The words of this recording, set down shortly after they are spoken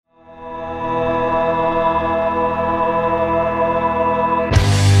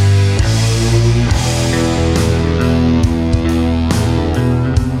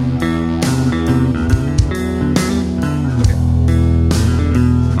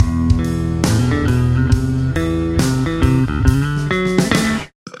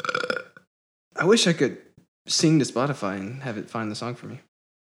wish I could sing to Spotify and have it find the song for me.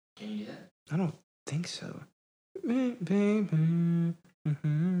 Can you do that? I don't think so.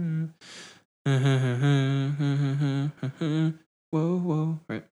 Whoa, whoa.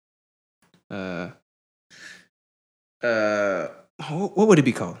 Right. What would it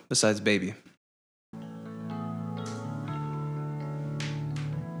be called besides Baby?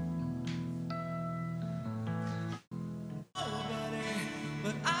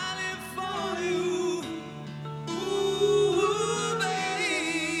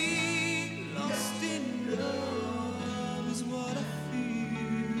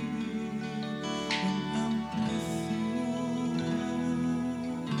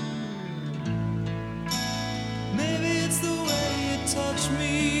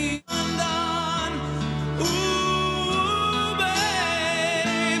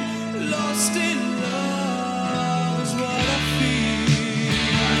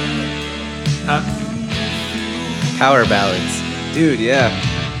 Power ballads. Dude, yeah.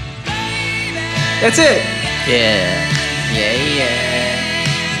 That's it. Yeah.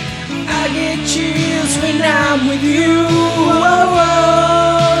 I get chills when I'm with you. Whoa,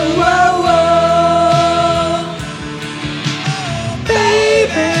 whoa, whoa, whoa.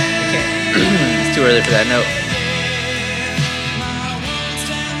 Baby. It's too early for that note.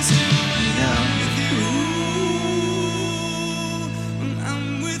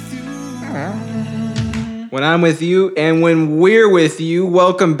 When I'm with you and when we're with you,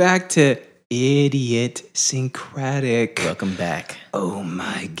 welcome back to Idiot Syncratic. Welcome back. Oh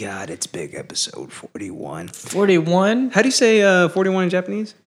my God, it's big episode 41. 41? How do you say 41 in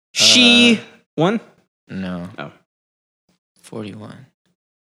Japanese? She one? No. Oh. 41.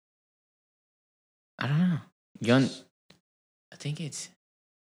 I don't know. I think it's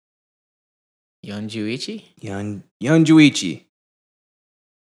Yonjuichi? Yonjuichi.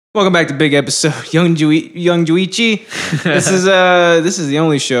 Welcome back to big episode Yonjuichi. This is the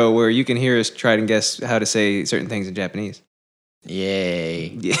only show where you can hear us try to guess how to say certain things in Japanese. Yay.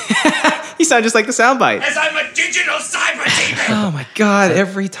 Yeah. You sound just like the soundbite. As I'm a digital cyber demon. Oh my God,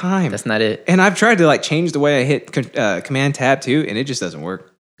 every time. That's not it. And I've tried to like change the way I hit Command Tab too, and it just doesn't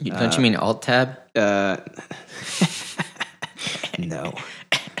work. Don't you mean Alt Tab? No.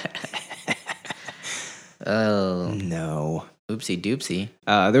 Oh. No. Oopsie doopsie.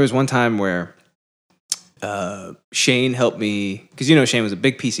 There was one time where Shane helped me, because you know Shane was a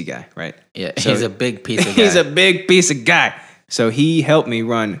big PC guy, right? Yeah, So- he's a big piece of guy. He's a big piece of guy. So he helped me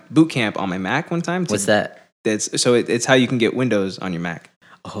run Boot Camp on my Mac one time. What's that? It's how you can get Windows on your Mac.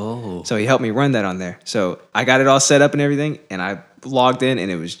 Oh. So he helped me run that on there. So I got it all set up and everything, and I logged in, and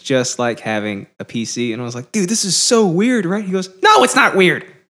it was just like having a PC. And I was like, dude, this is so weird, right? He goes, no, it's not weird.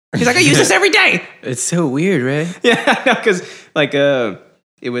 He's like, I use this every day. It's so weird, right? Yeah, because like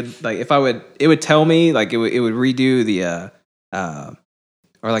it would like if I would it would tell me like it would redo the or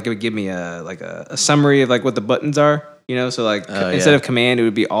like it would give me a summary of like what the buttons are, you know. So like instead of command, it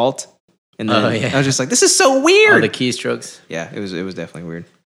would be alt. And then I was just like, this is so weird. All the keystrokes. Yeah, it was definitely weird.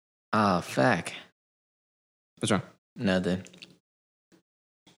 Oh, fuck. What's wrong? Nothing.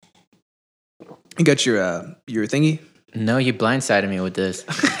 You got your thingy? No, you blindsided me with this.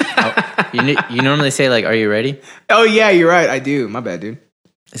 You normally say like, "Are you ready?" Oh yeah, you're right. I do. My bad, dude.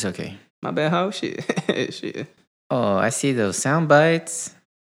 It's okay. My bad. How shit. Shit. Oh, I see those sound bites.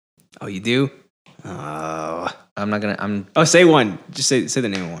 Oh, you do? Oh. I'm Oh, say one. Just say the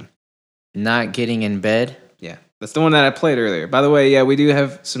name of one. not getting in bed. Yeah, that's the one that I played earlier. By the way, yeah, we do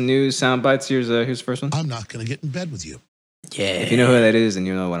have some new sound bites. Here's the first one. I'm not going to get in bed with you. Yeah. If you know who that is, then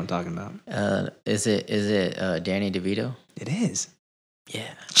you know what I'm talking about. Is it Danny DeVito? It is.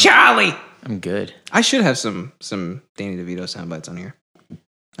 Yeah. Charlie! I'm good. I should have some Danny DeVito sound bites on here.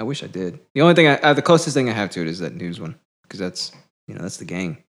 I wish I did. The only thing the closest thing I have to it is that news one, because that's the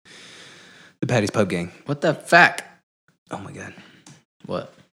gang, the Patty's Pub Gang. What the fuck? Oh my God.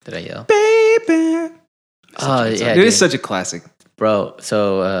 What? Did I yell? Baby. Oh yeah, dude, it's such a classic. Bro,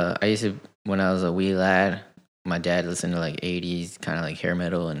 so I used to, when I was a wee lad, my dad listened to like 80s kind of like hair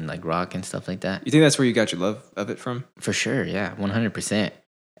metal and like rock and stuff like that. You think that's where you got your love of it from? For sure, yeah, 100%.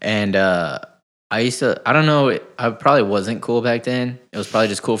 And I used to, I don't know, I probably wasn't cool back then. It was probably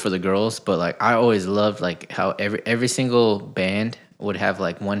just cool for the girls, but like I always loved like how every single band would have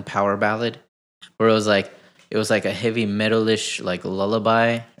like one power ballad where it was like a heavy metalish like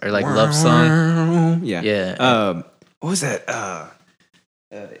lullaby or like love song. Yeah. Yeah. What was that?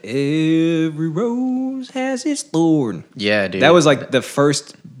 Every rose has its thorn. Yeah, dude. That was like the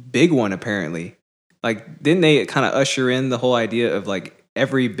first big one, apparently. Like, didn't they kind of usher in the whole idea of like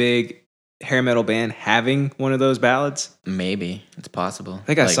every big hair metal band having one of those ballads. Maybe it's possible. I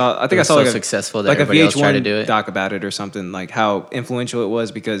think I saw it was so so like successful that like a everybody else tried to VH1 do it. doc about it or something, like how influential it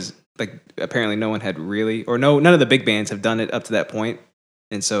was because like apparently no one had really none of the big bands have done it up to that point,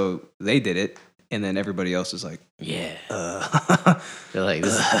 and so they did it, and then everybody else was like, Yeah, they're like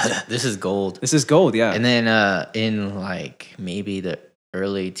this is gold. this is gold, yeah. And then in like maybe the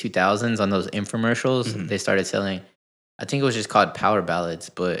early 2000s on those infomercials, they started selling. I think it was just called Power Ballads,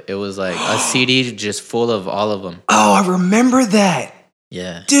 but it was like a CD just full of all of them. Oh, I remember that,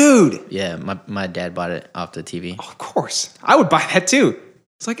 Yeah, dude. yeah. My dad bought it off the TV. Of course, I would buy that too.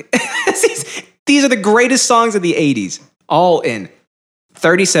 It's like these are the greatest songs of the '80s, all in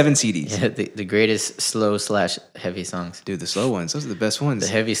 37 CDs. Yeah, the greatest slow / heavy songs. Dude, the slow ones, those are the best ones.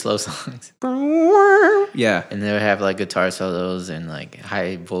 The heavy slow songs. Yeah, And they would have like guitar solos and like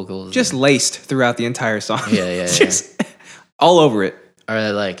high vocals. just laced throughout the entire song. Yeah. Just all over it.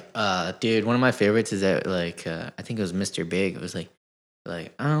 Or like, dude, one of my favorites is that like I think it was Mr. Big. It was like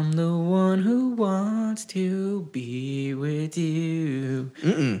I'm the one who wants to be with you.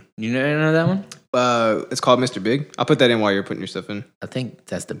 You know that one? It's called Mr. Big. I'll put that in while you're putting your stuff in. I think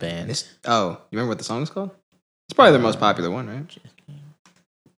that's the band. Oh, you remember what the song is called? It's probably their most popular one, right?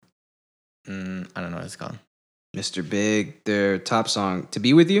 I don't know what it's called. Mr. Big, their top song, "To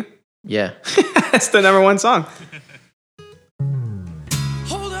Be With You." Yeah. That's the number one song.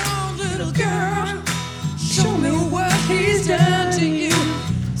 Hold on, little girl. Show me what he's done to you.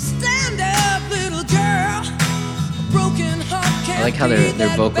 Stand up, little girl. A broken heart can't I like how be their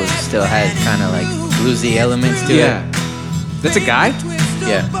that vocals bad still had for kind of like you. bluesy elements to Yeah. it. That's a guy?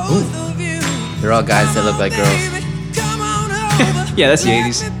 Yeah. Both of you. They're all guys that look like girls. Baby, come on over. Yeah, that's the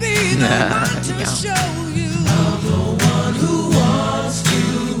 80s. Let me be the one to Yeah. show you. I'm the one who wants to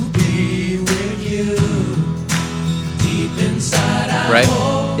be with you. Deep inside, I Right?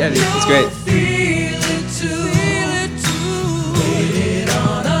 Yeah, dude, it's great. feel it too. Waited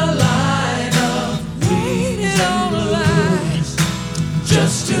on a line of waited on a line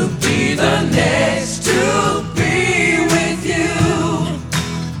just to be the next to be with you.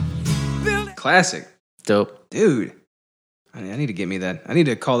 Classic. Dope. Dude. I need to get me that. I need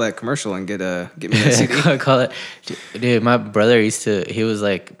to call that commercial and get me that CD. Call it. Dude, my brother he was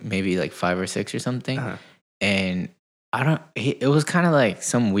like maybe like 5 or 6 or something. Uh-huh. And it was kind of like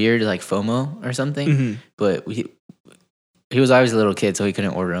some weird like FOMO or something. Mhm. But he was always a little kid, so he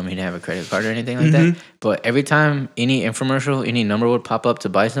couldn't order them. He didn't have a credit card or anything like that. But every time any infomercial, any number would pop up to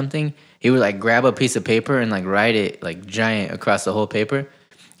buy something, he would like grab a piece of paper and like write it like giant across the whole paper.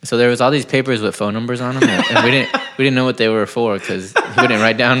 So there was all these papers with phone numbers on them, and we didn't know what they were for because he wouldn't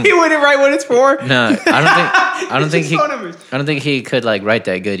write down. He wouldn't write what it's for? No, I don't think Just he. phone numbers. I don't think he could like write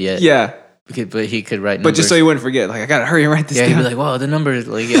that good yet. Yeah. But he could write. But Numbers. just so you wouldn't forget, like, I gotta hurry and write this Yeah, down. he'd be like, "Whoa, the numbers!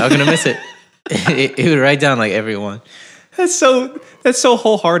 Like, I'm gonna miss it." He would write down like everyone. That's so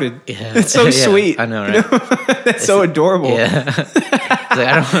wholehearted. Yeah. That's so Yeah, sweet. I know, You right? That's so adorable. Yeah. He's like,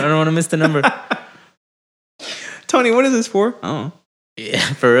 I don't want to miss the number. Tony, what is this for? Oh. Yeah,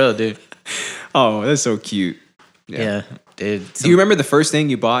 for real, dude. Oh, that's so cute. Yeah, dude. Do you remember the first thing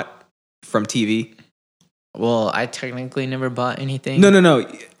you bought from TV? Well, I technically never bought anything. No.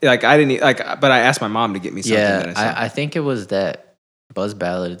 Like I didn't but I asked my mom to get me something. Yeah, that I saw. I think it was that Buzz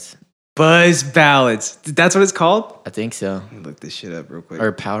Ballads. Buzz Ballads. That's what it's called? I think so. Let me look this shit up real quick.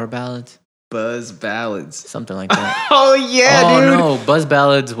 Or Power Ballads, Buzz Ballads. something like that. Oh yeah, Oh dude. no, Buzz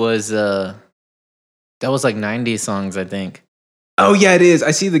Ballads was that was like 90s songs, I think. Oh yeah, it is.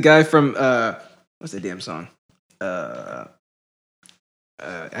 I see the guy from what's the damn song?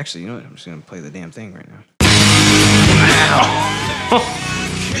 Actually, you know what? I'm just gonna play the damn thing right now.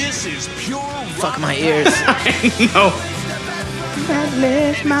 This is pure Fuck my ears. No.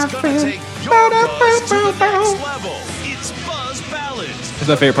 my friend. Take your buzz to the next level. It's Buzz Ballads. That's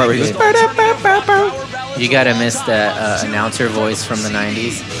my favorite part where he goes. You gotta miss that announcer voice from the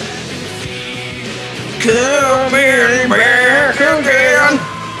 90s. Coming back again.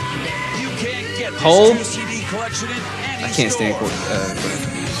 You can't get this Hole? true CD collection in any I can't stand store.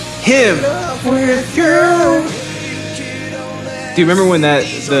 him with you. Do you remember when that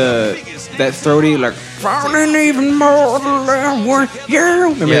throaty like falling even more than what you?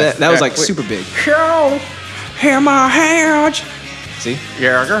 Remember Yeah. that was like Wait. super big. Hear my hands. See?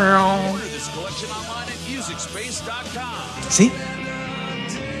 Yeah, girl. Order this collection online at MusicSpace.com. See?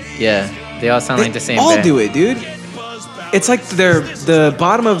 Yeah, they all sound like the same all band. do it, dude. Buzz Ballads. It's like the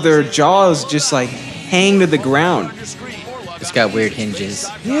bottom of their jaws just like hang to the ground. Your screen or log It's on got weird hinges.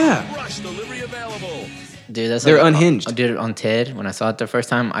 Yeah. Rush delivery available. Dude, that's They're like, unhinged. Dude, on Ted, when I saw it the first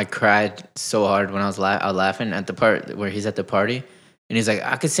time, I cried so hard when I was laughing at the part where he's at the party And he's like,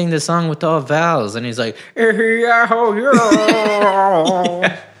 I could sing this song with all vowels. And he's like,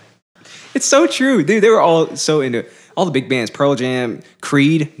 It's so true, dude. They were all so into it. All the big bands, Pearl Jam,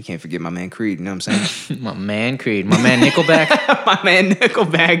 Creed. You can't forget my man Creed. You know what I'm saying? my man Creed, my man Nickelback. My man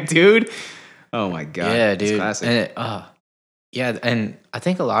Nickelback, dude. Oh my god. Yeah, That's dude. classic. And yeah, and I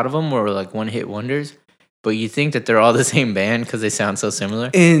think a lot of them were like one-hit wonders. But you think that they're all the same band because they sound so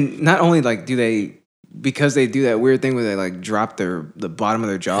similar. And not only like do they, because they do that weird thing where they like drop the bottom of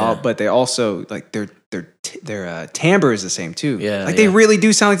their jaw, but they also like their timbre is the same too. Yeah, like they really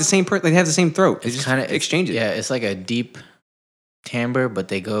do sound like the same person. They have the same throat. They It's just kind of exchange it. Yeah, it's like a deep timbre, but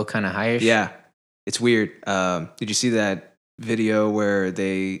they go kind of higher. Yeah, it's weird. Did you see that video where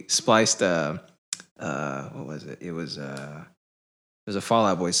they spliced? What was it? It was a Fall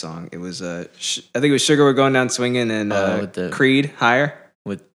Out Boy song. It was I think it was Sugar We're Going Down Swinging and with the- Creed Higher.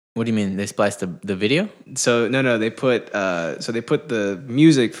 What do you mean? They spliced the video? So no, they put the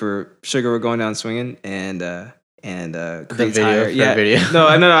music for Sugar We're Going Down Swinging and Creed's video Higher. for Yeah, video. no,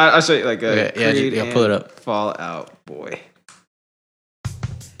 I'll show you like Okay, yeah, Creed yeah, pull it and up. Fall Out Boy.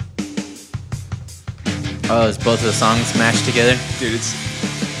 Oh, it's both of the songs mashed together. Dude, it's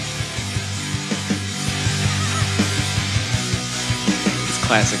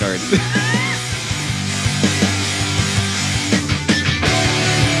classic art.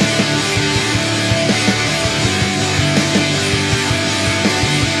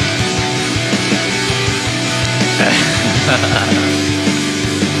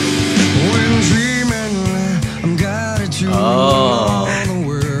 When dreaming, I'm guided to all the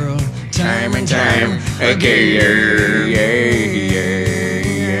world. Time and time again.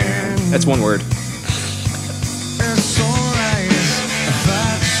 That's one word. It's alright if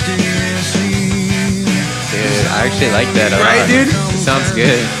I stay asleep. Dude, I actually like that a lot. Right, dude? It sounds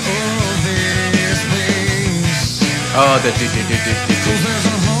good. Oh, the do.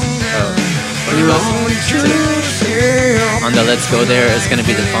 Oh, when he goes on the Let's Go there, it's gonna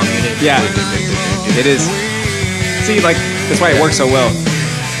be the phone muted. Yeah, it is. See, like that's why it works so well.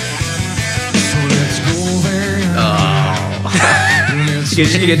 You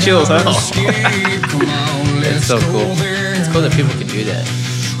get chills, huh? It's so cool. It's cool that people can do that.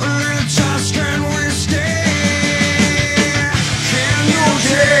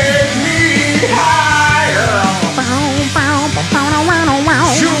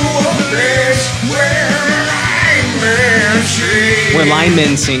 Where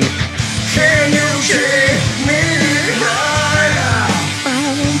linemen sing.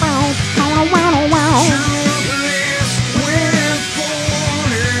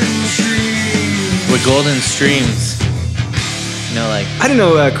 With golden streams. You know, like, I didn't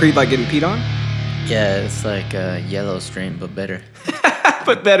know Creed like getting peed on, yeah, it's like a yellow stream, but better.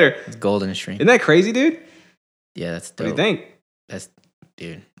 but better. It's golden stream. Isn't that crazy, dude? Yeah, that's What do dope. you think? That's,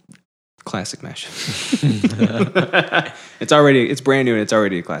 dude. Classic mash. It's brand new and it's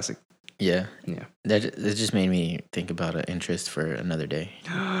already a classic. Yeah. Yeah. That just made me think about an interest for another day.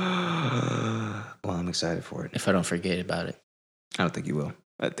 Well, I'm excited for it. If I don't forget about it. I don't think you will.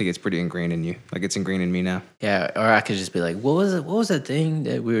 I think it's pretty ingrained in you. Like it's ingrained in me now. Yeah, or I could just be like, what was that thing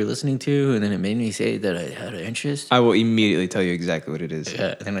that we were listening to? And then it made me say that I had an interest. I will immediately tell you exactly what it is.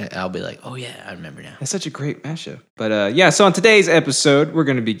 Yeah, and then I'll be like, oh yeah, I remember now. It's such a great mashup. But yeah, so on today's episode, we're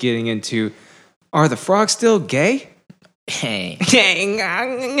going to be getting into Are the Frogs Still Gay? Hey,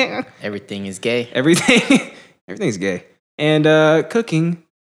 everything is gay. Everything's gay. And cooking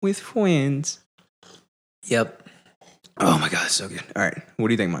with friends. Yep. Oh my God, it's so good. All right. What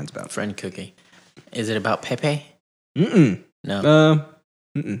do you think mine's about? Friend cooking. Is it about Pepe? Mm-mm. No.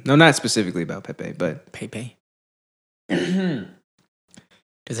 No, not specifically about Pepe, but Pepe.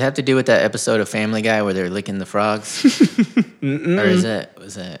 Does it have to do with that episode of Family Guy where they're licking the frogs? Mm-mm. Or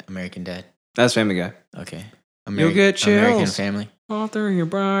was that American Dad? That's Family Guy. Okay. You'll get chills. American Family. All through your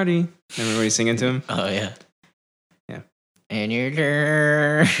body. Everybody singing to him? Oh yeah. Yeah. And you're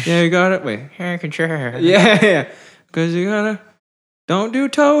Yeah, you got it. Wait. American Dad. Yeah. Because you gotta. Don't do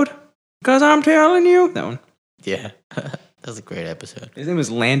Toad. Because I'm telling you. That one. Yeah. That was a great episode. His name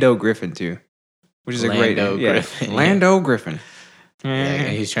was Lando Griffin, too. Which is a great Lando name. Yeah. Griffin, yeah. Lando Griffin. Yeah,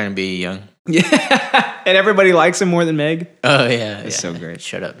 and he's trying to be young. Yeah. And everybody likes him more than Meg. Oh yeah. It's so great.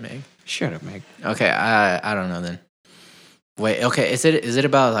 Shut up, Meg. Shut up, Meg. Okay, I don't know then. Wait, okay, is it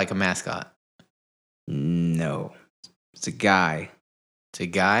about like a mascot? No. It's a guy. It's a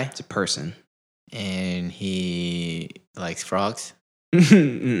guy It's a person. and he likes frogs.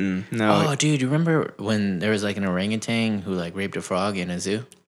 Mm-mm. No. Oh, dude, you remember when there was like an orangutan who like raped a frog in a zoo?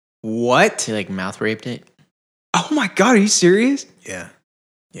 What? He like mouth raped it. Oh my God, are you serious? Yeah.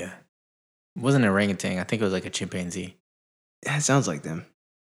 Yeah. It wasn't an orangutan. I think it was like a chimpanzee. Yeah, it sounds like them.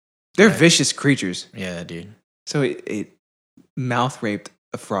 They're vicious creatures. Yeah, dude. So it mouth raped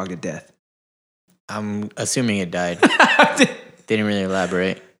a frog to death. I'm assuming it died. Didn't really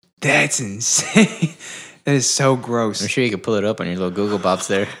elaborate. That's insane. That is so gross. I'm sure you could pull it up on your little Google Bops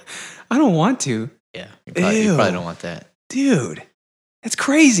there. I don't want to. Yeah, you probably Ew. don't want that, Dude, that's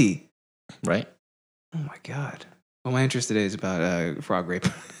crazy. right? Oh my God. Well, my interest today is about frog rape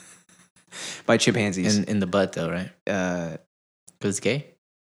by chimpanzees. In the butt though, right? Because it's gay.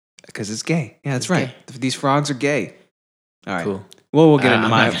 Because it's gay. Yeah, that's It's right. These frogs are gay. All right. Cool. Well, we'll get into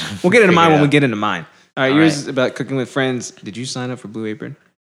I'm mine. not gonna We'll get into figure mine it when we out. get into mine. All right, All yours right. is about cooking with friends. Did you sign up for Blue Apron?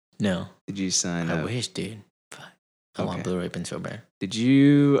 No, Did you sign I up? wish, dude. Fuck. I want Okay. Blue Apron so bad. Did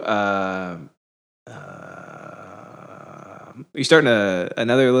you? You starting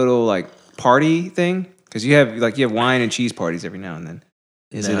another little like party thing? Because you have wine and cheese parties every now and then.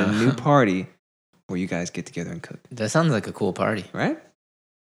 Is it a No. new party where you guys get together and cook? That sounds like a cool party. Right?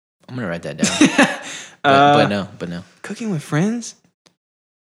 I'm gonna write that down. But no. Cooking with friends?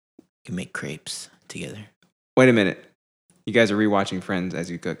 You make crepes together. Wait a minute. You guys are rewatching Friends as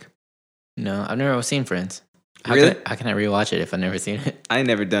you cook. No, I've never seen Friends. Really? How can I rewatch it if I've never seen it? I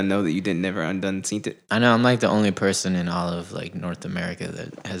never done know that you didn't never undone seen it, I know I'm like the only person in all of like North America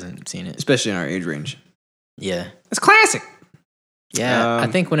that hasn't seen it. especially in our age range. Yeah. It's classic. Yeah. I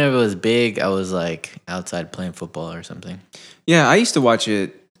Um, think whenever it was big, I was like outside playing football or something. Yeah, I used to watch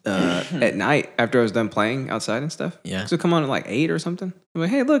it at night after I was done playing outside and stuff. Yeah. So come on at like 8 or something. I'm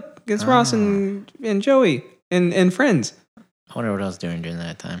like, hey, look, it's Ross and Joey and friends. I wonder what I was doing during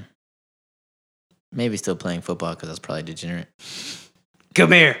that time. Maybe still playing football because I was probably degenerate.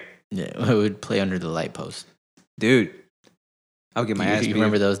 Come here. Yeah, we would play under the light post. Dude, I'll get my ass beat. You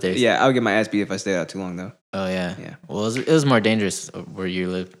remember those days? Yeah, I'll get my ass beat if I stay out too long, though. Oh, yeah. Yeah. Well, it was more dangerous where you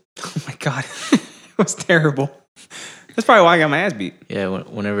lived. Oh, my God. It was terrible. That's probably why I got my ass beat. Yeah,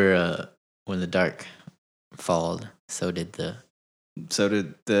 whenever when the dark followed, so did the So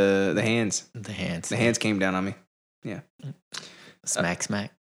did the hands. hands. The hands came down on me.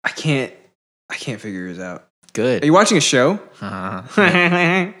 Smack. I can't figure yours out. Good. Are you watching a show?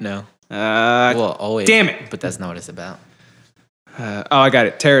 No. Well, Always. damn it. But that's not what it's about. I got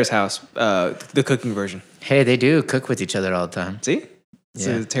it. Terrace House, the cooking version. Hey, they do cook with each other all the time. See? It's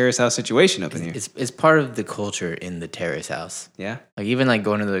Yeah. a Terrace House situation up in here. It's part of the culture in the terrace house. Yeah. Like even like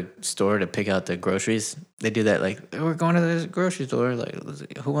going to the store to pick out the groceries, they do that. Like we're going to the grocery store. Like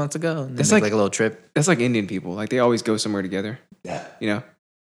who wants to go? And they It's make like- like a little trip. That's like Indian people. Like they always go somewhere together. Yeah. You know?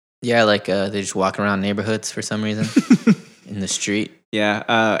 Yeah, like they just walk around neighborhoods for some reason in the street. Yeah.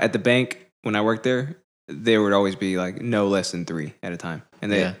 At the bank, when I worked there, there would always be like no less than 3 at a time.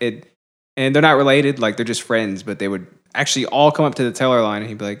 And and they're not related. Like they're just friends, but they would actually all come up to the teller line and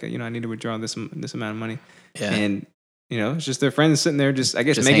he'd be like, I need to withdraw this amount of money. Yeah, And, it's just their friends sitting there just, I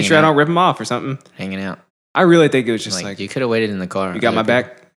guess, Just making hanging sure I out. don't rip them off or something. hanging out. I really think it was just like you could have waited in the car. you got my Other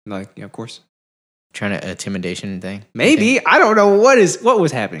people back? Like, yeah, of course. Trying to intimidation thing. Maybe. I don't know what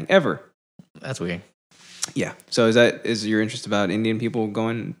was happening ever. That's weird. Yeah. So is your interest about Indian people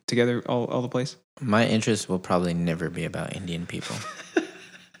going together all the place? My interest will probably never be about Indian people.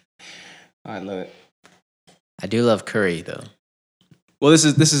 I love it. I do love curry though. Well, this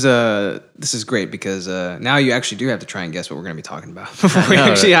is great because now you actually do have to try and guess what we're going to be talking about before we know,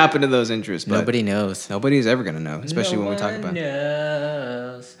 actually hop into those interests. But Nobody knows. nobody's ever going to know, especially when we talk about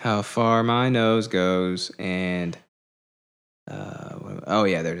knows. how far my nose goes. And oh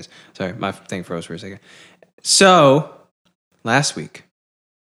yeah, there it is. Sorry, my thing froze for a second. So last week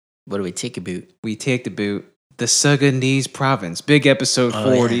What do we take a boot? we take the boot the Sudanese province. Big episode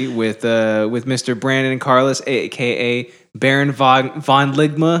 40 with Mr. Brandon Carlos, aka Baron von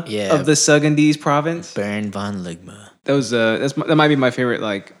Ligma Yeah. of the Sudanese province. Baron von Ligma. That might be my favorite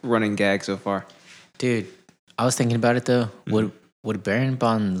like running gag so far. Dude, I was thinking about it though. Would Baron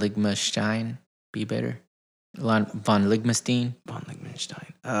von Ligmastein be better? Von Ligmastein? Von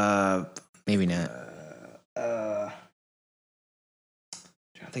Ligmenstein. Maybe not.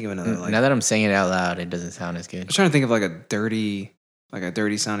 Trying to think of another like. Now that I'm saying it out loud, it doesn't sound as good. I'm trying to think of like a dirty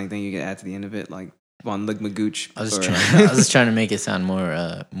sounding thing you can add to the end of it, like Von Ligma Gooch. I was or- just trying to make it sound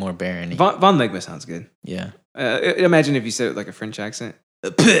more barony. Von Ligma sounds good. Yeah. Imagine if you said it with like a French accent.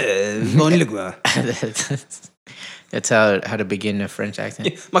 Von Ligma. That's how to begin a French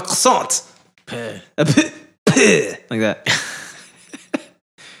accent. My croissant. Puh. Like that.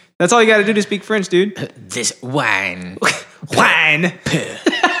 That's all you got to do to speak French, dude. This wine. Wine.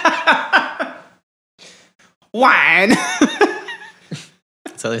 Wine.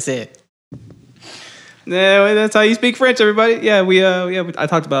 That's how they say it. No, that's how you speak French, everybody. Yeah, I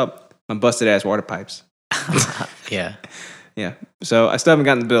talked about my busted ass water pipes. Yeah. Yeah. So I still haven't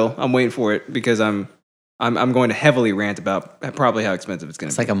gotten the bill. I'm waiting for it because I'm going to heavily rant about probably how expensive it's going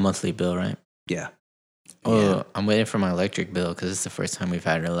to It's be. like a monthly bill, right? Yeah. Oh, Yeah. I'm waiting for my electric bill because it's the first time we've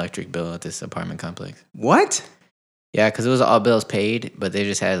had an electric bill at this apartment complex. What? Yeah, because it was all bills paid, but they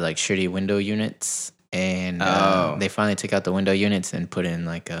just had like shitty window units, and Oh. they finally took out the window units and put in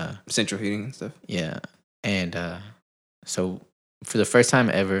like Central heating and stuff. yeah, and so for the first time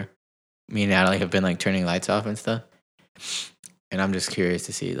ever, me and Natalie have been like turning lights off and stuff, and I'm just curious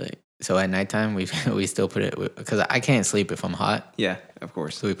to see like so at nighttime we still put it because I can't sleep if I'm hot, Yeah, of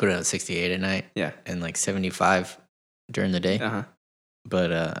course. so we put it at 68 at night Yeah. and like 75 during the day. Uh-huh.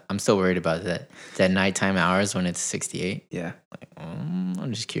 But I'm still worried about that nighttime hours when it's 68. Yeah.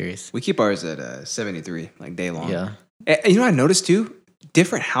 I'm just curious. We keep ours at 73, like day long. Yeah. And you know what I noticed too?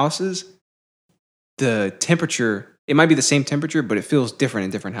 Different houses, the temperature, it might be the same temperature, but it feels different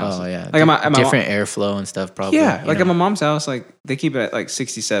in different houses. Oh yeah. Like at my different airflow and stuff probably. Yeah, you like know? at my mom's house, like they keep it at like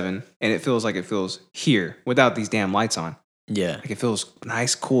 67, and it feels like it feels here without these damn lights on. Yeah. Like it feels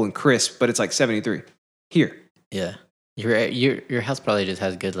nice, cool, and crisp, but it's like 73 here. Yeah. Your house probably just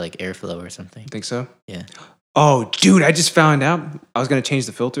has good like airflow or something. Think so? Yeah. Oh, dude, I just found out I was gonna change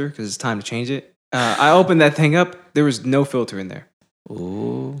the filter because it's time to change it. I opened that thing up. There was no filter in there.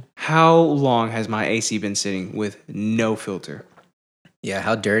 Ooh. How long has my AC been sitting with no filter? Yeah,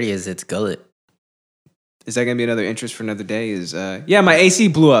 how dirty is its gullet? Is that gonna be another interest for another day? Yeah, my AC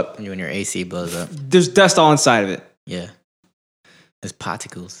blew up. When your AC blows up. There's dust all inside of it. Yeah. It's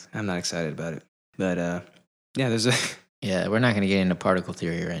particles. I'm not excited about it, but yeah, there's a Yeah, we're not gonna get into particle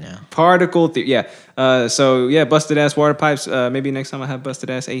theory right now. particle theory. Yeah. So yeah, busted ass water pipes. Maybe next time I have busted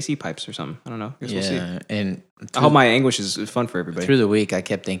ass AC pipes or something. I don't know. Guess we'll see. Yeah. And I hope my anguish is fun for everybody. through the week I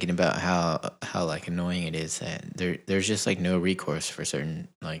kept thinking about how like annoying it is that there's just like no recourse for certain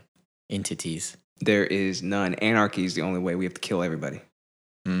like entities. There is none. Anarchy is the only way. We have to kill everybody.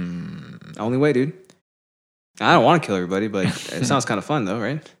 Mm, Only way, dude. I don't want to kill everybody, but it sounds kind of fun though,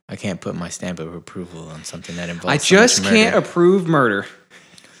 right? I can't put my stamp of approval on something that involves I so much just murder. can't approve murder.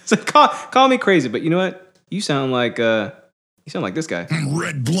 So call me crazy, but you know what? You sound like this guy. I'm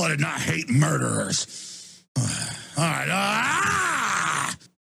red-blooded and I hate murderers. All right.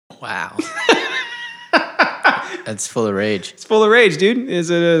 Wow. That's full of rage. It's full of rage, dude. Is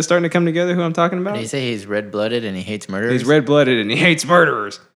it starting to come together? Who I'm talking about? Did he say he's red blooded and he hates murderers? He's red blooded and he hates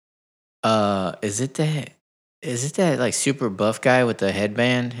murderers. Is it that like super buff guy with the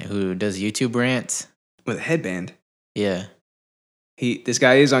headband who does YouTube rants? With a headband. Yeah. This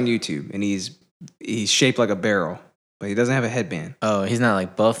guy is on YouTube and he's shaped like a barrel, but he doesn't have a headband. Oh, he's not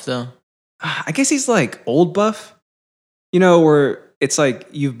like buff though? I guess he's like old buff. You know, where it's like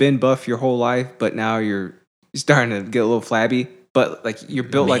you've been buff your whole life, but now you're starting to get a little flabby. But like you're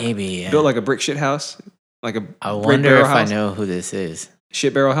built Maybe, yeah. built like a brick shit house, like a I brick wonder barrel if I house. know who this is.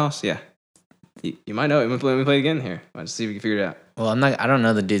 Shit barrel house. Yeah, you might know it. Let me play it again here. Let's see if we can figure it out. Well, I don't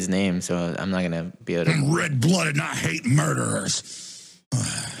know the dude's name, so I'm not gonna be able to. I'm red-blooded and I hate murderers. All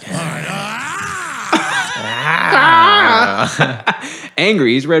right.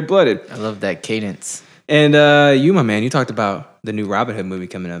 Angry. He's red blooded. I love that cadence. And you, my man, you talked about the new Robin Hood movie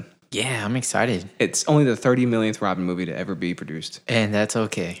coming up. Yeah, I'm excited. It's only the 30 millionth Robin movie to ever be produced. And that's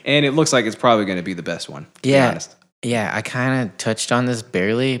okay. And it looks like it's probably going to be the best one, to be Yeah. honest. Yeah, I kind of touched on this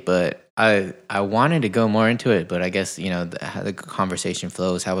barely, but I wanted to go more into it, but I guess, you know, how the conversation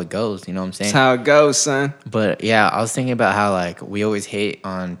flows, how it goes, you know what I'm saying? That's how it goes, son. But yeah, I was thinking about how like we always hate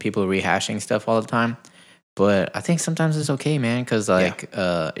on people rehashing stuff all the time. But I think sometimes it's okay, man, because like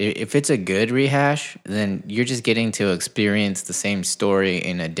if it's a good rehash, then you're just getting to experience the same story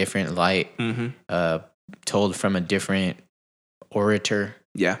in a different light, told from a different orator.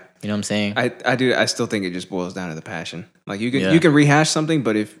 Yeah. You know what I'm saying? I still think it just boils down to the passion. Like you Yeah. can rehash something,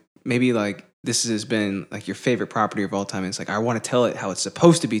 but if maybe like this has been like your favorite property of all time, and it's like I want to tell it how it's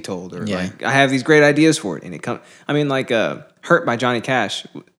supposed to be told, or Yeah. like I have these great ideas for it, and it I mean, like "Hurt" by Johnny Cash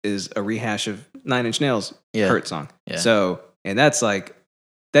is a rehash of Nine Inch Nails' Yeah. "Hurt" song. Yeah. So, and that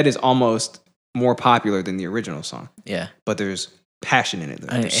is almost more popular than the original song, Yeah. but there's passion in it,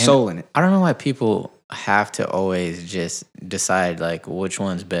 And- there's soul in it. I don't know why people have to always just decide like which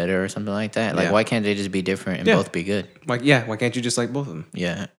one's better or something like that. Like Yeah. why can't they just be different and Yeah. both be good? Like, yeah, why can't you just like both of them?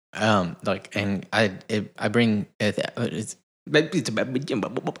 Yeah. Like, and I bring it's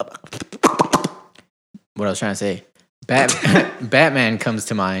what I was trying to say. Batman comes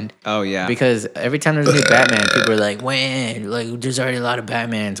to mind Oh yeah, because every time there's a new Batman, people are like, "When like there's already a lot of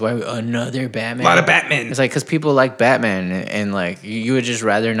Batmans. Why another Batman?" a lot of Batman. It's like because people like Batman, and like you would just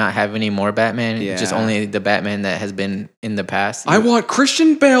rather not have any more Batman. Yeah. Just only the Batman that has been in the past. I want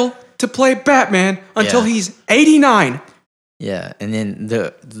Christian Bale to play Batman until Yeah. he's 89. Yeah, and then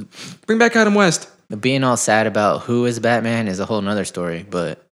the Bring back Adam West. being all sad about who is Batman is a whole nother story.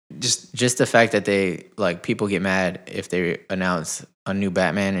 But just the fact that they like people get mad if they announce a new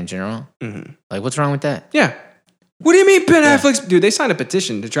Batman in general. Like, what's wrong with that? Yeah. What do you mean Ben Affleck's... Dude, they signed a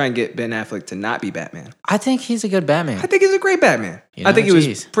petition to try and get Ben Affleck to not be Batman. I think he's a good Batman. I think he's a great Batman. You know, I think he was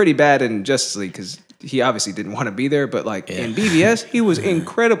jeez. pretty bad in Justice League because he obviously didn't want to be there, but like in BVS, he was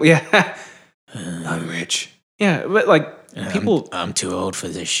incredible. Yeah. I'm rich. Yeah, but like people... I'm too old for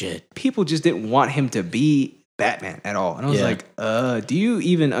this shit. People just didn't want him to be Batman at all. And I was like, do you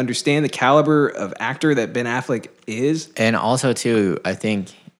even understand the caliber of actor that Ben Affleck is? And also too, I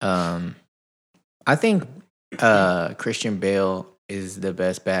think Christian Bale is the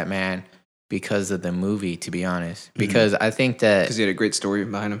best Batman because of the movie, to be honest. Because I think that Because he had a great story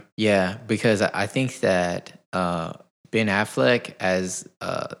behind him. yeah, because I think that Ben Affleck as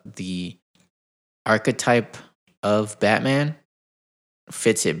the archetype of Batman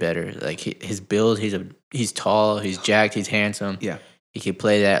fits it better. Like his build, he's tall, he's jacked, he's handsome. Yeah. He could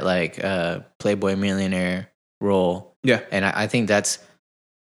play that like Playboy millionaire role. Yeah. And I think that's,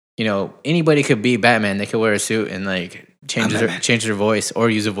 you know, anybody could be Batman. They could wear a suit and like change their voice or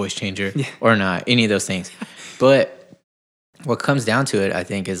use a voice changer or not, any of those things. But what comes down to it, I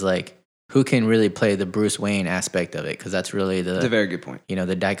think, is like who can really play the Bruce Wayne aspect of it, because that's really That's a very good point. you know,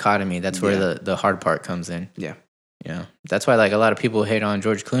 the dichotomy. That's where the hard part comes in. Yeah. You know, that's why like a lot of people hate on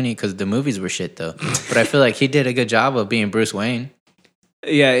George Clooney because the movies were shit though. But I feel like he did a good job of being Bruce Wayne.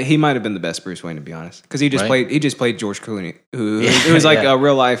 Yeah, he might have been the best Bruce Wayne, to be honest, because he just played George Clooney, who Yeah, it was like yeah. a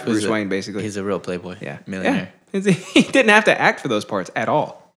real life Bruce Wayne, basically. He's a real playboy. Yeah, millionaire. Yeah. He didn't have to act for those parts at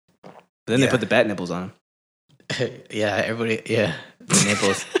all. But then they Yeah. put the bat nipples on him. Yeah, everybody. Yeah, the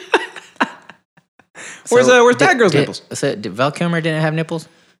nipples. Where's Batgirl's nipples? So did Val Kilmer didn't have nipples?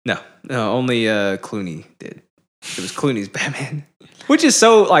 No, only Clooney did. It was Clooney's Batman, which is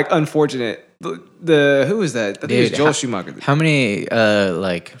so like unfortunate. The who was that? I think it was Joel Schumacher. How many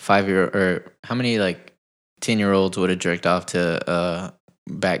like 5-year or how many like 10-year-olds would have jerked off to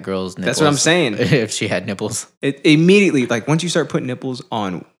Batgirl's nipples? That's what I'm saying. If she had nipples, It immediately, like once you start putting nipples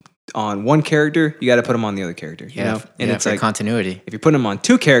on one character, you got to put them on the other character. You know, and it's for like continuity. if you're putting them on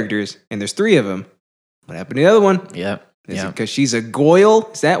two characters and there's three of them, what happened to the other one? Yep. Is it Yep. because she's a Goyle?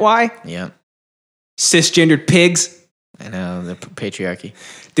 Is that why? Yep. Cisgendered pigs. I know the patriarchy.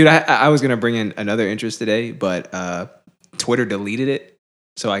 Dude, I was gonna bring in another interest today, but Twitter deleted it,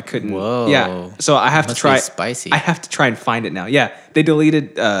 so I couldn't. Whoa. Yeah, so I have to Must try. be spicy. I have to try and find it now. Yeah, they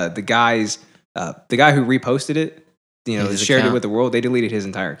deleted the guy who reposted it. You know, His shared account? it with the world. They deleted his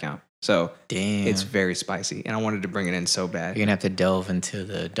entire account. So Damn. it's very spicy, and I wanted to bring it in so bad. You're gonna have to delve into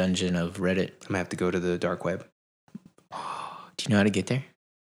the dungeon of Reddit. I'm gonna have to go to the dark web. Do you know how to get there?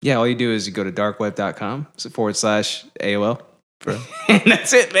 Yeah, all you do is you go to darkweb.com /AOL. And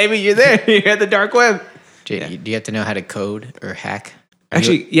that's it, baby. You're there. You're at the dark web. Do you have to know how to code or hack?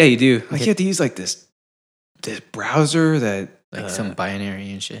 Actually, yeah, you do. Like you have to use like this browser that Like some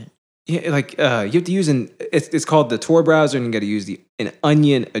binary and shit. yeah, like you have to use it's called the Tor browser, and you got to use an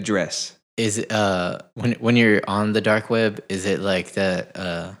onion address. Is it, when you're on the dark web, is it like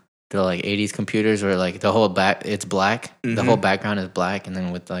the like 80s computers where like the whole back it's black, the whole background is black, and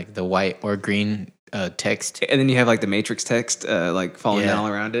then with like the white or green text? And then you have like the matrix text like falling Yeah. down all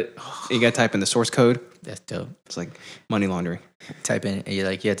around it. And you got to type in the source code. That's dope. It's like money laundering. Type in you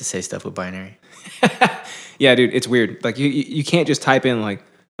have to say stuff with binary. Yeah, dude, it's weird. Like you can't just type in like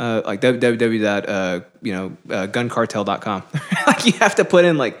www.guncartel.com. Like you have to put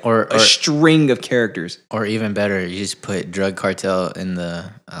in like Or a string of characters. Or even better, you just put drug cartel in the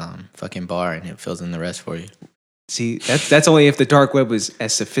fucking bar and it fills in the rest for you. See, that's only if the dark web was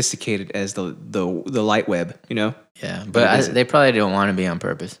as sophisticated as the light web, you know? Yeah, But but it isn't. they probably don't want to be on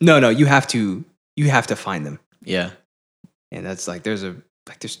purpose. No, you have to find them. Yeah. And that's like there's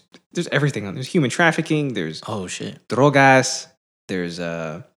everything on. There's human trafficking, there's Oh shit. drogas, there's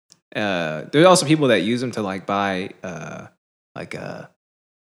also people that use them to like buy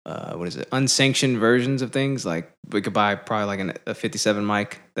what is it? Unsanctioned versions of things. Like we could buy probably like a 57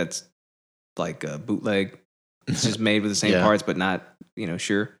 mic that's like a bootleg. It's just made with the same Yeah. parts, but not,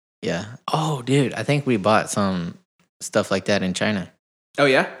 sure. Yeah. Oh, dude, I think we bought some stuff like that in China. Oh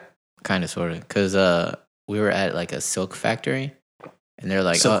yeah? Kind of, sort of, because we were at like a silk factory, and they're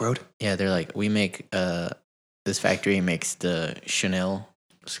like, Silk Road? Yeah, they're like, we make this factory makes the Chanel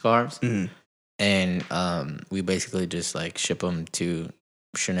scarves, Mhm. and we basically just like ship them to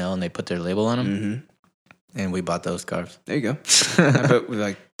Chanel, and they put their label on them, Mm-hmm. and we bought those scarves. There you go. I bet with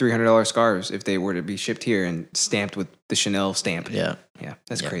like $300 scarves if they were to be shipped here and stamped with the Chanel stamp. Yeah. Yeah,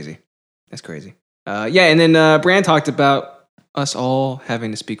 that's Yeah. crazy. That's crazy. Yeah, and then Brand talked about us all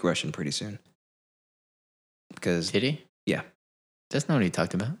having to speak Russian pretty soon. Because Did he? Yeah. That's not what he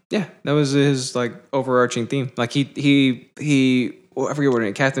talked about. yeah, that was his like overarching theme. Like he well, I forget what it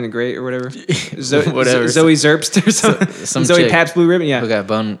is, Catherine the Great or whatever. Whatever. Zoe Zerbst or something. some Zoe chick Pabst Blue Ribbon. Yeah,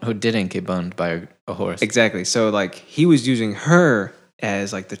 Who didn't get boned by a horse. exactly. So like he was using her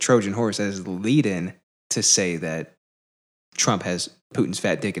as like the Trojan horse as the lead-in to say that Trump has Putin's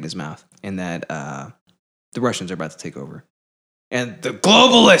fat dick in his mouth and that the Russians are about to take over. And the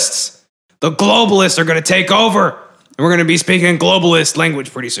globalists are going to take over. And we're going to be speaking globalist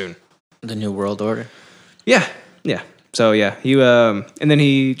language pretty soon. The New World Order. Yeah. So yeah, he and then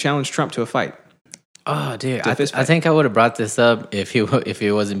he challenged Trump to a fight. Oh, dude, To a fist I fight. think I would have brought this up if he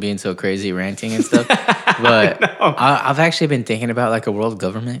wasn't being so crazy ranting and stuff. But I've actually been thinking about like a world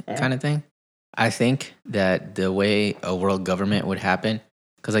government kind of thing. I think that the way a world government would happen,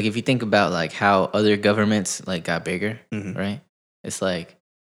 because like if you think about like how other governments like got bigger, Mhm. right? It's like,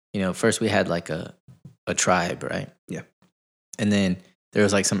 first we had like a tribe, right? Yeah. And then there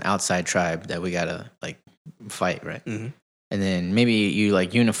was like some outside tribe that we gotta like fight, right? Mhm. And then maybe you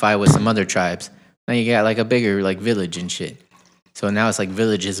like unify with some other tribes. Now you got like a bigger like village and shit. So now it's like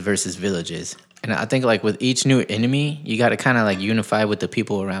villages versus villages. And I think like with each new enemy, you got to kind of like unify with the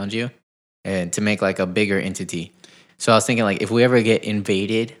people around you and to make like a bigger entity. So I was thinking like if we ever get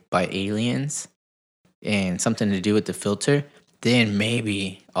invaded by aliens and something to do with the filter, then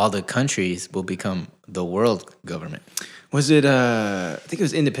maybe all the countries will become the world government. Was it? I think it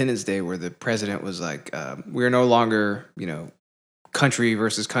was Independence Day where the president was like, "We are no longer, country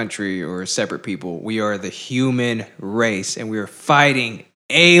versus country or separate people. We are the human race, and we are fighting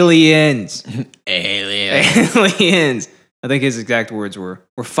aliens." Alien. Aliens. I think his exact words were,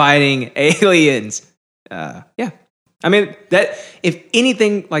 "We're fighting aliens." Yeah. I mean that. If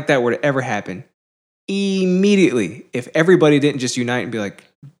anything like that were to ever happen, immediately, if everybody didn't just unite and be like,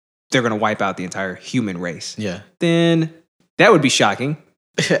 they're going to wipe out the entire human race, Yeah. then that would be shocking.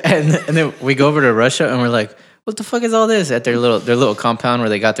 and then we go over to Russia and we're like, what the fuck is all this at their little compound where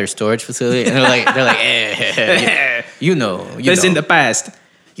they got their storage facility? And they're like, That's in the past.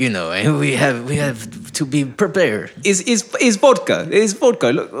 and we have to be prepared. Is vodka. Is vodka.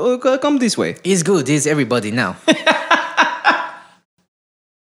 Look, come this way. It's good. It's everybody now.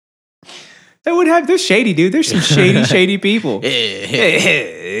 That would have. They're shady, dude. There's some shady people.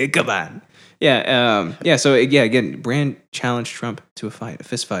 Yeah. Come on. Yeah. So again, Brand challenged Trump to a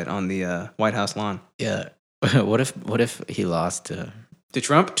fist fight on the White House lawn. What if he lost to To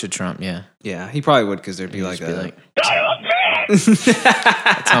Trump? Trump? Yeah. Yeah, he probably would because there'd be He'd like just a. be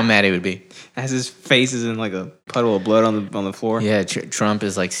that's how mad he would be. as his face is in like a puddle of blood on the floor. Yeah. Trump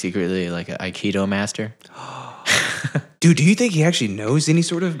is like secretly like an Aikido master. Dude, do you think he actually knows any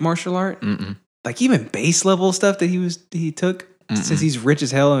sort of martial art? Mm-mm. Like even base level stuff that he took since he's rich as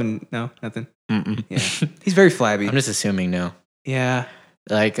hell and no, nothing. Mm-mm. Yeah. He's very flabby. I'm just assuming no. Yeah.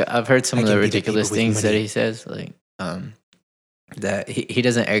 Like I've heard some I of the can beat the ridiculous people with things that money. he says, like that he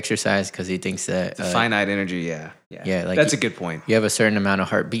doesn't exercise because he thinks that Finite energy, yeah. yeah, like that's a good point. you have a certain amount of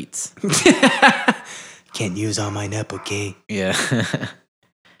heartbeats. Can't use all mine up, okay? Yeah,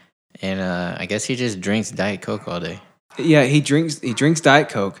 and I guess he just drinks Diet Coke all day. Yeah, he drinks Diet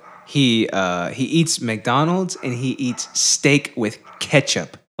Coke. He eats McDonald's and he eats steak with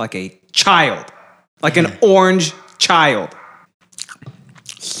ketchup like a child. Like an orange child.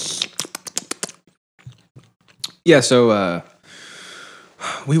 Yeah, so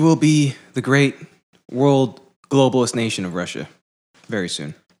we will be the great world globalist nation of Russia very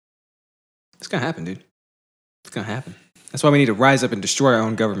soon. It's gonna happen, dude. It's gonna happen. That's why we need to rise up and destroy our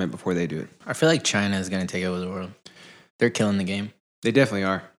own government before they do it. I feel like China is gonna take over the world. They're killing the game. They definitely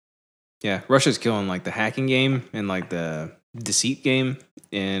are. Yeah, Russia's killing like the hacking game and like the deceit game.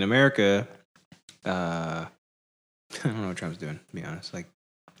 In America, I don't know what Trump's doing, to be honest. Like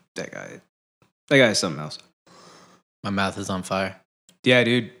that guy is something else. My mouth is on fire. Yeah,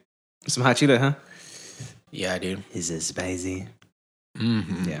 dude. Some hot Cheeto, huh? Yeah, dude. Is it spicy?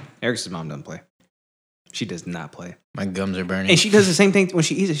 Mm-hmm. Yeah. Eric's mom doesn't play. She does not play. My gums are burning. And she does the same thing when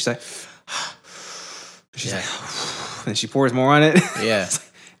she eats it. She's like, she's like, and she pours more on it. Yeah.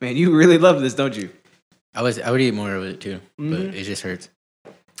 Man, you really love this, don't you? I would eat more of it too, but Mhm. it just hurts.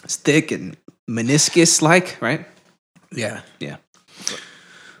 It's thick and meniscus-like, right? Yeah. Yeah.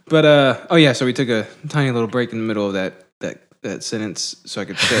 But so we took a tiny little break in the middle of that sentence so I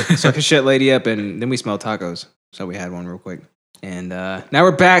could shut lady up, and then we smelled tacos. So we had one real quick. And now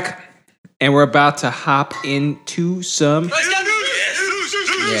we're back and we're about to hop into some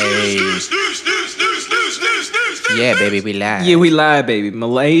Yeah, baby, we lied. Yeah, we lie, baby.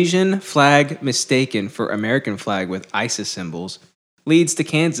 Malaysian flag mistaken for American flag with ISIS symbols leads to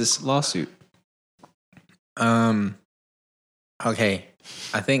Kansas lawsuit. Okay,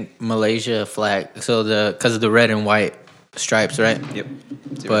 I think Malaysia flag. So because of the red and white stripes, right? Yep.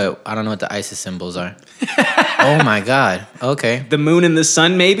 But I don't know what the ISIS symbols are. Oh my god. Okay. The moon and the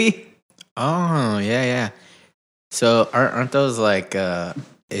sun, maybe? Oh yeah. So aren't those like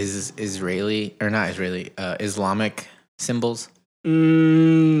is Israeli or not Israeli Islamic symbols?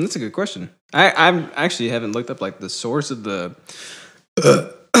 That's a good question. I actually haven't looked up like the source of the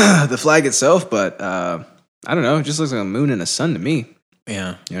the flag itself, but I don't know. It just looks like a moon and a sun to me.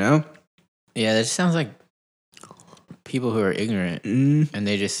 Yeah. You know? Yeah, that just sounds like people who are ignorant and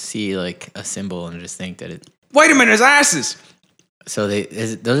they just see like a symbol and just think that it. Wait a minute, it's ISIS. So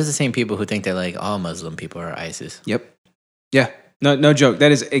those are the same people who think that like all Muslim people are ISIS. Yep. Yeah. No joke.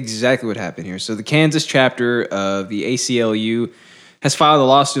 That is exactly what happened here. So the Kansas chapter of the ACLU has filed a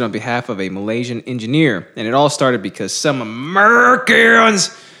lawsuit on behalf of a Malaysian engineer, and it all started because some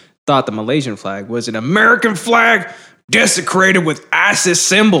Americans thought the Malaysian flag was an American flag desecrated with ISIS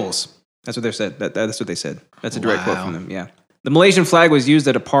symbols. That's what they said. That's what they said. That's a direct quote from them. Yeah. The Malaysian flag was used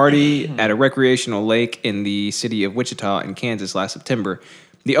at a party at a recreational lake in the city of Wichita in Kansas last September.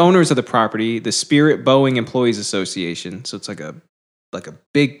 The owners of the property, the Spirit Boeing Employees Association, so it's like a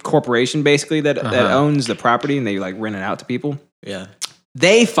big corporation basically that owns the property, and they like rent it out to people. Yeah.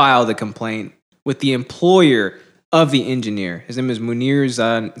 They filed a complaint with the employer of the engineer. His name is Munir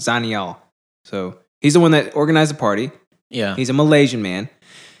Zanial. So he's the one that organized the party. Yeah. He's a Malaysian man.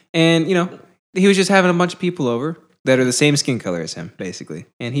 And, you know, he was just having a bunch of people over that are the same skin color as him, basically.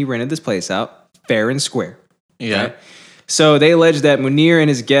 And he rented this place out fair and square. Yeah. Right? So they allege that Munir and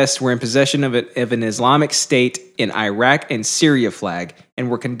his guests were in possession of an Islamic State in Iraq and Syria flag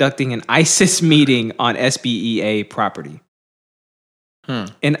and were conducting an ISIS meeting on SBEA property.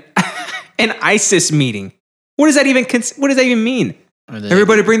 An ISIS meeting. What does that even mean?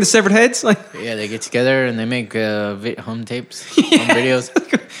 Everybody bring the severed heads? Like, yeah, they get together and they make home tapes, home videos.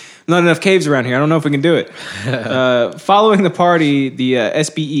 Not enough caves around here. I don't know if we can do it. Following the party, the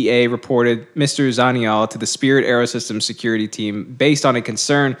SBEA reported Mr. Zanial to the Spirit Aerosystems security team based on a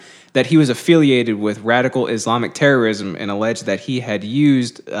concern that he was affiliated with radical Islamic terrorism and alleged that he had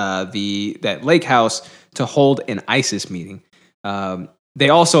used that lake house to hold an ISIS meeting. They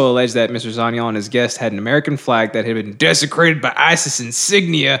also alleged that Mr. Zanial and his guests had an American flag that had been desecrated by ISIS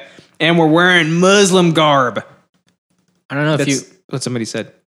insignia and were wearing Muslim garb. I don't know That's what somebody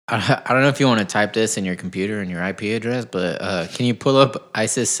said. I don't know if you want to type this in your computer and your IP address, but can you pull up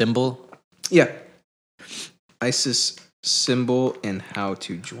ISIS symbol? Yeah. ISIS symbol and how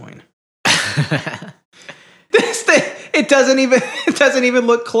to join. This thing, it doesn't even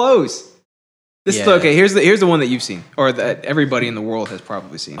look close. Okay, here's the one that you've seen, or that everybody in the world has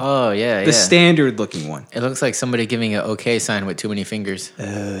probably seen. Oh yeah, the standard looking one. It looks like somebody giving an okay sign with too many fingers.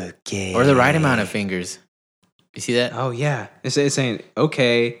 Okay. Or the right amount of fingers. You see that? Oh yeah, it's saying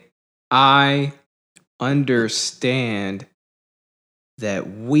okay. I understand that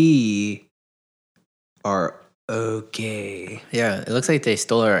we are okay. Yeah, it looks like they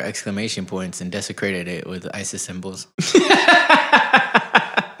stole our exclamation points and desecrated it with ISIS symbols.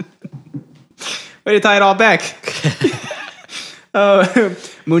 Way to tie it all back.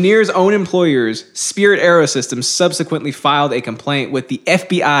 Munir's own employers, Spirit Aerosystems, subsequently filed a complaint with the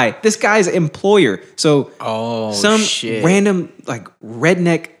FBI. This guy's employer. So some random like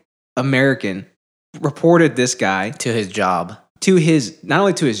redneck American reported this guy to his job. Not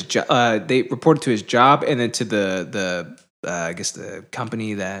only to his job, they reported to his job, and then to the I guess the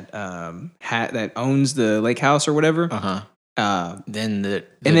company that that owns the lake house or whatever. Then the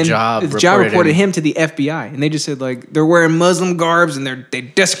job reported him to the FBI, and they just said like they're wearing Muslim garbs and they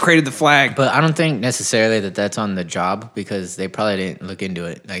desecrated the flag. But I don't think necessarily that's on the job, because they probably didn't look into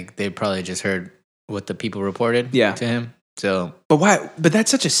it. Like they probably just heard what the people reported to him. So, but why? But that's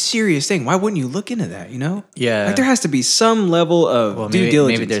such a serious thing. Why wouldn't you look into that? You know? Yeah. Like there has to be some level of due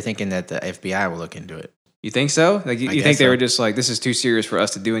diligence. Maybe they're thinking that the FBI will look into it. You think so? Like you think they were just like, this is too serious for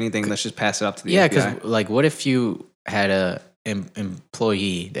us to do anything. Let's just pass it off to the FBI. Yeah, because like, what if you had a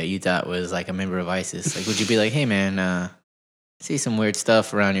employee that you thought was like a member of ISIS? Like, would you be like, hey man, see some weird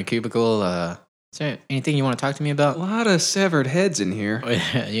stuff around your cubicle? Is there anything you want to talk to me about? A lot of severed heads in here.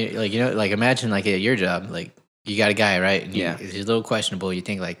 like imagine like at your job, like you got a guy, right? And he's a little questionable. You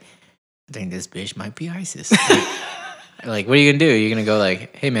think like, I think this bitch might be ISIS. Like, what are you gonna do? You're gonna go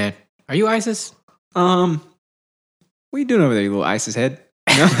like, hey man, are you ISIS? What are you doing over there, you little ISIS head?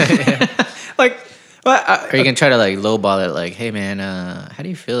 You know? Like, are you gonna try to like lowball it? Like, hey man, how do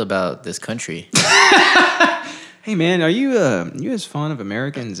you feel about this country? Hey man, are you as fond of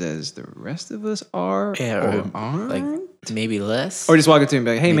Americans as the rest of us are? Yeah, or aren't? like maybe less. Or just walk up to him and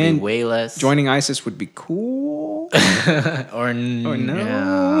be like, hey maybe man, way less. joining ISIS would be cool. or Oh no.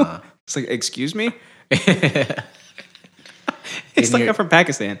 nah. It's like, excuse me? In It's like your- I'm from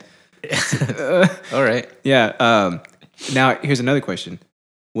Pakistan. All right. Yeah. Now here's another question.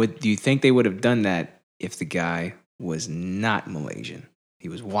 Do you think they would have done that if the guy was not Malaysian? He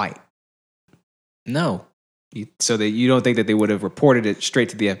was white. No. So that you don't think that they would have reported it straight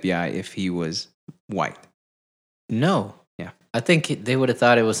to the FBI if he was white? No. Yeah. I think they would have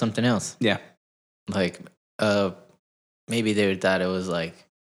thought it was something else. Yeah. Like, maybe they would have thought it was like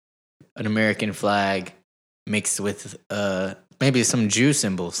an American flag mixed with maybe some Jew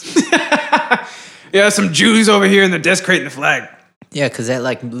symbols. Yeah, some Jews over here in the desk creating the flag. Yeah, because that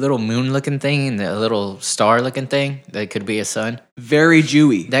like little moon looking thing and the little star looking thing that could be a sun. Very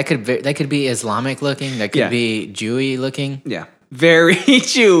Jewy. That could be Islamic looking. That could Yeah. be Jewy looking. Yeah. Very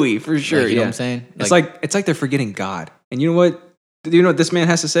Jewy for sure. Like, you know yeah. what I'm saying? It's like they're forgetting God. And you know what? Do you know what this man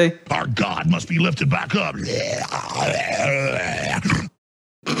has to say? Our God must be lifted back up.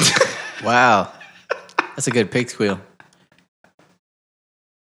 Wow, that's a good pig squeal.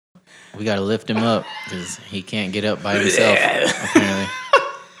 We gotta lift him up because he can't get up by himself. Apparently.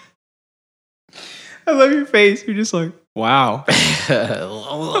 I love your face. You're just like, wow.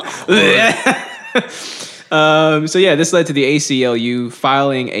 So yeah, this led to the ACLU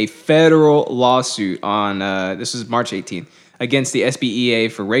filing a federal lawsuit on this was March 18th against the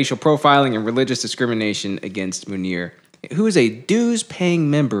SBEA for racial profiling and religious discrimination against Munir, who is a dues-paying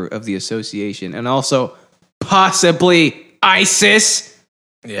member of the association and also possibly ISIS.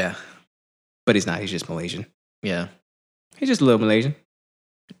 Yeah, But he's not. He's just Malaysian. yeah, He's just a little Malaysian.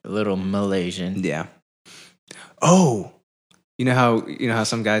 a little Malaysian. Yeah. Oh, you know how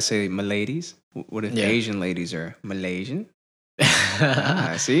some guys say Maladies? What if Yeah. Asian ladies are Malaysian?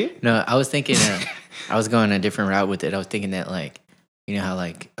 Ah, see? No, I was thinking. I was going a different route with it. I was thinking that like, you know how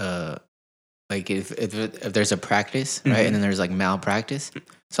like if there's a practice right, and then there's like malpractice.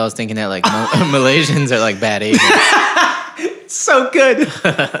 So I was thinking that like Malaysians are like bad Asians. So good.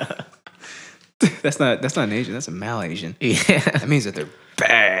 That's not an Asian. That's a Malaysian. Yeah, That means that they're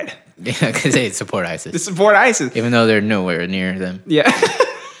bad. yeah, because they support They ISIS, support ISIS. even though they're nowhere near them. Yeah.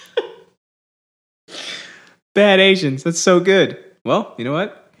 Bad Asians. That's so good. Well, you know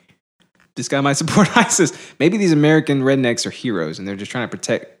what? This guy might support ISIS. Maybe these American rednecks are heroes and they're just trying to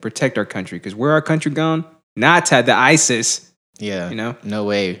protect our country. Because where our country gone? Not to the ISIS. Yeah, You know? no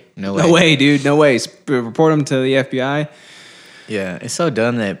way, no way, No way, dude. No way. Report them to the FBI. Yeah, it's so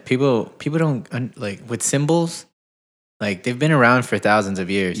dumb that people don't like with symbols. Like they've been around for thousands of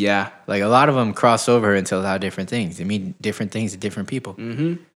years. Yeah. Like a lot of them cross over into a lot of different things. They mean different things to different people.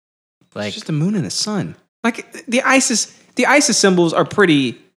 Mm-hmm. Like It's just the moon and the sun. Like the ISIS symbols are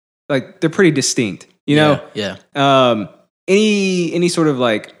pretty, like they're pretty distinct. You know, yeah. any sort of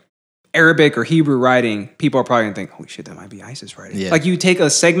like Arabic or Hebrew writing, people are probably gonna think, "Holy shit, that might be ISIS writing." Yeah. Like you take a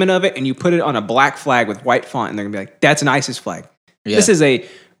segment of it and you put it on a black flag with white font, and they're gonna be like, "That's an ISIS flag." Yeah. This is a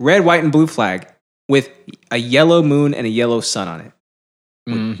red, white, and blue flag with a yellow moon and a yellow sun on it.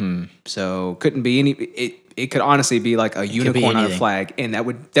 Mm-hmm. So couldn't be any. It could honestly be like a could be unicorn on a anything. flag, and I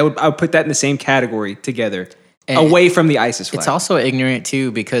would put that in the same category together, And away from the ISIS flag. It's also ignorant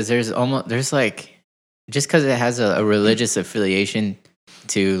too because there's like just because it has a religious affiliation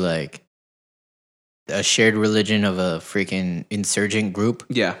to like a shared religion of a freaking insurgent group,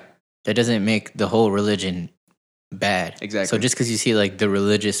 yeah, that doesn't make the whole religion bad. Exactly. So just because you see like the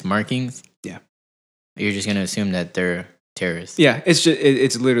religious markings, Yeah. you're just gonna assume that they're terrorists. yeah. It's just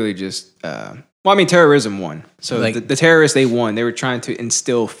it's literally just. Well, I mean, terrorism won. So Like- the terrorists, they won. They were trying to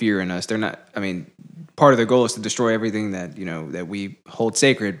instill fear in us. They're not. I mean, part of their goal is to destroy everything that that we hold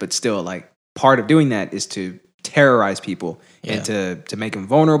sacred. But still, like part of doing that is to terrorize people and to make them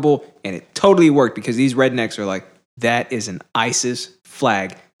vulnerable. And it totally worked because these rednecks are like, that is an ISIS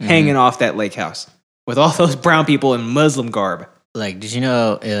flag hanging off that lake house with all those brown people in Muslim garb. Like, did you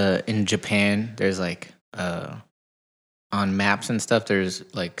know in Japan there's like on maps and stuff there's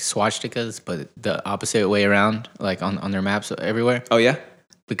like swastikas, but the opposite way around, like on their maps everywhere, Oh yeah.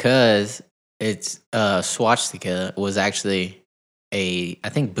 because it's swastika was actually I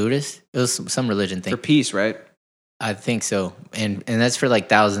think Buddhist. It was some religion thing. For peace, right? I think so, and that's for like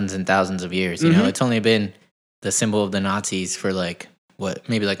thousands and thousands of years. You know, it's only been the symbol of the Nazis for like what,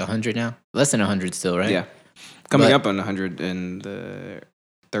 maybe like 100 now, less than 100 still, right? Yeah. Coming But- up on 100 in the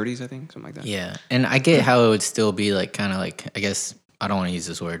 30s, I think, something like that. Yeah, and I get how it would still be like kind of like, I guess I don't want to use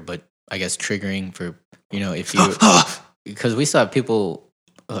this word, but I guess triggering for if you because we still have people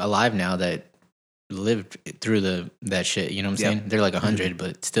alive now that lived through that shit. You know what I'm Yeah. saying? They're like 100,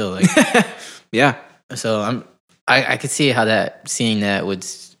 but still like. Yeah. So I could see how seeing that would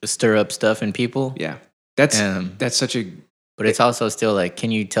stir up stuff in people. Yeah. That's such a. But it's also still like,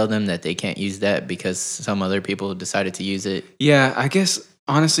 can you tell them that they can't use that because some other people decided to use it? Yeah, I guess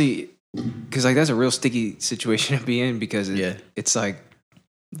honestly, because like that's a real sticky situation to be in because it's like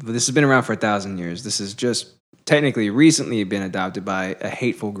this has been around for 1,000 years. This has just technically recently been adopted by a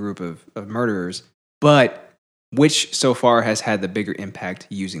hateful group of murderers, but which so far has had the bigger impact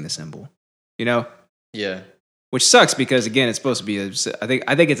using the symbol, you know? Yeah. Which sucks because again, it's supposed to be I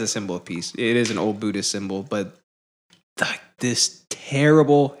think it's a symbol of peace. It is an old Buddhist symbol, but this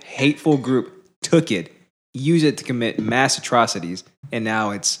terrible, hateful group took it, used it to commit mass atrocities, and now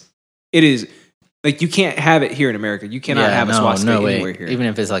it is like you can't have it here in America. You cannot have a swastika anywhere here. Even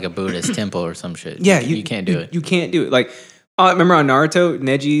if it's like a Buddhist temple or some shit. Yeah, you can't do it. You can't do it. Like, remember on Naruto,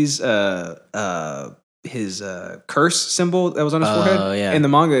 Neji's his curse symbol that was on his forehead? Yeah. In the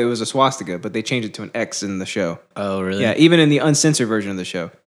manga, it was a swastika, but they changed it to an X in the show. Oh, really? Yeah, even in the uncensored version of the show.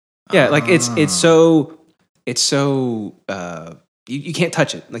 Yeah, like it's so you can't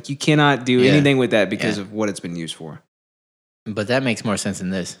touch it. Like you cannot do anything with that because of what it's been used for. But that makes more sense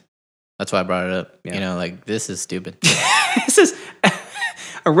than this. That's why I brought it up. Yeah. You know, like this is stupid. This is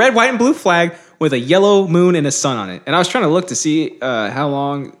a red, white, and blue flag with a yellow moon and a sun on it. And I was trying to look to see how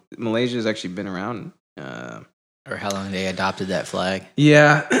long Malaysia has actually been around. Or how long they adopted that flag.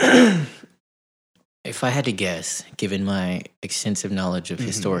 Yeah. If I had to guess, given my extensive knowledge of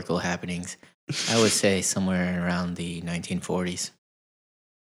historical happenings, I would say somewhere around the 1940s.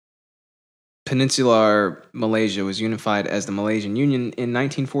 Peninsular Malaysia was unified as the Malaysian Union in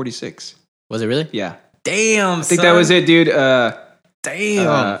 1946. Was it really? Yeah. Damn, I think that was it, dude.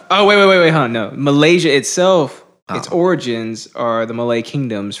 Damn. Oh, wait, huh? No. Malaysia itself, its origins are the Malay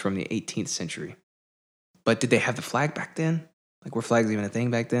kingdoms from the 18th century. But did they have the flag back then? Like, were flags even a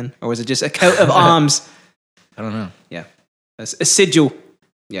thing back then? Or was it just a coat of arms? I don't know. Yeah. A sigil.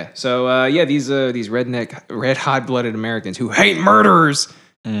 Yeah. So, these redneck, red hot-blooded Americans who hate murderers,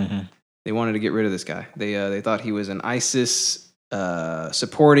 they wanted to get rid of this guy. They thought he was an ISIS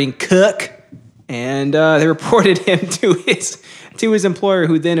supporting cook, and they reported him to his employer,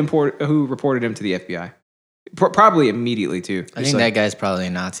 who then reported him to the FBI. Probably immediately too. I think that guy's probably a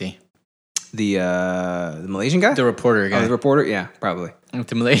Nazi. The Malaysian guy, The reporter guy. the reporter, yeah, probably.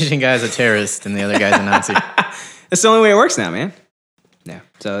 The Malaysian guy's a terrorist and the other guy's a Nazi. That's the only way it works now, man. Yeah.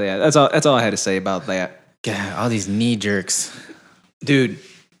 So yeah, that's all I had to say about that, God, all these knee jerks. dude.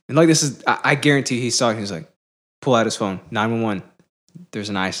 And like this is, I guarantee he's talking. He's like, pull out his phone, 911. There's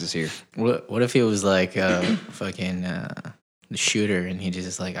an ISIS here. What if he was like fucking the shooter and he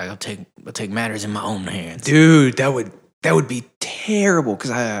just like, I'll take matters in my own hands. Dude, that would be terrible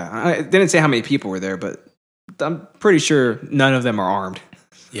because I didn't say how many people were there, but I'm pretty sure none of them are armed.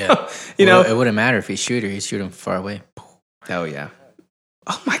 Yeah. You know, it wouldn't matter if he's shooter. He's shooting far away. hell yeah.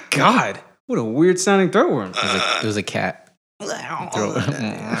 Oh my God. What a weird sounding throat worm. It was a cat. All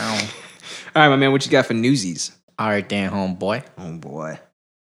right, my man, what you got for newsies? All right, then, homeboy. Oh boy.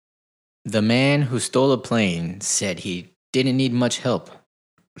 The man who stole a plane said he didn't need much help.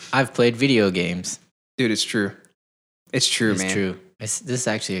 I've played video games. Dude, it's true. It's true, man. It's true. This is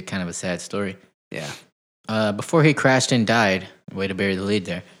actually a kind of a sad story. Yeah. Before he crashed and died, way to bury the lead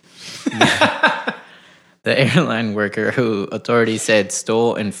there. The airline worker who authorities said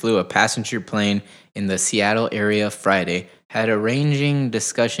stole and flew a passenger plane in the Seattle area Friday had a ranging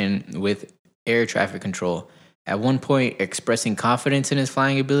discussion with air traffic control. At one point, expressing confidence in his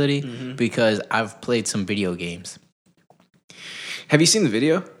flying ability because I've played some video games. Have you seen the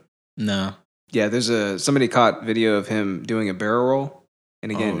video? No. Yeah, there's somebody caught video of him doing a barrel roll.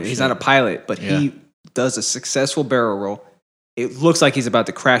 And again, he's shit. not a pilot, but he does a successful barrel roll. It looks like he's about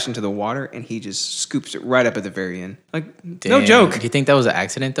to crash into the water, and he just scoops it right up at the very end. Like, no Damn. joke. Do you think that was an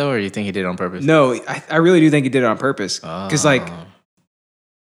accident, though, or do you think he did it on purpose? No, I really do think he did it on purpose. Because, like,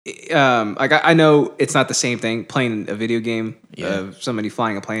 I know it's not the same thing playing a video game of somebody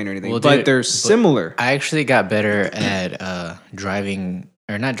flying a plane or anything, but they're similar. I actually got better at driving,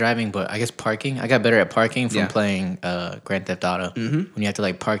 or not driving, but I guess parking. I got better at parking from playing Grand Theft Auto. When you have to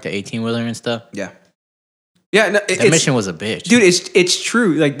like park the 18-wheeler and stuff. Yeah. Yeah, no, that mission was a bitch. Dude, it's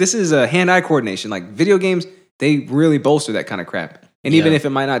true. Like, this is a hand-eye coordination. Like, video games, they really bolster that kind of crap. And even if it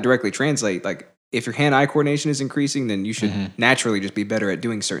might not directly translate, like, if your hand-eye coordination is increasing, then you should naturally just be better at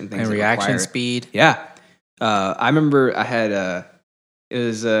doing certain things. And that reaction require speed. Yeah. I remember I had, it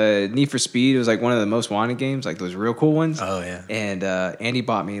was Need for Speed. It was like one of the most wanted games, like those real cool ones. Oh, yeah. And Andy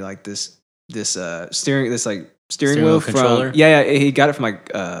bought me like this steering Steering wheel wheel from controller? yeah, he got it from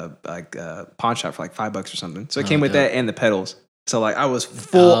like pawn shop for like $5 or something. So it came with dope. that and the pedals. So like I was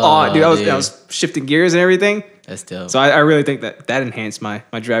full on, dude. I dude. was shifting gears and everything. That's dope. So I really think that enhanced my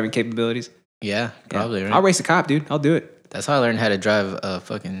driving capabilities. yeah, Yeah. probably, right? I'll race a cop, dude. I'll do it. That's how I learned how to drive a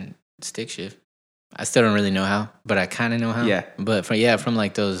fucking stick shift. I still don't really know how, but I kind of know how. Yeah. But from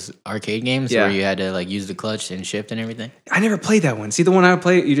like those arcade games Yeah. where you had to like use the clutch and shift and everything. I never played that one. See the one I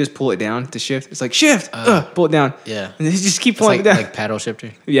play, you just pull it down to shift. It's like shift, pull it down, Yeah. and you just keep It's pulling like, it down. like paddle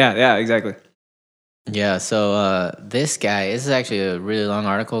shifter. yeah, exactly. Yeah. So this guy, this is actually a really long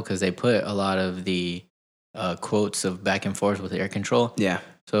article because they put a lot of the quotes of back and forth with air control. Yeah.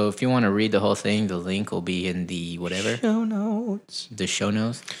 So if you want to read the whole thing, the link will be in the whatever, Show notes. the show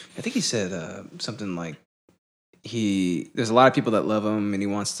notes. I think he said something like there's a lot of people that love him and he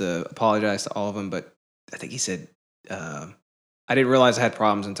wants to apologize to all of them, but I think he said I didn't realize I had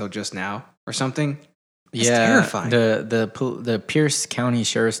problems until just now or something. That's terrifying. The Pierce County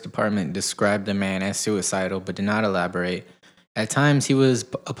Sheriff's Department described the man as suicidal, but did not elaborate. At times, he was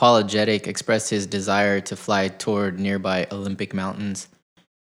apologetic, expressed his desire to fly toward nearby Olympic mountains.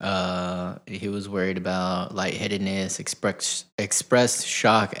 He was worried about lightheadedness, expressed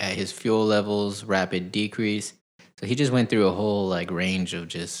shock at his fuel levels, rapid decrease. So he just went through a whole like range of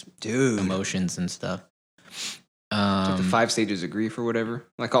just Dude. emotions and stuff. Like the 5 stages of grief or whatever.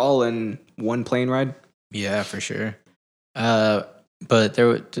 Like all in one plane ride. Yeah, for sure. But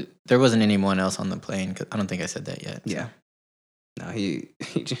there wasn't anyone else on the plane. 'Cause I don't think I said that yet. Yeah. No,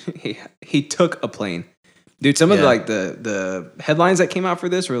 he took a plane. Dude, some of Yeah. the headlines that came out for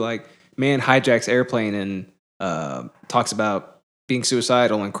this were like, man hijacks airplane and talks about being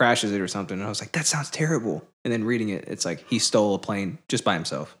suicidal and crashes it or something. And I was like, that sounds terrible. And then reading it, it's like he stole a plane just by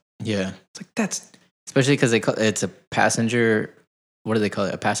himself. Yeah. It's like that's Especially because it's a passenger. What do they call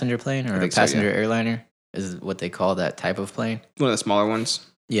it? A passenger plane or a think so, passenger airliner is what they call that type of plane. one of the smaller ones.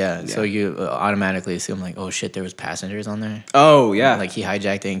 Yeah. So Yeah. you automatically assume like, oh shit, there was passengers on there. Oh yeah, Like he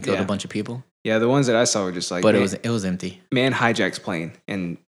hijacked it and killed Yeah. a bunch of people. yeah. The ones that I saw were just like, But man, it was empty. man hijacks plane,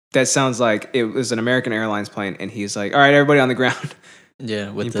 and that sounds like it was an American Airlines plane. And he's like, all right, everybody on the ground.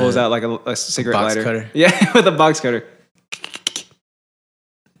 Yeah. With He pulls out like a cigarette box lighter. cutter. Yeah, with a box cutter.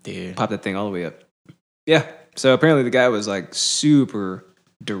 dude. Pop that thing all the way up. Yeah. So apparently the guy was like super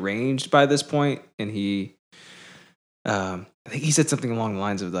deranged by this point, and he, I think he said something along the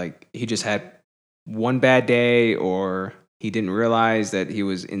lines of like he just had one bad day, or he didn't realize that he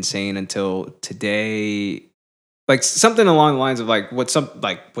was insane until today. Like something along the lines of like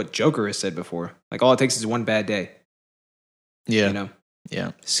what Joker has said before. Like all it takes is one bad day. Yeah. You know,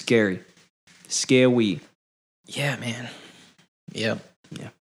 Yeah. scary. Yeah, man. Yep. Yeah.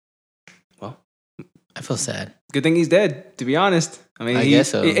 Well, I feel sad. good thing he's dead, to be honest. I mean, I guess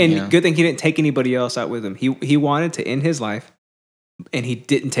so, And yeah. good thing he didn't take anybody else out with him. He wanted to end his life, and he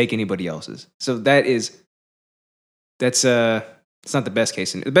didn't take anybody else's. So it's not the best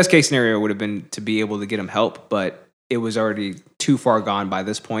case. The best case scenario would have been to be able to get him help, but it was already too far gone by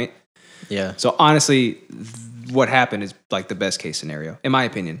this point. Yeah. So honestly, what happened is like the best case scenario, in my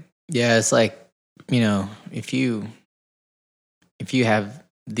opinion. Yeah, it's like, you know, if you have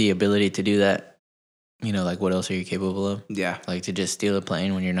the ability to do that, you know, like what else are you capable of? Yeah. Like to just steal a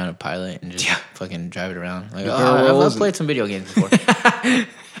plane when you're not a pilot and just Yeah. fucking drive it around. Like, The oh, girls I've played some video games before.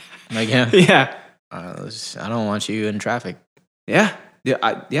 Like, yeah, Yeah. I don't want you in traffic. Yeah. Yeah.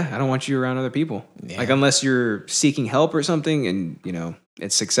 I don't want you around other people. Yeah. Like, unless you're seeking help or something and, you know,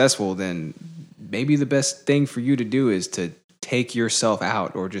 it's successful, then maybe the best thing for you to do is to take yourself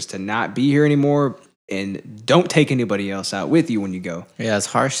out, or just to not be here anymore, and don't take anybody else out with you when you go. Yeah, as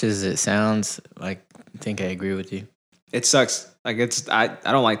harsh as it sounds, like, I think I agree with you. It sucks. Like, I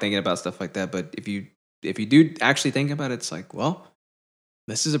don't like thinking about stuff like that, but if you do actually think about it, it's like, well,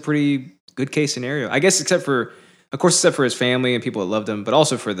 this is a pretty good case scenario. I guess except for his family and people that loved him, but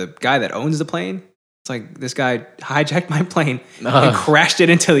also for the guy that owns the plane. It's like, this guy hijacked my plane and crashed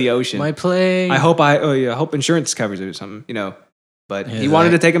it into the ocean. My plane. I hope insurance covers it or something, you know. But Yeah, he wanted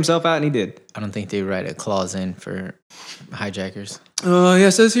that- to take himself out, and he did. I don't think they write a clause in for hijackers. Yeah,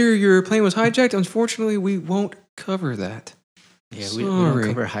 it says here your plane was hijacked. Unfortunately, we won't cover that. Yeah, we don't Sorry.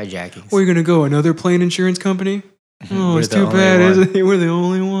 cover hijackings. Where are you gonna go? Another plane insurance company? Oh, We're it's the too only bad, one. isn't it? We're the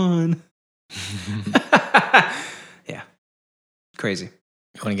only one. Yeah, crazy.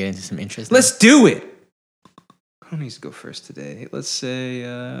 You want to get into some interest? Let's do it. Who needs to go first today? Let's say.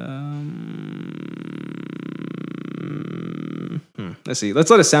 Let's see. Let's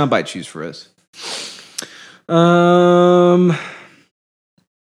let a soundbite choose for us. All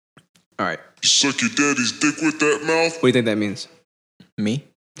right. Suck your daddy's dick with that mouth. What do you think that means? Me?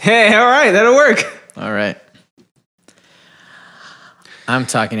 Hey, all right, that'll work. All right. I'm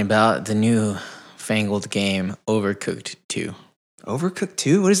talking about the new fangled game Overcooked 2. Overcooked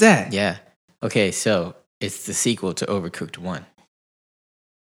 2? What is that? Yeah. Okay, so it's the sequel to Overcooked 1.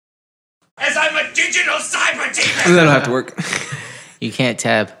 As I'm a digital cyber demon. That'll have to work. You can't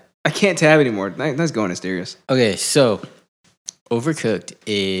tab. I can't tab anymore. That's going Asterios. Okay, so Overcooked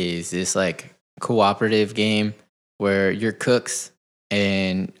is this like cooperative game where you're cooks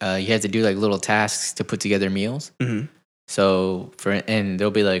and you have to do like little tasks to put together meals. Mm-hmm. So and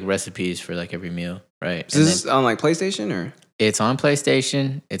there'll be like recipes for like every meal, right? So And is this on like PlayStation or it's on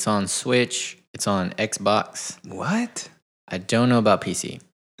PlayStation, it's on Switch, it's on Xbox. what? I don't know about PC.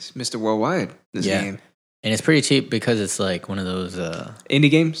 It's Mr. Worldwide. This Yeah. game. And it's pretty cheap because it's like one of those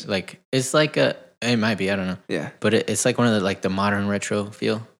Indie games? like it's like it might be, I don't know. Yeah. But it's like one of the like the modern retro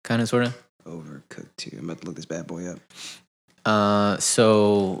feel kind of sort of. Overcooked 2. I'm about to look this bad boy up.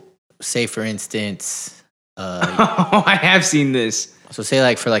 So say for instance, Oh, I have seen this. so say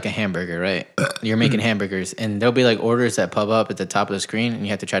like for like a hamburger, right? You're making hamburgers and there'll be like orders that pop up at the top of the screen and you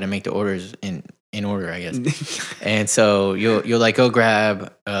have to try to make the orders in order, I guess. And so you'll like go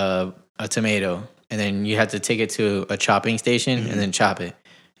grab a tomato and then you have to take it to a chopping station and then chop it.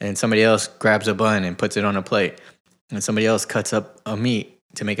 And then somebody else grabs a bun and puts it on a plate. And somebody else cuts up a meat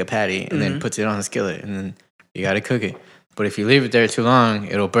to make a patty and then puts it on a skillet and then you got to cook it. But if you leave it there too long,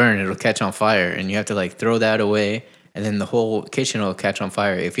 it'll burn, it'll catch on fire and you have to like throw that away and then the whole kitchen will catch on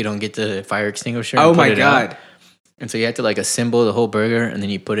fire if you don't get the fire extinguisher. And Oh put my it out. god. And so you have to like assemble the whole burger and then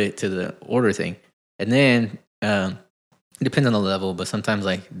you put it to the order thing. And then it depends on the level, but sometimes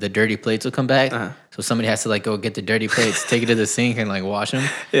like the dirty plates will come back. Uh-huh. So somebody has to like go get the dirty plates, take it to the sink and like wash them.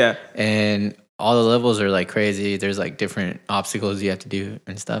 Yeah. And all the levels are like crazy. There's like different obstacles you have to do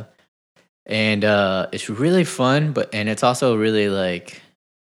and stuff. And it's really fun, and it's also really like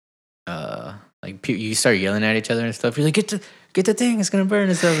you start yelling at each other and stuff. You're like, get the thing, it's gonna burn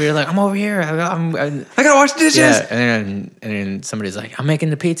and stuff. You're like, I'm over here. I I gotta wash the dishes. yeah, and then somebody's like, I'm making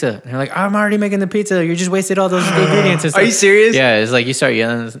the pizza. And you're like, I'm already making the pizza. You just wasted all those ingredients. And Are stuff. you serious? Yeah, it's like you start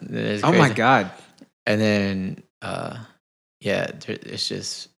yelling. It's Oh my crazy. god. And then it's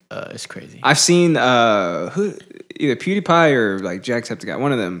just it's crazy. I've seen who either PewDiePie or like Jacksepticeye.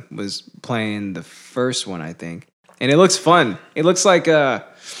 One of them was playing the first one, I think, and it looks fun. It looks like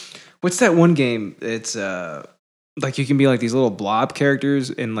what's that one game? It's like you can be like these little blob characters,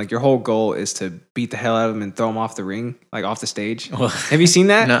 and like your whole goal is to beat the hell out of them and throw them off the ring, like off the stage. Well, Have you seen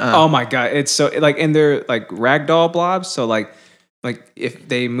that? nuh-uh. Oh my god, it's so like, and they're like ragdoll blobs. So like if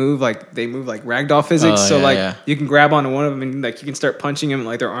they move like ragdoll physics. Oh, So yeah, like yeah. you can grab onto one of them and like you can start punching them, and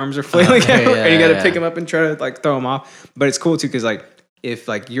like their arms are flailing Okay, everywhere, and you yeah, got to yeah. pick them up and try to like throw them off. But it's cool too because like if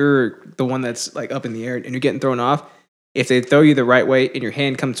like you're the one that's like up in the air and you're getting thrown off, if they throw you the right way and your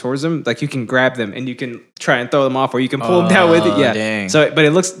hand comes towards them, like you can grab them and you can try and throw them off, or you can pull them down with it. Oh, Yeah. dang. So,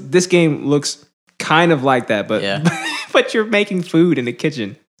 but this game looks kind of like that, but Yeah. but you're making food in the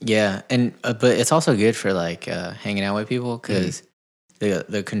kitchen. Yeah, and but it's also good for like hanging out with people because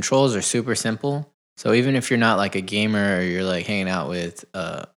the controls are super simple. So even if you're not like a gamer or you're like hanging out with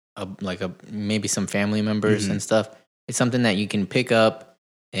maybe some family members and stuff, it's something that you can pick up,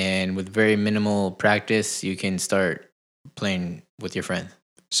 and with very minimal practice, you can start playing with your friends.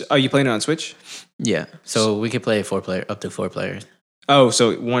 So, are you playing it on Switch? Yeah, so we could play up to 4 players. Oh,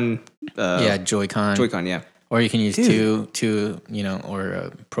 so one Yeah, Joy-Con, Joy-Con, yeah. or you can use Dude. two, or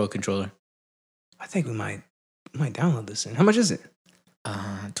a Pro controller. I think we might download this thing. How much is it?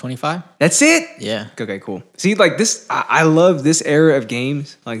 25. That's it? Yeah. Okay, cool. See, like this, I love this era of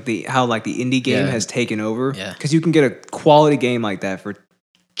games, like how like the indie game Yeah. has taken over. Yeah. Because you can get a quality game like that for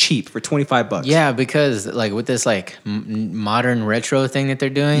cheap, for $25. Yeah, because like with this like modern retro thing that they're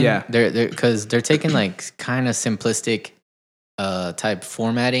doing, Yeah. they're taking like kind of simplistic type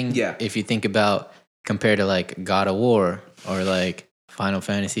formatting. Yeah. If you think about compared to like God of War or like Final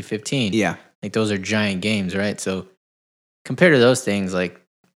Fantasy 15, Yeah. like those are giant games, right? So compared to those things, like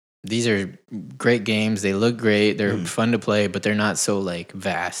these are great games. They look great. They're fun to play, but they're not so like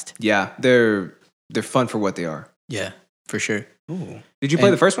vast. Yeah. They're fun for what they are. Yeah, for sure. Ooh. Did you play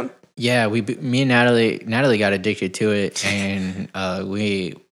And- the first one? Yeah, me and Natalie got addicted to it, and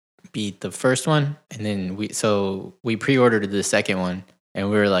we beat the first one, and then we pre-ordered the second one, and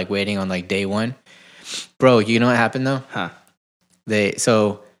we were like waiting on like day one. Bro, you know what happened though? Huh.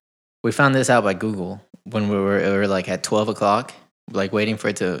 So we found this out by Google when we were like at 12 o'clock, like waiting for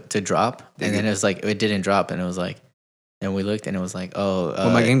it to drop, and then it was like it didn't drop, and it was like, and we looked, and it was like, Where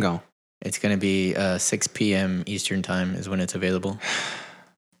my game gone? it's gonna be 6 p.m. Eastern time is when it's available.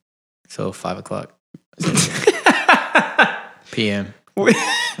 So 5 o'clock p.m. Wait,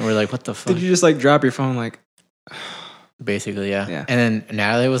 And we're like, what the fuck? Did you just like drop your phone like Basically, yeah. Yeah. And then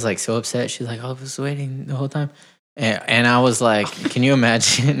Natalie was like so upset. She's like, "Oh, I was waiting the whole time," and I was like, "Can you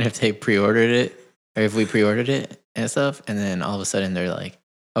imagine if they pre-ordered it, or if we pre-ordered it and stuff?" And then all of a sudden they're like,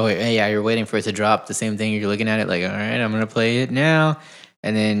 "Oh wait, hey, yeah, you're waiting for it to drop." The same thing. You're looking at it like, "All right, I'm gonna play it now,"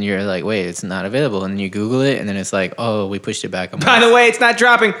 and then you're like, "Wait, it's not available." And then you Google it, and then it's like, "Oh, we pushed it back By the way, it's not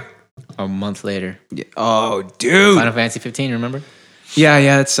dropping. a month later." Yeah. Oh, dude. Final Fantasy 15, remember?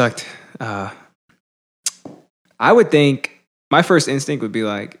 Yeah, it sucked. I would think my first instinct would be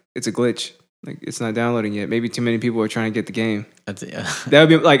like, it's a glitch. Like, it's not downloading yet. Maybe too many people are trying to get the game. That's, That would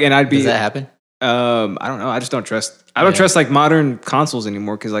be like, and I'd be. Does that happen? I don't know. I just don't trust. I don't trust like modern consoles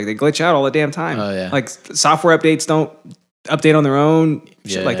anymore because like they glitch out all the damn time. Oh, yeah. Like software updates don't update on their own.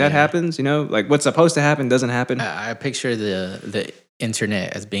 Shit Yeah, like that yeah. happens. You know, like what's supposed to happen doesn't happen. I picture the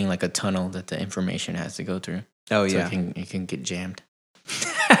internet as being like a tunnel that the information has to go through. Oh So yeah. it can get jammed.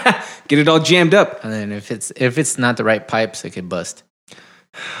 Get it all jammed up. And then if it's not the right pipes, it could bust.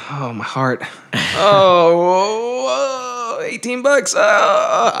 Oh my heart. Oh, $18.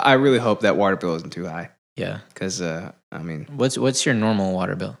 I really hope that water bill isn't too high Yeah. because I mean, What's your normal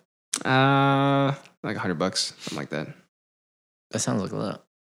water bill? like $100, something like that. That sounds like a lot.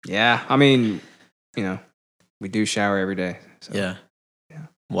 Yeah, I mean, you know, we do shower every day. So Yeah. Yeah.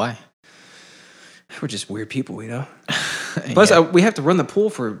 Why? we're just weird people, you know. Plus, Yeah. we have to run the pool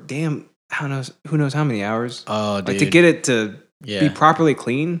for who knows how many hours. Oh, dude. Like to get it to yeah. be properly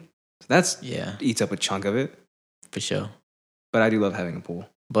clean. That's Yeah, eats up a chunk of it. for sure. But I do love having a pool.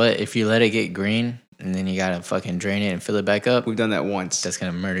 But if you let it get green and then you gotta fucking drain it and fill it back up, We've done that once. that's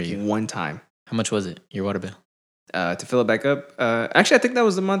gonna murder you. One time. How much was it? Your water bill? To fill it back up. Actually, I think that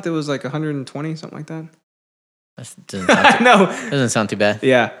was the month. It was like 120, something like that. That doesn't sound too, No. doesn't sound too bad.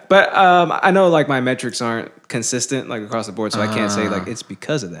 Yeah, but I know like my metrics aren't consistent like across the board, so I can't say like Ah. it's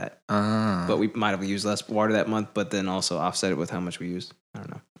because of that. Ah, But we might have used less water that month, but then also offset it with how much we used. I don't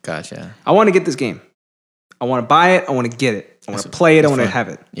know. gotcha. I want to get this game. I want to buy it. I want to get it. I want to play it. I it's want to fun. have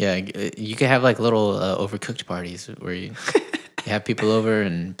it. Yeah, you could have like little overcooked parties where you have people over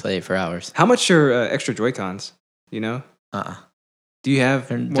and play it for hours. How much are extra Joy Cons? You know? Do you have?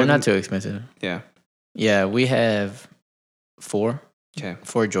 They're more not than- too expensive. Yeah. Yeah, we have four Okay.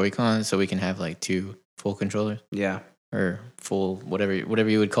 Joy-Cons, so we can have like 2 full controllers Yeah. or full whatever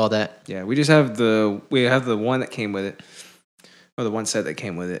you would call that. Yeah. We just have the one that came with it, or the one set that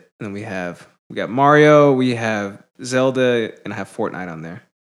came with it, and then we got Mario, we have Zelda, and I have Fortnite on there.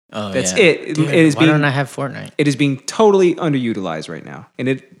 Oh, That's yeah. it. Dude, It is why being don't I have Fortnite? it is being totally underutilized right now, and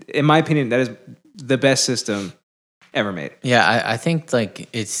in my opinion, that is the best system ever made. Yeah, I think like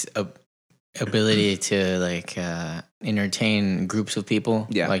its ability to like entertain groups of people.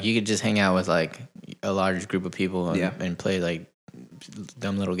 Yeah. Like you could just hang out with like a large group of people and, Yeah. and play like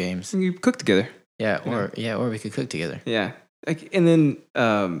dumb little games. You cook together. Yeah, or we could cook together. Yeah. Like, and then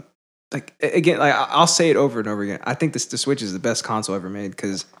like again, like I'll say it over and over again. I think the Switch is the best console ever made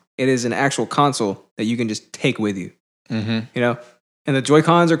because it is an actual console that you can just take with you. Mm-hmm. You know, and the Joy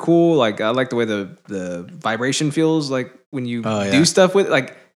Cons are cool. Like I like the way the vibration feels like when you Oh, yeah. do stuff with it.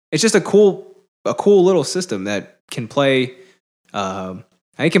 Like it's just a cool little system that can play.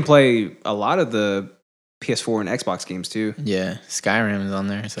 I can play a lot of the PS4 and Xbox games too. Yeah, Skyrim is on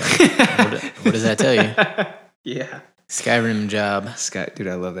there. So what does that tell you? Yeah. Skyrim job. Dude,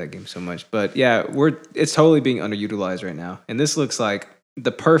 I love that game so much. But yeah, it's totally being underutilized right now. And this looks like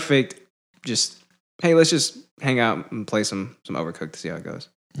the perfect hey, let's just hang out and play some Overcooked to see how it goes.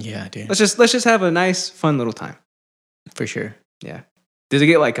 Yeah, dude. Let's just have a nice, fun little time. For sure. Yeah. Does it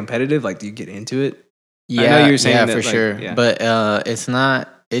get like competitive? Like do you get into it? Yeah, know you were saying yeah, that, for like, sure. yeah. But it's not.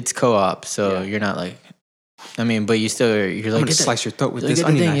 It's co-op, so Yeah. you're not like. I mean, but you're I'm like gonna slice your throat with Look this at the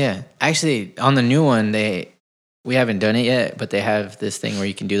onion thing, knife. yeah. Actually, on the new one, we haven't done it yet, but they have this thing where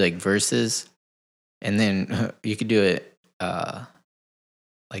you can do like verses, and then you could do it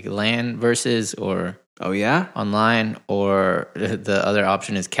like LAN versus or Oh yeah? online, or the other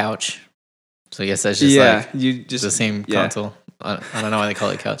option is couch. So I guess that's just like you just the same yeah. console. I don't know why they call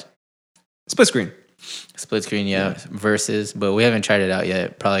it couch. split screen. Split screen, yeah, versus, but we haven't tried it out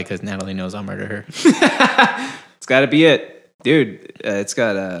yet. Probably because Natalie knows I'll murder her. It's got to be it, dude. It's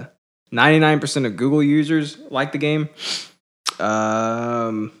got 99% of Google users like the game.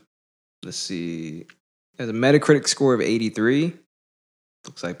 Let's see. There's a Metacritic score of 83.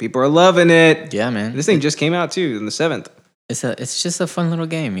 Looks like people are loving it. Yeah, man. This thing just came out too on the 7th. It's just a fun little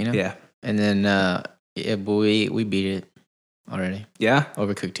game, you know. Yeah. And then yeah, but we beat it already. Yeah.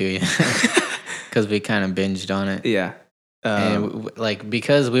 Overcooked 2, yeah. Because we kind of binged on it. Yeah. And like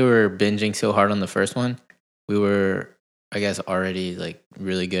because we were binging so hard on the first one, we were, I guess, already like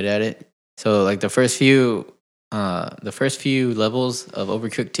really good at it. So like the first few the first few levels of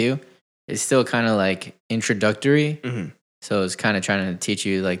Overcooked 2 is still kind of like introductory. Mhm. So it's kind of trying to teach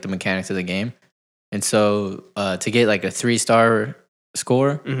you like the mechanics of the game. And so to get like a 3-star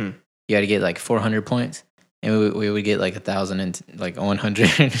score, Mhm. you got to get like 400 points. And we would get like 1,000 and like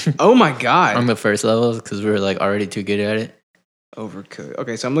 100 Oh my god. on the first levels because we were like already too good at it. Overcooked.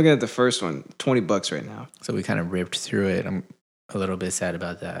 Okay, so I'm looking at the first one. $20 right now. So we kind of ripped through it. I'm a little bit sad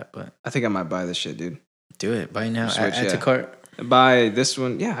about that, but I think I might buy this shit, dude. do it. Buy now. Switch, Add to yeah. cart. Buy this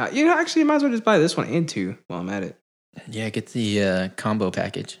one. Yeah, actually, I might as well just buy this one and 2 while I'm at it. Yeah, get the combo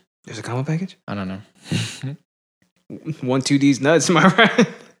package. There's a combo package? I don't know. 1-2D's nuts, am I right?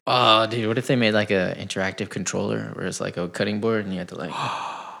 Oh, dude, what if they made like a interactive controller where it's like a cutting board and you had to like...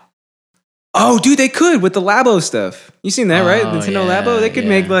 Oh, dude, they could with the Labo stuff. You seen that, right? Oh, Nintendo yeah, Labo? They could yeah.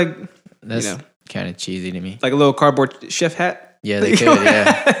 make like, That's you know, kind of cheesy to me. like a little cardboard chef hat. Yeah, they could,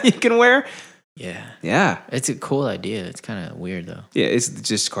 yeah. You can wear. Yeah. Yeah. It's a cool idea. It's kind of weird, though. Yeah, it's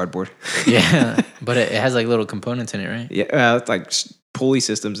just cardboard. Yeah, but it has like little components in it, right? Yeah, it's like pulley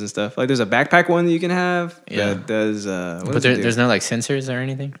systems and stuff. Like there's a backpack one that you can have. Yeah. That does. What But does it do? there's no like sensors or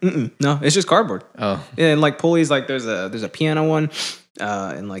anything? Mm-mm. No, it's just cardboard. Oh, Yeah, and like pulleys, like there's a piano one,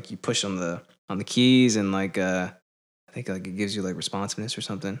 and like you push on the keys, and like I think like it gives you like responsiveness or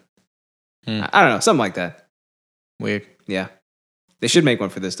something. Hmm. I don't know, something like that. weird. Yeah, they should make one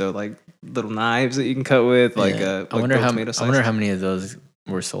for this though, like little knives that you can cut with, like Yeah. I wonder I wonder how many of those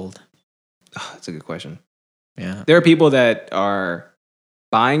were sold. That's a good question. Yeah. There are people that are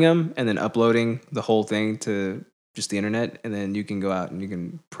buying them and then uploading the whole thing to just the internet, and then you can go out and you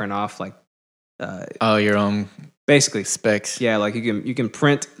can print off like Oh, your own basically. specs. Yeah, like you can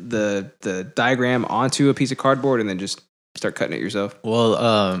print the diagram onto a piece of cardboard and then just start cutting it yourself. Well,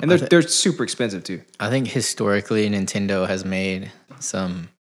 And they're super expensive too. I think historically Nintendo has made some,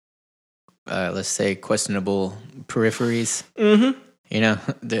 let's say, questionable peripheries. Mm-hmm. You know,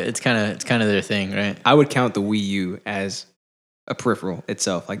 it's kind of their thing, right? I would count the Wii U as a peripheral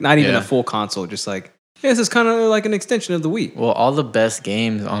itself, like not even Yeah. a full console. Just like this is kind of like an extension of the Wii. Well, all the best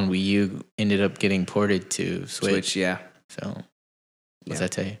games on Wii U ended up getting ported to Switch. Yeah, So, what's Yeah.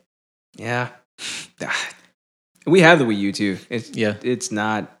 that tell you? yeah. We have the Wii U too. Yeah. It's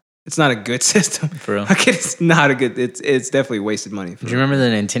not a good system. For real. Like it's not a good. It's definitely wasted money. Do you remember the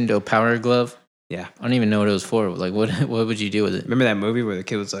Nintendo Power Glove? Yeah. I don't even know what it was for. Like, what would you do with it? Remember that movie where the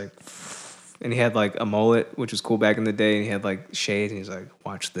kid was like, and he had like a mullet, which was cool back in the day, and he had like shades, and he's like,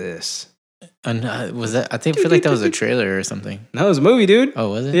 "Watch this." And was that? I feel like that was a trailer or something. No, it was a movie, dude. Oh,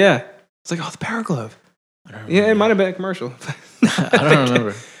 was it? Yeah, it's like, oh, the Power Glove. I don't Yeah, it remember. might have been a commercial. I don't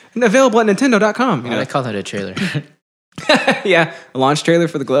remember. And available at Nintendo.com. You Why know? I call that a trailer? Yeah, a launch trailer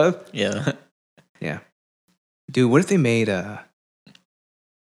for the glove. Yeah. Yeah, dude. What if they made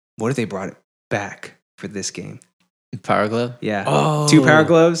what if they brought it back for this game? Power Glove? Yeah. Oh. 2 Power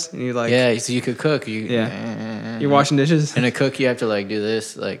Gloves, and you're like, Yeah, so you could cook. You're washing dishes. In a cook, you have to like do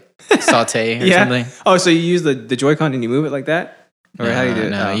this, like saute or Yeah. something. Oh, so you use the Joy-Con and you move it like that, or how do you do it?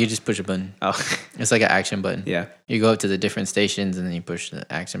 No, Oh. you just push a button. Oh, It's like an action button. yeah. You go up to the different stations and then you push the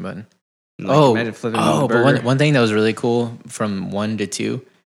action button. Like, imagine flipping oh, a but burger. one thing that was really cool from 1 to 2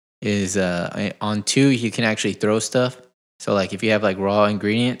 is on 2 you can actually throw stuff. So like if you have like raw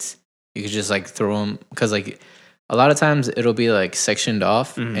ingredients, you could just like throw them because like a lot of times it'll be like sectioned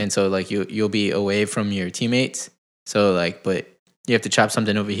off, Mhm. and so like you'll be away from your teammates. So like, but you have to chop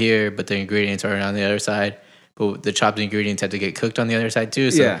something over here, but the ingredients are on the other side. But the chopped ingredients have to get cooked on the other side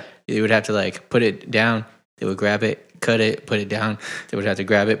too. So Yeah. you would have to like put it down. They would grab it, cut it, put it down. They would have to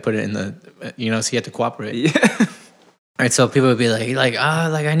grab it, put it in the, so you have to cooperate. Yeah. Right, so people would be like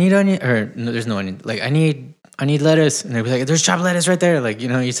I need onion, or no, there's no onion. Like I need lettuce, and they'd be like, there's chopped lettuce right there. Like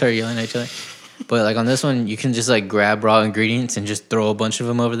you start yelling at each other. But like on this one, you can just like grab raw ingredients and just throw a bunch of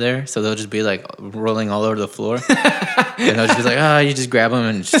them over there. So they'll just be like rolling all over the floor, and they'll just be like, you just grab them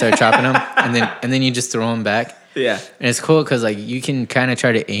and start chopping them, and then you just throw them back. Yeah. And it's cool because like you can kind of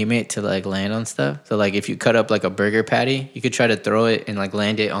try to aim it to like land on stuff. So like if you cut up like a burger patty, you could try to throw it and like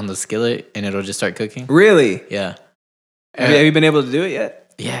land it on the skillet, and it'll just start cooking. Really? Yeah. Have you been able to do it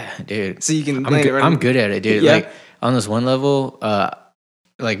yet? Yeah, dude. So you can. I'm land it good, right I'm good at it, dude. Yeah. Like on this one level,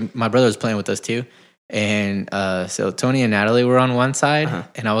 like my brother was playing with us too, and so Tony and Natalie were on one side, Uh-huh.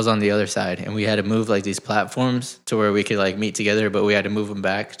 and I was on the other side, and we had to move like these platforms to where we could like meet together, but we had to move them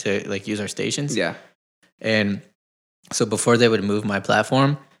back to like use our stations. Yeah. And so before they would move my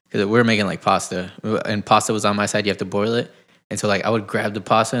platform, because we were making like pasta, and pasta was on my side, you have to boil it. And so like I would grab the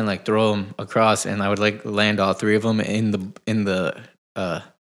pasta and like throw them across, and I would like land all 3 of them in the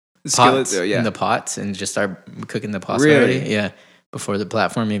Skillet, pots, yeah. in the pots, and just start cooking the pasta Really? already. Yeah, before the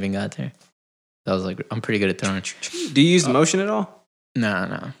platform even got there. I was like, I'm pretty good at throwing. Do you use the motion at all?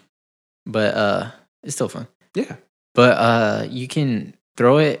 No. But it's still fun. Yeah. But you can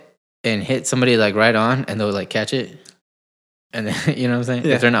throw it and hit somebody like right on, and they'll like catch it. And then, you know what I'm saying?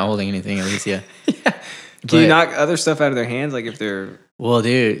 Yeah. If they're not holding anything, at least, yeah. Can you But- knock other stuff out of their hands? Like if they're Well,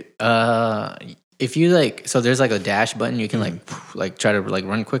 dude, if you like, so there's like a dash button, you can like try to like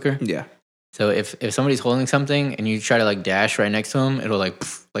run quicker. yeah. So if somebody's holding something and you try to like dash right next to them, it'll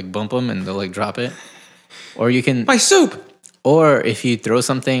like bump them and they'll like drop it. Or you can, My soup. or if you throw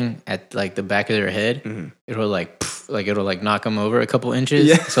something at like the back of their head, it'll like knock them over a couple inches.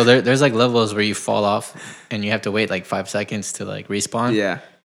 Yeah. So there's like levels where you fall off and you have to wait like 5 seconds to like respawn. Yeah.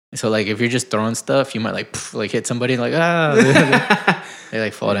 So like if you're just throwing stuff, you might like hit somebody like they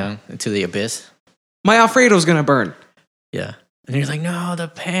like fall down into the abyss. My Alfredo's gonna burn. Yeah. And you're like, no, the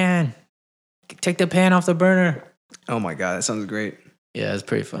pan. Take the pan off the burner. Oh my god, that sounds great. Yeah, it's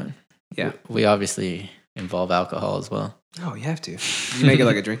pretty fun. Yeah. We obviously involve alcohol as well. Oh, you have to. You make it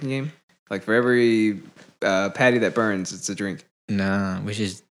like a drinking game. Like for every patty that burns, it's a drink. Nah, we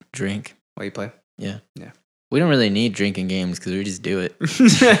just drink. While you play. Yeah. Yeah. We don't really need drinking games because we just do it.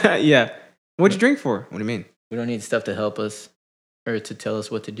 Yeah. What'd you drink for? What do you mean? We don't need stuff to help us or to tell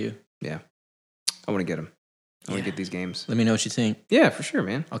us what to do. Yeah. I want to get them. I want Yeah. to get these games. Let me know what you think. Yeah, for sure,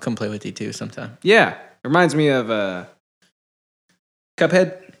 man. I'll come play with you too sometime. Yeah. It reminds me of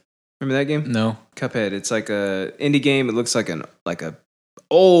Cuphead. Remember that game? No. Cuphead. It's like a indie game. It looks like a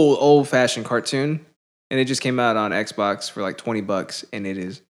old fashioned cartoon, and it just came out on Xbox for like $20, and it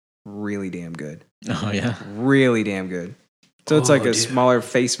is really damn good. Oh, yeah. Really damn good. So it's like a dude. smaller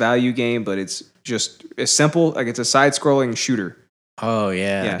face value game, but it's just it's simple. Like it's a side scrolling shooter. Oh,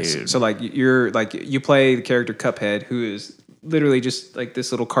 yeah, Yeah. dude. So like you're like you play the character Cuphead, who is literally just like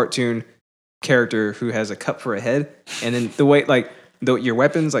this little cartoon character who has a cup for a head, and then the way like your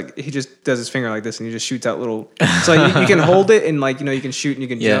weapons, like he just does his finger like this and he just shoots out little. So like you can hold it and like you can shoot and you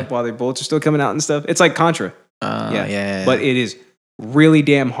can Yeah. jump while the bullets are still coming out and stuff. It's like Contra. yeah. But it is really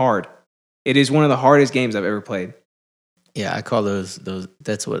damn hard. It is one of the hardest games I've ever played. Yeah, I call those.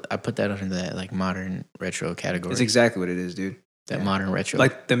 That's what I put that under that like modern retro category. It's exactly what it is, dude. that yeah. modern retro.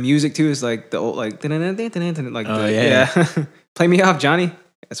 Like the music too is like the old like like Oh, the, yeah. Play me off, Johnny.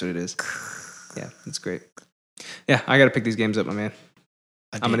 That's what it is. Yeah, it's great. Yeah, I got to pick these games up, my man.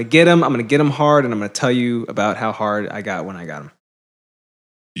 I'm gonna get them. I'm gonna get them hard, and I'm gonna tell you about how hard I got when I got them.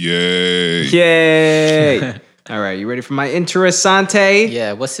 Yay. Yay! All right, you ready for my interessante?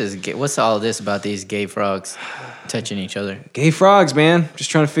 Yeah, what's all this about these gay frogs touching each other? Gay frogs, man. Just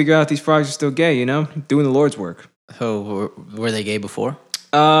trying to figure out if these frogs are still gay. You know, doing the Lord's work. So were they gay before?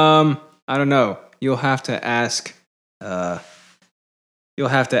 I don't know. You'll have to ask. You'll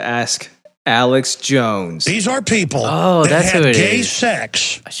have to ask Alex Jones. These are people Oh, that that's had who it gay is.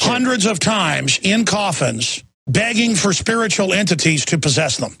 sex should've- hundreds of times in coffins, begging for spiritual entities to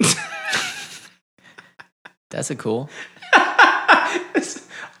possess them. That's a cool.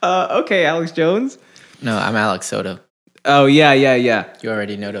 Okay, Alex Jones. No, I'm Alex Soto. Oh yeah. You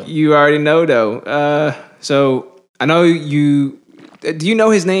already know though. You already know though. So I know you. Do you know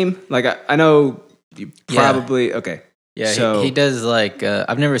his name? Like I know you Yeah. probably. Okay. Yeah, So he does like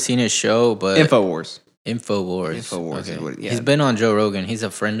I've never seen his show, but Infowars. Infowars. Infowars is what- yeah. He's been on Joe Rogan. He's a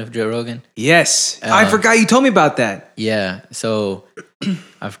friend of Joe Rogan. Yes, I forgot you told me about that. Yeah, so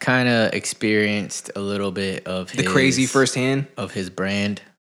I've kind of experienced a little bit of The crazy firsthand. of his brand,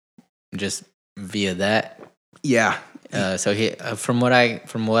 just via that. Yeah. So he, from what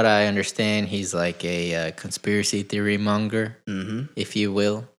I understand, he's like a conspiracy theory monger, if you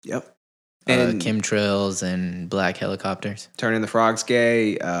will. Yep. And Chemtrails and black helicopters. turning the frogs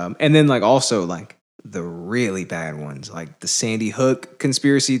gay, and then like also like the really bad ones, like the Sandy Hook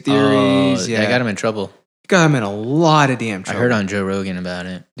conspiracy theories. I got him in trouble. Got him in a lot of damn I trouble. heard on Joe Rogan about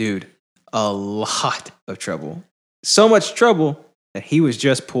it. Dude, a lot of trouble. So much trouble that he was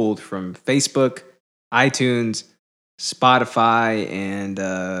just pulled from Facebook, iTunes, Spotify, and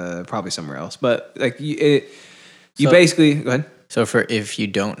probably somewhere else. But like you So- basically go ahead. So if you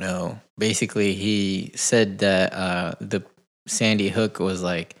don't know, basically he said that the Sandy Hook was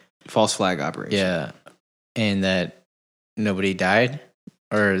like, False flag operation. yeah, and that nobody died,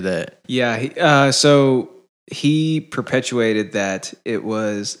 or that Yeah. So he perpetuated that it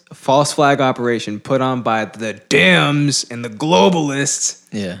was a false flag operation put on by the Dems and the globalists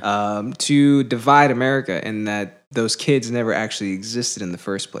to divide America, and that those kids never actually existed in the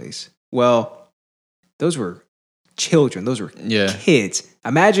first place. Well, those were children. Those were kids.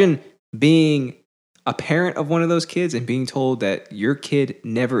 Imagine being a parent of one of those kids and being told that your kid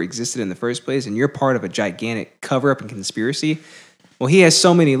never existed in the first place and you're part of a gigantic cover-up and conspiracy. Well, he has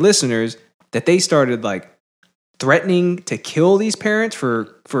so many listeners that they started like threatening to kill these parents for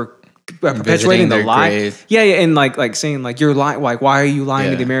perpetuating the their lie. grave. Yeah, and like saying like you're lying. Like why are you lying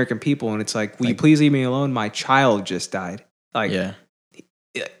to Yeah. the American people? And it's like, will you please leave me alone? My child just died. Like Yeah.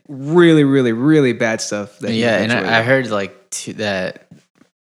 really, really, really bad stuff. That he Yeah, and perpetuated. I heard like that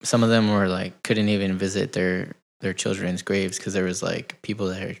some of them were like couldn't even visit their children's graves because there was like people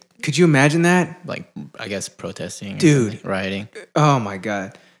that are Could you imagine that? like I guess protesting, or Dude. something, rioting. Oh my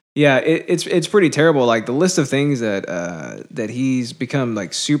god. Yeah, it's pretty terrible. Like the list of things that that he's become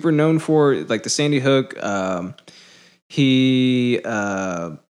like super known for, like the Sandy Hook. He's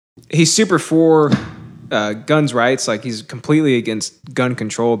super for guns rights. Like he's completely against gun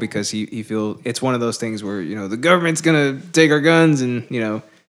control because he feels it's one of those things where the government's gonna take our guns, and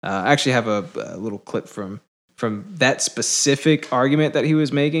I actually have a little clip from that specific argument that he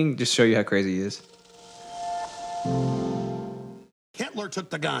was making, just to show you how crazy he is. Hitler took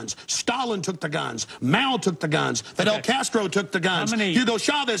the guns. Stalin took the guns. Mao took the guns. Fidel Castro took the guns. Hugo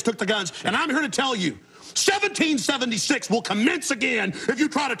Chavez took the guns. And I'm here to tell you, 1776 will commence again if you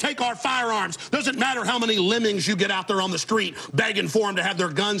try to take our firearms. Doesn't matter how many lemmings you get out there on the street begging for them to have their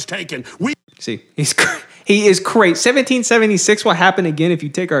guns taken. See, he is great. 1776 will happen again if you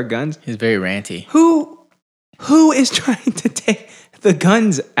take our guns. He's very ranty. Who is trying to take the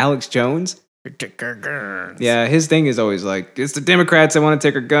guns, Alex Jones? Yeah, his thing is always like, it's the Democrats that want to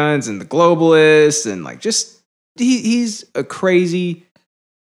take our guns and the globalists, and like just he's a crazy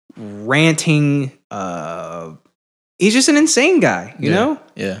ranting he's just an insane guy, you know?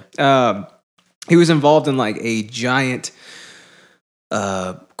 Yeah. He was involved in like a giant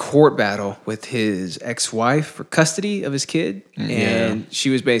court battle with his ex-wife for custody of his kid, and she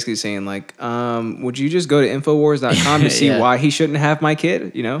was basically saying like, would you just go to infowars.com to see Yeah. why he shouldn't have my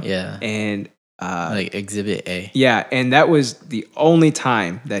kid, Yeah. and Like Exhibit A. yeah, and that was the only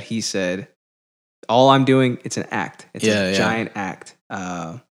time that he said, all I'm doing, it's an act, it's a giant act,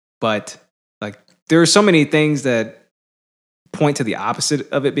 but like there are so many things that point to the opposite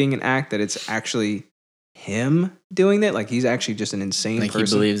of it being an act, that it's actually him doing that. Like he's actually just an insane Like person.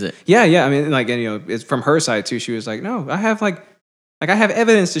 he believes it. Yeah, I mean, like, and it's from her side too. She was like, "No, I have like I have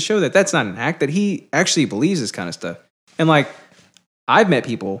evidence to show that that's not an act. That he actually believes this kind of stuff." And like, I've met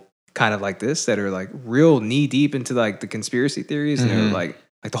people kind of like this that are like real knee deep into like the conspiracy theories, and they're like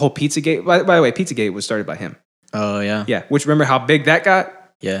the whole Pizzagate. By the way, Pizzagate was started by him. Oh yeah. Yeah, which remember how big that got?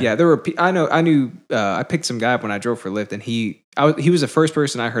 Yeah. Yeah, there were. I knew. I picked some guy up when I drove for Lyft, and he was the first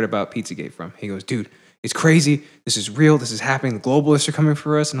person I heard about Pizzagate from. He goes, "Dude, it's crazy. This is real. This is happening. The globalists are coming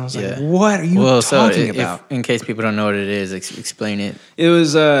for us." And I was like, "What are you talking about?" In case people don't know what it is, explain it. It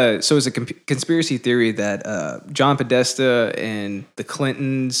was so it was a conspiracy theory that John Podesta and the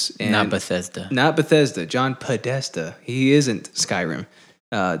Clintons and Not Bethesda. John Podesta. He isn't Skyrim.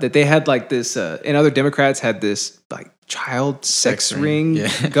 That they had like this, and other Democrats had this like child sex ring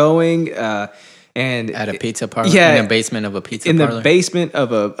going, and At a pizza parlor, yeah, in the basement of a pizza in parlor. the basement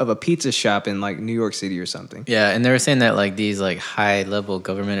of a pizza shop in like New York City or something. Yeah, and they were saying that like these like high level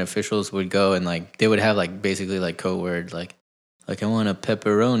government officials would go and like they would have like basically like code word like I want a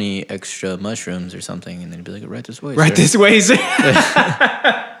pepperoni extra mushrooms or something, and they'd be like, right this way, Right sir." this way.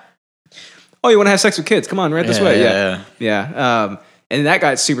 Oh, you want to have sex with kids? Come on, right this way. Yeah. And that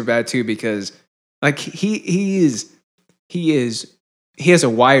got super bad too, because like he has a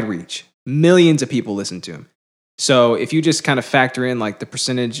wide reach. Millions of people listen to him. So if you just kind of factor in like the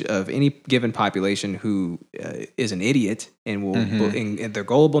percentage of any given population who is an idiot and will and they're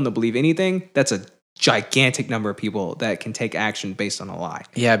gullible and they'll believe anything, that's a gigantic number of people that can take action based on a lie.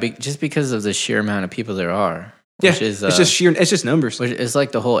 Yeah, just because of the sheer amount of people there are. Yeah, Which is, it's just sheer. It's just numbers. Which it's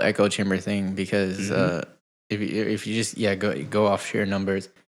like the whole echo chamber thing, because if you just go off sheer numbers,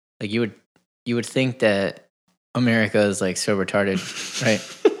 like you would think that America is like so retarded, right?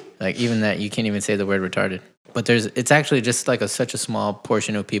 Like even that you can't even say the word retarded. But it's actually just like such a small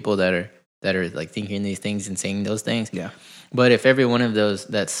portion of people that are like thinking these things and saying those things. Yeah. But if every one of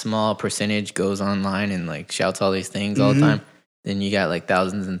that small percentage goes online and like shouts all these things all the time, then you got like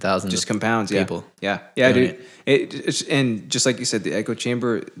thousands and thousands Just of compounds, people. Yeah, doing dude. It's, and just like you said, the echo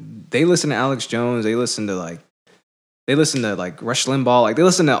chamber, they listen to Alex Jones, they listen to like Rush Limbaugh, like they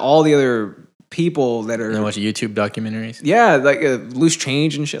listen to all the other people that are And watch YouTube documentaries. yeah, like Loose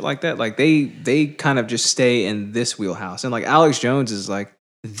Change and shit like that. Like they kind of just stay in this wheelhouse. And like Alex Jones is like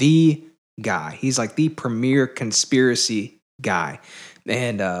the guy. He's like the premier conspiracy guy.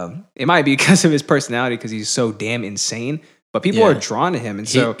 And it might be because of his personality, because he's so damn insane. But people are drawn to him, and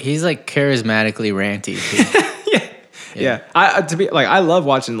so he's like charismatically ranty. yeah, Yeah. I love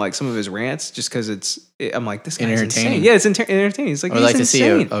watching like some of his rants just because I'm like, this guy's Entertaining. insane. Yeah, it's entertaining. It's like, I would he's like to see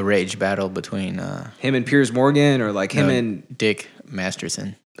insane. a rage battle between Him and Piers Morgan, or like him and Dick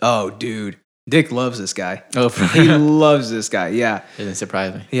Masterson. oh, dude, Dick loves this guy. Oh, He loves this guy. Yeah, doesn't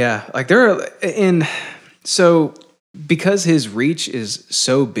surprise me. yeah. Like so because his reach is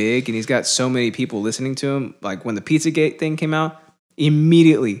so big and he's got so many people listening to him. Like when the Pizzagate thing came out,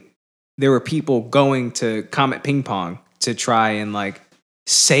 immediately there were people going to Comet Ping Pong to try and like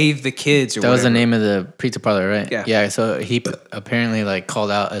save the kids. Or That was the whatever. name of the pizza parlor, right? Yeah. Yeah. So he apparently like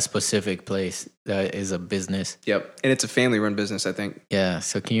called out a specific place that is a business. Yep, and it's a family-run business, I think. Yeah.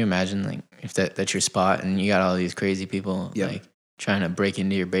 So can you imagine like if that's your spot and you got all these crazy people Yep. like trying to break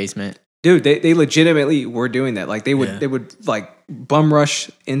into your basement? Dude, they legitimately were doing that. Like they would like bum rush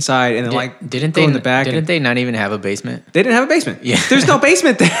inside and then Didn't go they in the back. Didn't and- they not even have a basement? They didn't have a basement. Yeah. There's no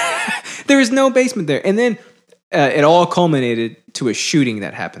basement there. There is no basement there. And then it all culminated to a shooting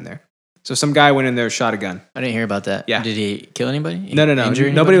that happened there. So some guy went in there, shot a gun. I didn't hear about that. Yeah. Did he kill anybody? No. Injure Nobody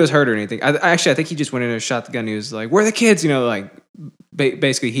anybody? was hurt or anything. I think he just went in there, shot the gun. He was like, "Where are the kids?" You know, like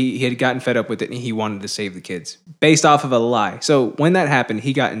basically he had gotten fed up with it and he wanted to save the kids based off of a lie. So when that happened,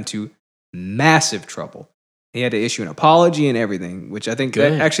 he got into massive trouble. He had to issue an apology and everything, which I think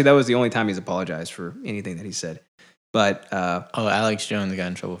Good. that was the only time he's apologized for anything that he said. But Oh, Alex Jones got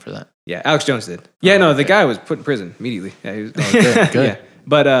in trouble for that. yeah, Alex Jones did. Yeah, Oh, no, the okay. guy was put in prison immediately. Yeah, he was, good, good. Yeah.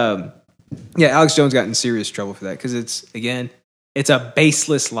 But yeah, Alex Jones got in serious trouble for that because it's a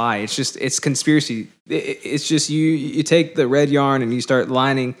baseless lie. It's conspiracy. It's just you take the red yarn and you start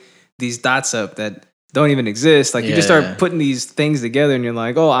lining these dots up that don't even exist. Like you just Yeah. start putting these things together and you're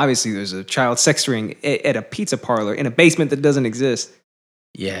like, oh, obviously there's a child sex ring at a pizza parlor in a basement that doesn't exist.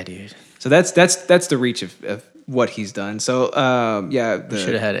 Yeah, dude. So that's the reach of what he's done. So yeah, We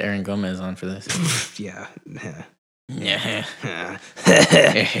should have had Aaron Gomez on for this. yeah. Yeah.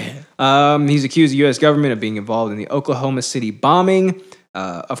 He's accused the U.S. government of being involved in the Oklahoma City bombing.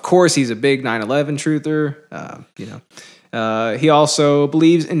 Of course, he's a big 9/11 truther. He also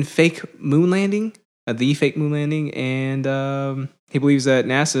believes in fake moon landing, the fake moon landing, and he believes that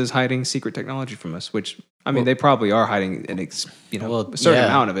NASA is hiding secret technology from us. Which I mean, they probably are hiding a certain yeah.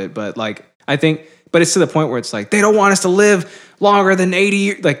 amount of it. But like, I think, but it's to the point where it's like they don't want us to live longer than 80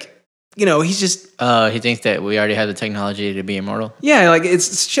 years. Like, he's just. He thinks that we already have the technology to be immortal. Yeah, like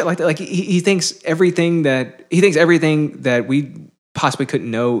it's shit like that. Like he thinks everything that we possibly couldn't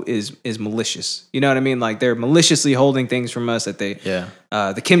know is malicious. You know what I mean? Like they're maliciously holding things from us that they Yeah.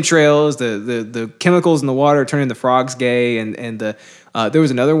 the chemtrails, the chemicals in the water turning the frogs gay, and the there was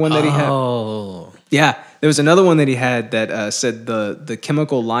another one that he had. Oh. Yeah, there was another one that he had that said the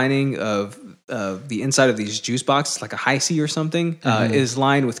chemical lining of the inside of these juice boxes, like a high C or something, is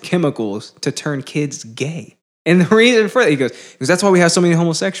lined with chemicals to turn kids gay. And the reason for that, he goes, that's why we have so many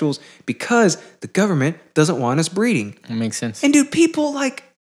homosexuals, because the government doesn't want us breeding. That makes sense. And dude, people like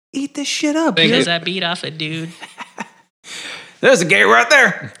eat this shit up. Because I beat off a dude. There's a gay right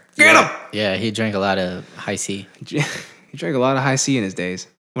there. Get him. Yeah, he drank a lot of high C. He drank a lot of high C in his days.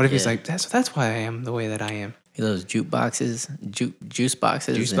 What if he's Yeah. like, that's why I am the way that I am. He loves juice boxes, juice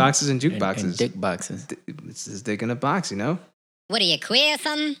boxes, Juice boxes and juke and boxes. dick boxes. It's his dick in a box, you know? What are you, queer or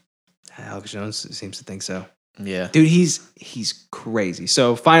something? Alex Jones seems to think so. Yeah. Dude, he's crazy.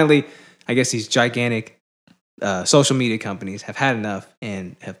 So finally, I guess these gigantic social media companies have had enough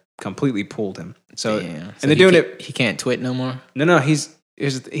and have completely pulled him. So Damn. and So they're he doing can't- it. He can't twit no more. No, he's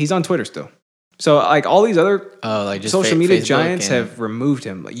on Twitter still. So like all these other Oh, like just social media Facebook giants and- have removed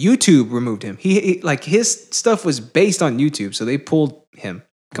him. Like, YouTube removed him. He like his stuff was based on YouTube, so they pulled him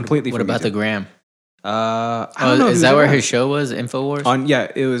completely. What from about YouTube. the gram? I don't know. if he Is was that where around. his show was? Infowars. On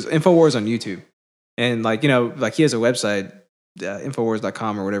it was Infowars on YouTube, and like like he has a website,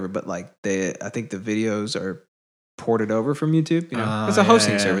 Infowars.com or whatever. But like I think the videos are ported over from YouTube. It's a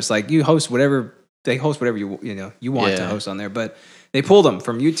hosting service. Like you host whatever they host, whatever you want to Yeah. host on there. But they pulled them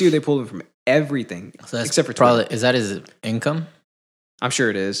from YouTube. They pulled them from everything So that's except for probably Twitter. is that his income? I'm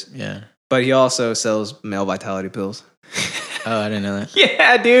sure it is. Yeah. But he also sells male vitality pills. Oh, I didn't know that.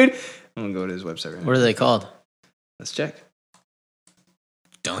 Yeah, dude. I'm gonna go to his website right now. What are they called? Let's check.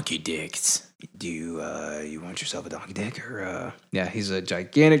 Donkey dicks. Do you want yourself a donkey dick or yeah, he's a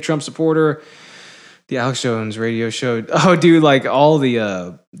gigantic Trump supporter. The Alex Jones radio show. Oh, dude, like all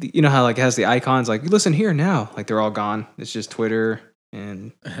the you know how like it has the icons like listen here now, like they're all gone. It's just Twitter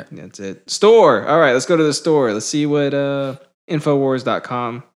and that's it. Store. All right, let's go to the store. Let's see what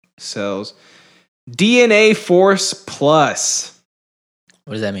Infowars.com sells. DNA Force Plus.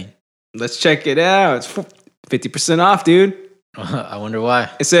 What does that mean? Let's check it out. It's 50% off, dude. I wonder why.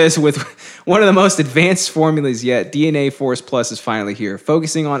 It says, with one of the most advanced formulas yet, DNA Force Plus is finally here,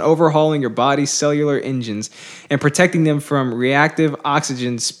 focusing on overhauling your body's cellular engines and protecting them from reactive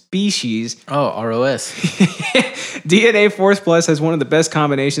oxygen species. Oh, ROS. DNA Force Plus has one of the best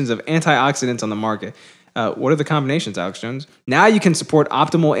combinations of antioxidants on the market. What are the combinations, Alex Jones? Now you can support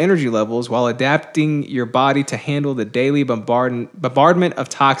optimal energy levels while adapting your body to handle the daily bombardment of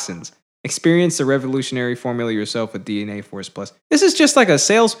toxins. Experience the revolutionary formula yourself with DNA Force Plus. This is just like a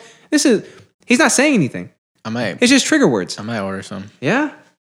sales. He's not saying anything. It's just trigger words. I might order some. Yeah.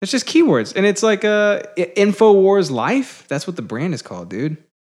 It's just keywords. And it's like InfoWars Life. That's what the brand is called, dude.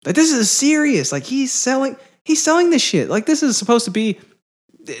 Like, this is serious. Like, he's selling this shit. Like, this is supposed to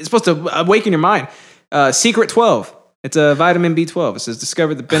awaken your mind. Secret 12. It's a vitamin B12. It says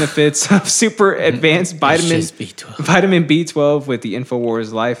discover the benefits of super advanced vitamin B12 with the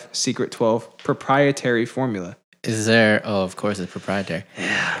InfoWars Life Secret 12 proprietary formula. Is there? Oh, of course, it's proprietary.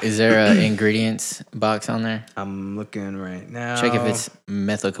 Yeah. Is there an ingredients box on there? I'm looking right now. Check if it's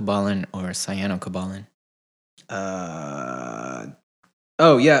methylcobalamin or cyanocobalamin.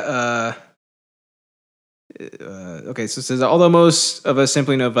 Oh yeah. Okay, so it says, although most of us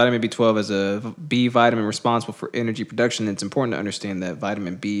simply know vitamin B12 as a B vitamin responsible for energy production, it's important to understand that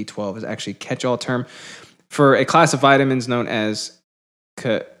vitamin B12 is actually a catch-all term for a class of vitamins known as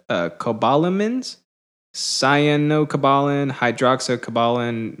cobalamins, cyanocobalin,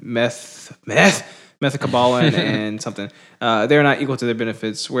 hydroxycobalin, methylcobalin, and something. They're not equal to their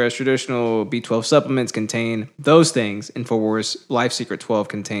benefits, whereas traditional B12 supplements contain those things. InfoWars Life Secret 12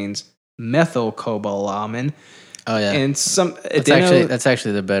 contains methylcobalamin. Oh yeah, and some. That's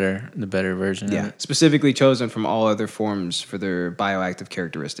actually the better version. Yeah, of it. Specifically chosen from all other forms for their bioactive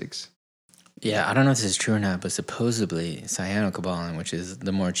characteristics. Yeah, I don't know if this is true or not, but supposedly cyanocobalamin, which is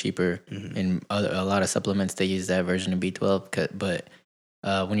the more cheaper, in a lot of supplements they use that version of B12. But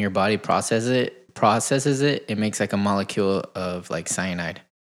when your body processes it, it makes like a molecule of like cyanide.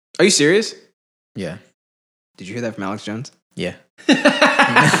 Are you serious? Yeah. Did you hear that from Alex Jones? Yeah.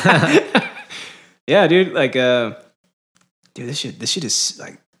 Yeah, dude. Like, dude, this shit is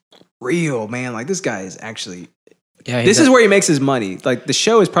like real, man. Like, this guy is actually. Yeah, this is where he makes his money. Like, the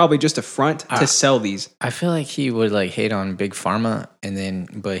show is probably just a front to sell these. I feel like he would like hate on Big Pharma,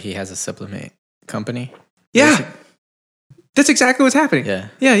 but he has a supplement company. Yeah, that's exactly what's happening. Yeah.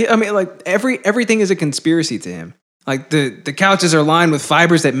 I mean, like everything is a conspiracy to him. Like the couches are lined with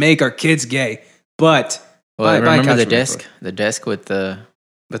fibers that make our kids gay, but. Well, remember the desk? The desk with the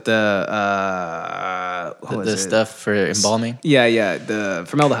stuff for embalming? Yeah, the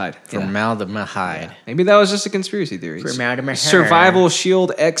formaldehyde. Formaldehyde. Yeah. Maybe that was just a conspiracy theory. Formaldehyde. Survival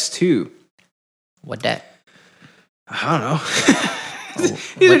Shield X2. What that? I don't know.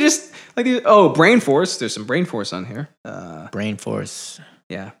 These are just like these. Oh, Brain Force. There's some Brain Force on here. Brain Force.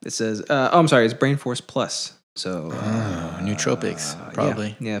 Yeah, it says. I'm sorry. It's Brain Force Plus. So nootropics,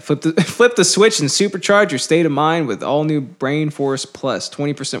 probably. Yeah. Flip the switch and supercharge your state of mind with all new Brain Force Plus.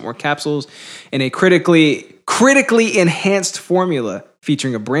 20% more capsules and a critically enhanced formula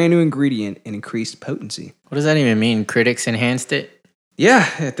featuring a brand new ingredient and increased potency. What does that even mean? Critics enhanced it? Yeah.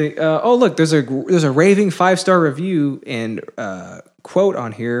 I think, oh, look, there's a raving 5-star review and quote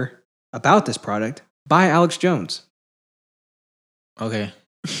on here about this product by Alex Jones. Okay.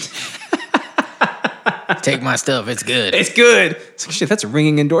 Take my stuff. It's good. It's good. It's like, shit, that's a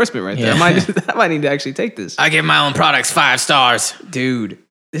ringing endorsement right there. Yeah. I might need to actually take this. I give my own products 5 stars. Dude,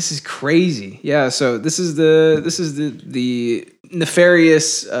 this is crazy. Yeah, so this is the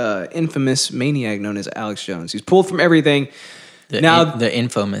nefarious, infamous maniac known as Alex Jones. He's pulled from everything. The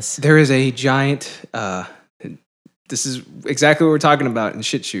infamous. There is a giant, this is exactly what we're talking about in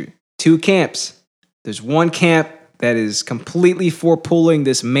Shit Shoot. 2 camps. There's one camp that is completely for pulling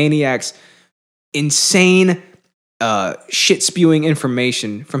this maniac's insane shit spewing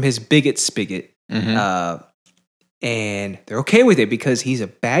information from his bigot spigot. And they're okay with it because he's a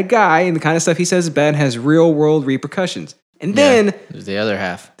bad guy and the kind of stuff he says is bad has real world repercussions. And then there's the other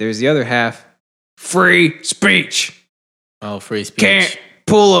half. Free speech. Oh, free speech. Can't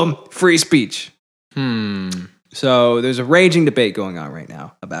pull them. Free speech. So there's a raging debate going on right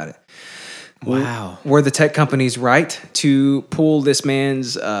now about it. Wow. Were the tech companies right to pull this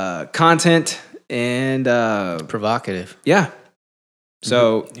man's content? And provocative. Yeah.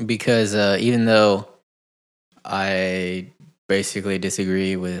 So because even though I basically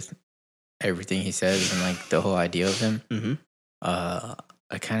disagree with everything he says and like the whole idea of him, I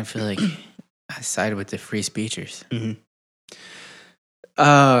kind of feel like I side with the free speechers.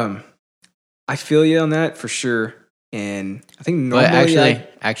 I feel you on that for sure. And I think normally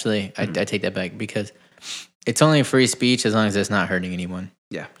actually I take that back because it's only free speech as long as it's not hurting anyone.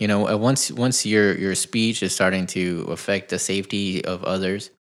 Yeah. You know, once your speech is starting to affect the safety of others,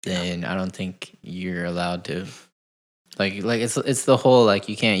 then I don't think you're allowed to. Like it's the whole like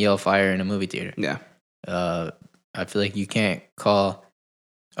you can't yell fire in a movie theater. Yeah. I feel like you can't call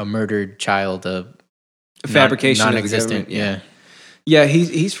a murdered child a Fabrication of the non-existent. government, Yeah. Yeah,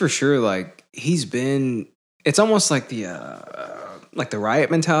 he's for sure like he's been. It's almost like the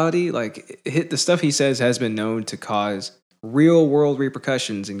riot mentality. Like the stuff he says has been known to cause real world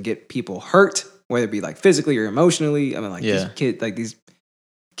repercussions and get people hurt, whether it be like physically or emotionally. I mean, like these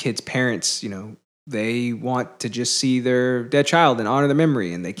kids' parents, you know, they want to just see their dead child and honor the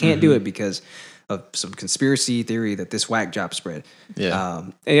memory, and they can't do it because of some conspiracy theory that this whack job spread. Yeah.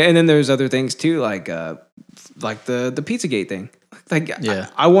 And then there's other things too, like the Pizzagate thing. Like, Yeah.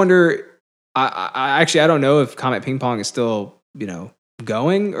 I wonder. I actually I don't know if Comet Ping Pong is still, you know,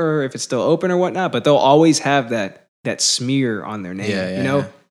 going or if it's still open or whatnot. But they'll always have that smear on their name. Yeah, you know, yeah.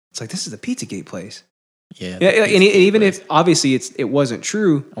 it's like this is the Pizzagate place. Yeah. Yeah, and even if obviously it wasn't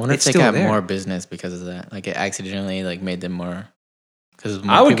true, I wonder if it's they still got there. more business because of that. Like it accidentally like made them more. Because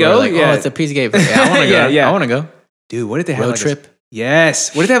I would go, Like, yeah. Oh, it's a Pizzagate. Yeah, I want to go. Yeah. I want to go. Dude, what if they have Road like trip.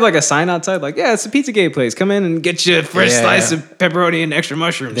 Yes. What if they have like a sign outside? Like, yeah, it's the Pizzagate place. Come in and get you a fresh Yeah, slice yeah. of pepperoni and extra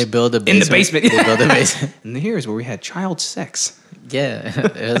mushrooms. They build a in basement. the basement. They build a basement. And here's where we had child sex. Yeah,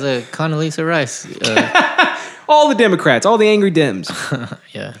 it was a Condoleezza Rice. All the Democrats, all the angry Dems.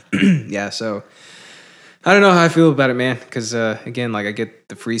 Yeah, Yeah, so I don't know how I feel about it, man. Because again, like I get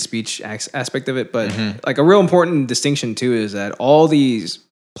the free speech aspect of it, but like a real important distinction too is that all these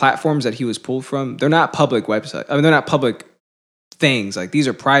platforms that he was pulled from, they're not public websites. I mean, they're not public things. Like these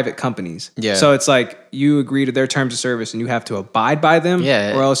are private companies. Yeah. So it's like you agree to their terms of service and you have to abide by them.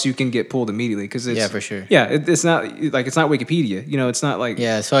 Yeah. Or else you can get pulled immediately. Because yeah, for sure. Yeah, it's not like it's not Wikipedia. You know, it's not like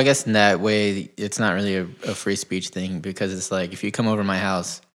Yeah, so I guess in that way, it's not really a free speech thing because it's like if you come over my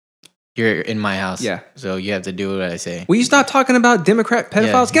house, you're in my house. Yeah. So you have to do what I say. Will you stop talking about Democrat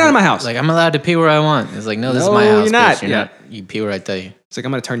pedophiles? Yeah. Get out of my house. Like I'm allowed to pee where I want. It's like no, this is No, my house. you're not. Bitch. You're Yeah. not. You pee where I tell you. It's like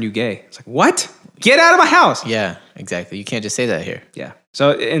I'm gonna turn you gay. It's like what? Get out of my house. Yeah, exactly. You can't just say that here. Yeah.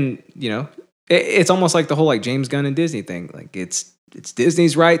 So, and you know, it's almost like the whole like James Gunn and Disney thing. Like it's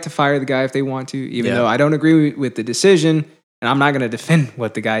Disney's right to fire the guy if they want to, even Yeah. though I don't agree with the decision, and I'm not going to defend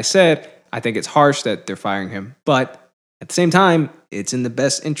what the guy said. I think it's harsh that they're firing him, but at the same time, it's in the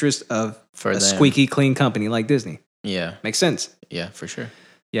best interest of For a them. squeaky clean company like Disney. Yeah, Makes sense. yeah, for sure.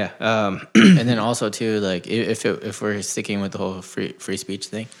 Yeah. And then also too, like if we're sticking with the whole free speech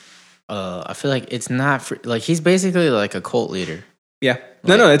thing, I feel like it's not free, like he's basically like a cult leader. Yeah.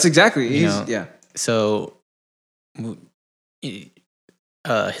 No, it's exactly. you know, Yeah. So,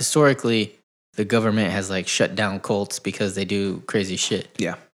 historically, the government has like shut down cults because they do crazy shit.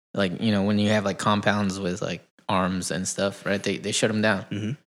 Yeah. Like you know when you have like compounds with like arms and stuff, right? They shut them down.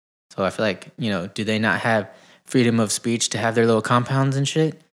 Mhm. So I feel like do they not have freedom of speech to have their little compounds and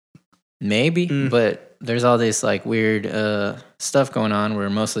shit? Maybe, but there's all this like weird stuff going on where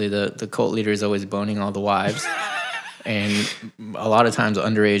mostly the cult leader is always boning all the wives. And a lot of times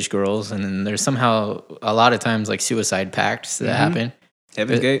underage girls, and then there's somehow a lot of times like suicide pacts that happen.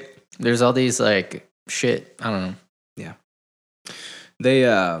 Heaven's Gate. There's all these like shit. I don't know. They,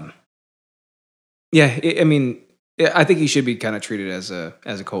 I mean, I think he should be kind of treated as a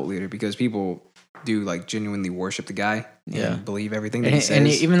cult leader because people do like genuinely worship the guy and believe everything that he says. And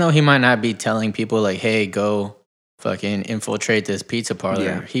even though he might not be telling people like, "Hey, go fucking infiltrate this pizza parlor,"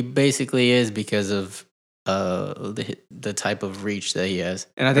 Yeah. he basically is because of the type of reach that he has.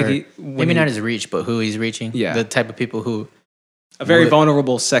 And I think Or when maybe not his reach, but who he's reaching. Yeah. The type of people who a very would-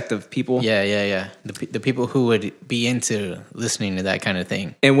 vulnerable sect of people. Yeah. The people who would be into listening to that kind of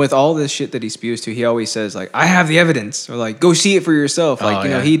thing. And with all this shit that he spews to, he always says like, "I have the evidence," or like, "Go see it for yourself." Like, Oh, you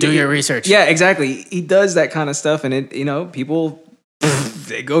know, yeah. he Do your research. Yeah, exactly. He does that kind of stuff, and it, people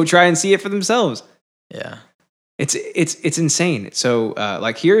they go try and see it for themselves. Yeah. It's insane. So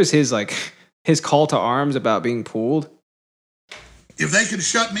like, here's his like his call to arms about being pulled. If they can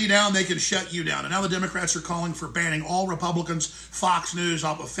shut me down, they can shut you down. And now the Democrats are calling for banning all Republicans, Fox News,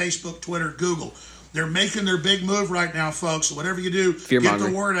 off of Facebook, Twitter, Google. They're making their big move right now, folks. So whatever you do, get the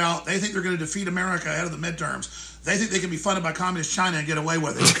Fear-mongering. word out. They think they're going to defeat America ahead of the midterms. They think they can be funded by communist China and get away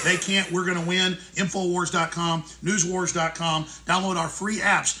with it. They can't. We're going to win. Infowars.com, newswars.com. Download our free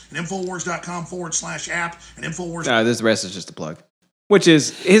apps at infowars.com/app and Infowars. This rest is just a plug, which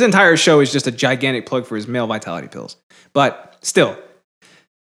is his entire show is just a gigantic plug for his male vitality pills. But still,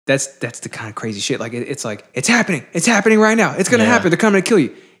 that's the kind of crazy shit. Like it's like it's happening right now. It's gonna Yeah. happen. They're coming to kill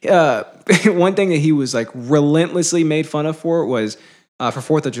you. One thing that he was like relentlessly made fun of for was for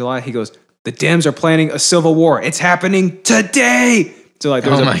 4th of July. He goes, the Dems are planning a civil war. It's happening today. So like,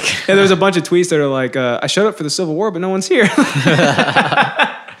 there was, Oh a, my God. yeah, there was a bunch of tweets that are like, I showed up for the civil war, but no one's here.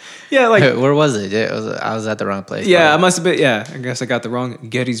 Yeah, like, Where was it? I was at the wrong place. yeah, I probably. must have been. Yeah, I guess I got the wrong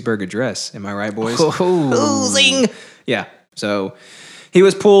Gettysburg Address. Am I right, boys? Oh. Zing. Yeah. So he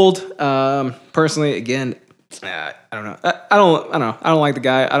was pulled. Personally, again, I don't know. I don't know. I don't like the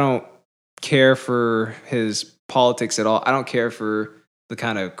guy. I don't care for his politics at all. I don't care for the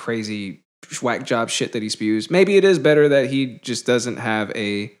kind of crazy whack job shit that he spews. Maybe it is better that he just doesn't have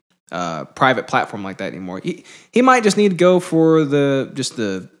a private platform like that anymore. He might just need to go for the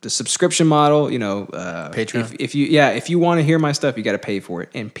subscription model. You know, Patreon? if you want to hear my stuff, you got to pay for it,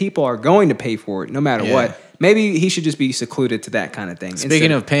 and people are going to pay for it no matter Yeah. what. Maybe he should just be secluded to that kind of thing.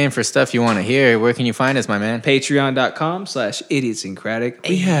 Speaking of paying for stuff you want to hear, where can you find us, my man? Patreon.com/idiotsyncratic.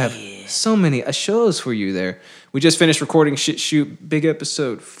 We have so many shows for you there. We just finished recording Shit Shoot Big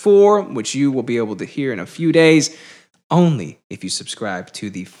Episode 4, which you will be able to hear in a few days. Only if you subscribe to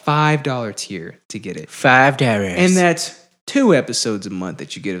the $5 tier to get it. $5. And that's 2 episodes a month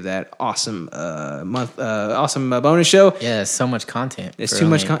that you get of that awesome bonus show. Yeah, so much content. It's for too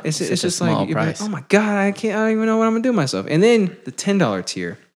much. only It's such a just small like, you're like, price. oh my god, I don't even know what I'm gonna do with myself. And then the $10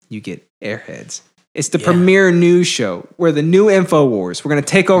 tier, you get Airheads. It's the premier news show where the new InfoWars. We're gonna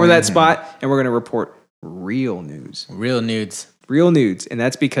take over that spot and we're gonna report real news, Real nudes. and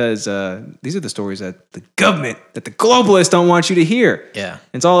that's because these are the stories that the government, that the globalists don't want you to hear. Yeah.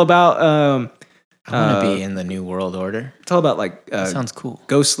 It's all about I want to be in the new world order. it's all about like Sounds cool.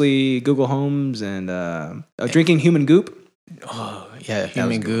 ghostly Google Homes and drinking human goop. Oh, yeah, That was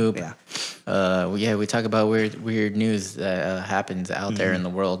human a good goop. one. Yeah. Yeah, we talk about weird news that happens out there in the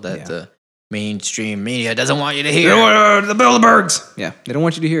world that Yeah. the mainstream media doesn't want you to hear. The Bilderbergs. Yeah, they don't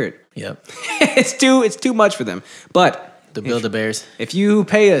want you to hear it. Yep. It's too much for them. But The Build-A-Bears. if you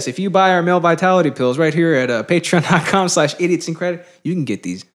pay us, if you buy our male vitality pills right here at patreon.com/idiotsyncratic, you can get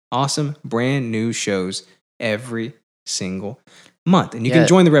these awesome brand new shows every single month, and you can Yeah,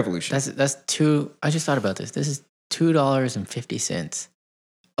 join the revolution. That's two. I just thought about this. This is $2.50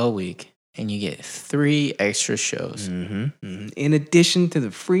 a week, and you get 3 extra shows. In addition to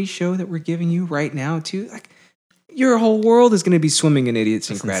the free show that we're giving you right now, too, like your whole world is going to be swimming in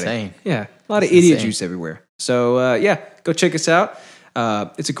idiotsyncratic. insane. Yeah, a lot of That's idiot insane. juice everywhere. So yeah, go check us out.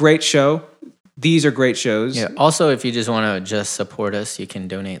 It's a great show. These are great shows. Yeah. Also, if you just want to just support us, you can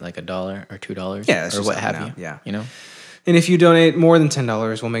donate like $1 or $2, Yeah, that's or just what helping have you. out, yeah. You know. And if you donate more than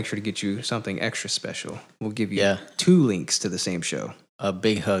 $10, we'll make sure to get you something extra special. We'll give you Yeah. 2 links to the same show. A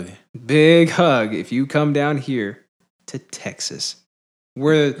big hug. Big hug if you come down here to Texas,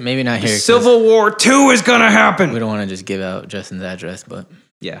 where Maybe not the here. 'cause Civil War 2 is gonna happen. We don't want to just give out Justin's address, but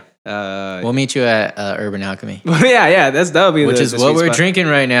Yeah. we'll meet you at Urban Alchemy, yeah. That'll be which is the what sweet we're spot. drinking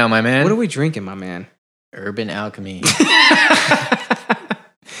right now, my man. What are we drinking, my man? Urban Alchemy.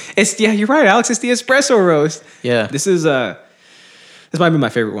 You're right, Alex. It's the espresso roast. Yeah. This might be my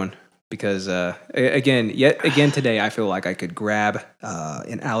favorite one because again today I feel like I could grab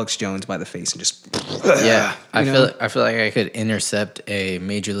an Alex Jones by the face and just Yeah, I you know? feel like I could intercept a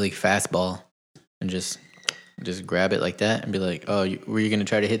major league fastball and just grab it like that and be like, "Oh, were you gonna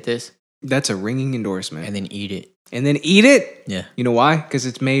try to hit this?" That's a ringing endorsement. And then eat it. And then eat it. Yeah, You know why? Because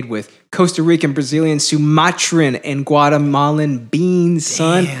it's made with Costa Rican, Brazilian, Sumatran, and Guatemalan beans,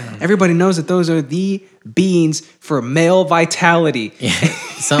 son. Everybody knows that those are the beans for male vitality. yeah.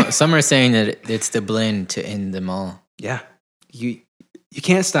 Some are saying that it's the blend to end them all. Yeah. You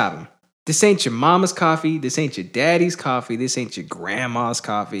can't stop them. This ain't your mama's coffee. This ain't your daddy's coffee. This ain't your grandma's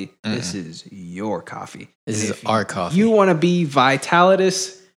coffee. This is your coffee. This And is if our coffee. you want to be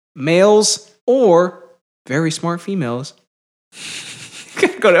vitalitous males or very smart females, I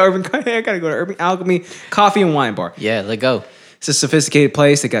gotta go to Urban Alchemy Coffee and Wine Bar. Yeah, let go. It's a sophisticated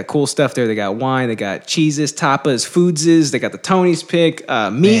place. They got cool stuff there. They got wine. They got cheeses, tapas, foodses. They got the Tony's pick,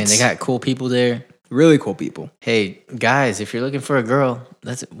 Man, meats. they got cool people there. really cool people. Hey, guys, if you're looking for a girl,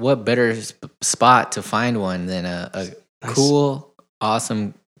 that's what better spot to find one than a cool,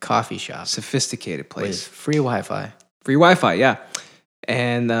 awesome coffee shop Sophisticated with place. free Wi-Fi. Free Wi-Fi, yeah.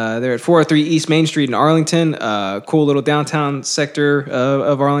 And they're at 403 East Main Street in Arlington. Cool little downtown sector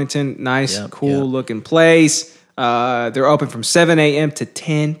of Arlington. Nice, Yep, cool yep. looking place. They're open from 7 a.m. to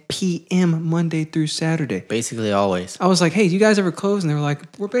 10 p.m. Monday through Saturday. Basically, always. I was like, hey, do you guys ever close? And they were like,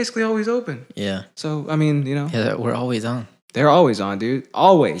 we're basically always open. Yeah, So, I mean, you know, yeah, we're always on. they're always on, dude.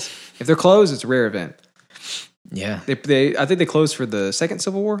 Always. If they're closed, it's a rare event. Yeah, I think they closed for the second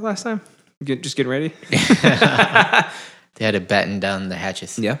Civil War last time. Just getting ready. they had to batten down the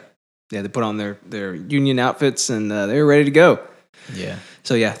hatches. Yeah. Yeah, they put on their union outfits and they were ready to go. Yeah.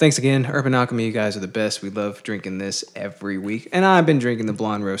 So yeah, thanks again, Urban Alchemy. You guys are the best. We love drinking this every week, and I've been drinking the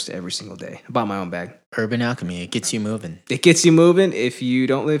blonde roast every single day. I bought my own bag. Urban Alchemy, it gets you moving. It gets you moving. If you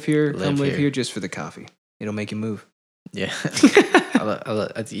don't live here, come live here. here just for the coffee. It'll make you move. Yeah.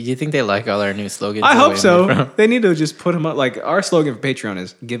 You think they like all our new slogans? I the hope way so. we're from? They need to just put them up. Like our slogan for Patreon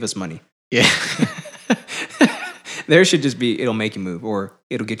is "Give us money." Yeah. There should just be "It'll make you move" or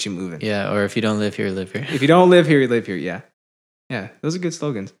 "It'll get you moving." Yeah. Or if you don't live here, live here. If you don't live here, you live here. Yeah, yeah. Those are good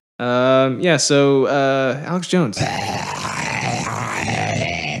slogans. Yeah. So Alex Jones. Why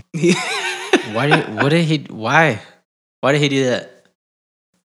did he do that?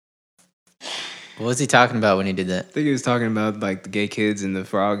 What was he talking about when he did that? I think he was talking about like the gay kids and the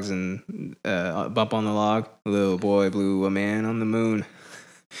frogs and Bump on the Log. Little boy blew a man on the moon.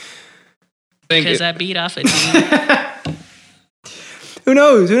 Because I beat off a dude. Who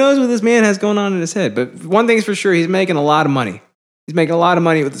knows? Who knows what this man has going on in his head? But one thing's for sure, he's making a lot of money. He's making a lot of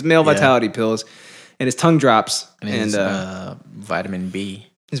money with his male vitality pills and his tongue drops And his vitamin B.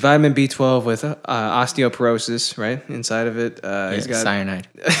 his vitamin B12 with osteoporosis, right? Inside of it. He's got cyanide.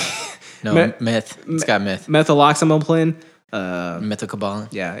 No, meth. It's got meth. methyloxymoplin. Methacobalin.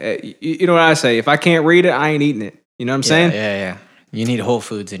 Yeah. You know what I say? If I can't read it, I ain't eating it. You know what I'm saying? Yeah. You need whole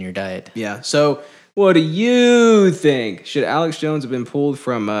foods in your diet. Yeah. So, what do you think? Should Alex Jones have been pulled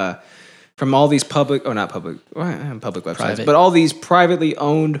from all these public websites, Private. but all these privately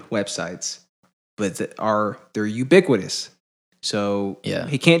owned websites, but they're ubiquitous. So Yeah.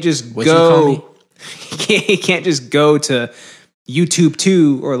 he can't just What'd you call go. He can't just go to YouTube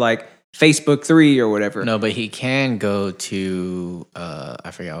 2 or like Facebook 3 or whatever. No, but he can go to I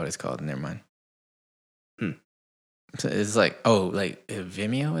forgot what it's called. Never mind. So it's like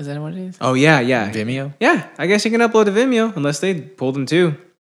Vimeo. Is that what it is? Oh yeah. Vimeo. Yeah, I guess you can upload to Vimeo unless they pulled him too.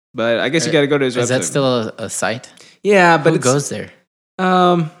 But I guess you got to go to his website. Is that still a site? Yeah, but Who it's, goes there?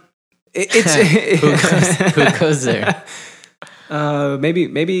 Who goes there? Maybe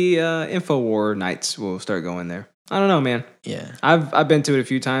Infowar nights will start going there. I don't know, man. Yeah. I've been to it a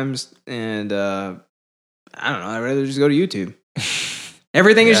few times, and I don't know. I'd rather just go to YouTube.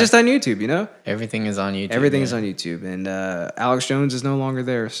 Everything is just on YouTube, you know. Everything is on YouTube. Everything is on YouTube, and Alex Jones is no longer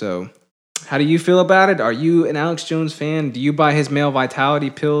there. So, how do you feel about it? Are you an Alex Jones fan? Do you buy his male vitality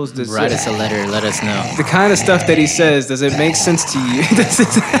pills? Write us a letter. Let us know. The kind of stuff that he says, does it make sense to you?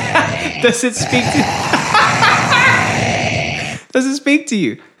 Does it speak to Does it speak to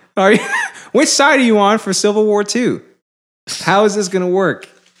you? Are you which side are you on for Civil War II? How is this going to work?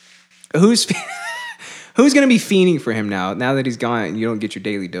 Who's going to be fiending for him now that he's gone and you don't get your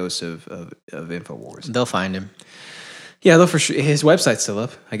daily dose of InfoWars? They'll find him. Yeah, though for sure his website's still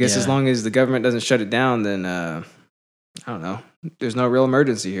up. I guess Yeah. as long as the government doesn't shut it down, then I don't know. There's no real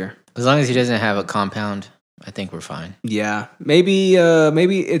emergency here. As long as he doesn't have a compound, I think we're fine. Yeah, maybe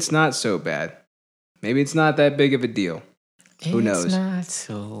it's not so bad. Maybe it's not that big of a deal. Who knows? It's not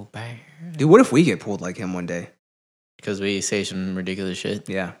so bad. Dude, what if we get pulled like him one day? Because we say some ridiculous shit.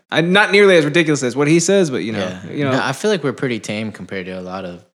 Yeah, not nearly as ridiculous as what he says, but you know. No, I feel like we're pretty tame compared to a lot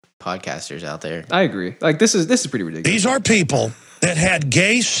of podcasters out there. I agree. Like this is pretty ridiculous. These are people that had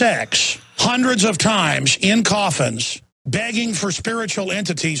gay sex hundreds of times in coffins, begging for spiritual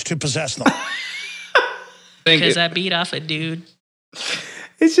entities to possess them. Because I beat off a dude.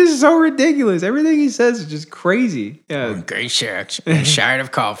 It's just so ridiculous. Everything he says is just crazy. Yeah. Great sex. I'm tired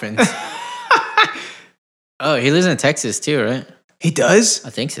of coffins. Oh, he lives in Texas too, right? He does? I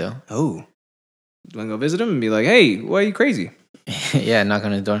think so. Oh. You want to go visit him and be like, hey, why are you crazy? Yeah, knock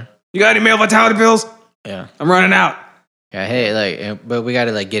on his door. You got any male vitality pills? Yeah. I'm running out. Yeah, hey, but we got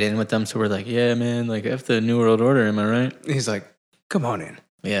to get in with them. So we're like, yeah, man, F the New World Order, am I right? He's like, come on in.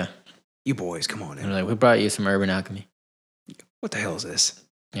 Yeah. You boys, come on in. And we're like, we brought you some Urban Alchemy. What the hell is this?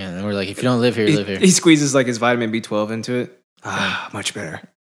 Yeah, and we're like, if you don't live here, live here. He squeezes like his vitamin B12 into it. Much better.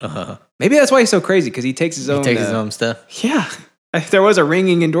 Uh-huh. Maybe that's why he's so crazy, because he takes his own. He takes his own stuff. Yeah. There was a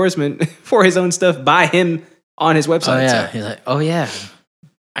ringing endorsement for his own stuff by him on his website. Oh, yeah. So. He's like, oh, yeah.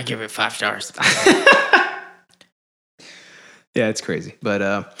 I give it 5 stars. Yeah, it's crazy. But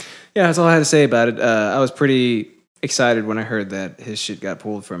yeah, that's all I had to say about it. I was pretty excited when I heard that his shit got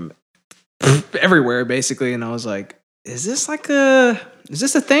pulled from everywhere, basically. And I was like, is this a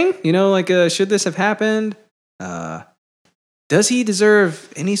thing? You know, should this have happened? Does he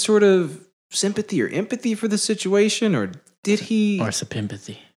deserve any sort of sympathy or empathy for the situation? Or did he... Or some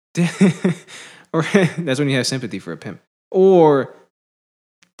empathy. Or that's when you have sympathy for a pimp. Or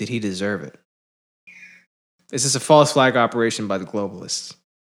did he deserve it? Is this a false flag operation by the globalists?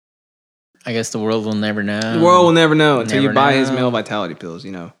 I guess the world will never know. The world will never know until you Never buy his know. male vitality pills,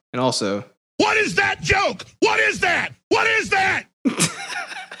 you know. And also... What is that joke? What is that? What is that?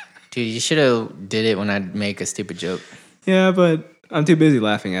 Dude, you should have did it when I make a stupid joke. Yeah, but I'm too busy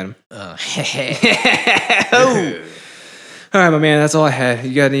laughing at him. Oh. All right, my man, that's all I had.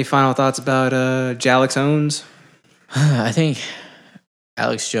 You got any final thoughts about Jalix Owens? I think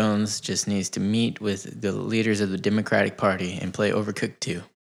Alex Jones just needs to meet with the leaders of the Democratic Party and play Overcooked 2.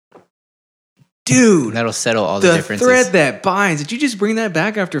 Dude, And that'll settle all the differences. thread that binds. Did you just bring that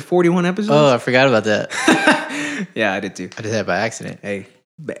back after 41 episodes? Oh, I forgot about that. Yeah, I did too. I did that by accident. Hey,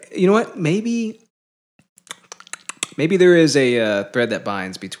 you know what? Maybe there is a thread that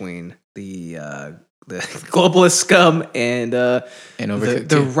binds between the globalist scum and Overcooked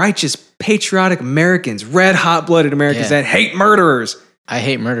the 2. righteous, patriotic Americans, red hot-blooded Americans Yeah. that hate murderers. I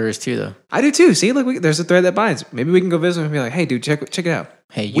hate murderers too, though. I do too. See, look, there's a thread that binds. Maybe we can go visit and be like, hey, dude, check it out.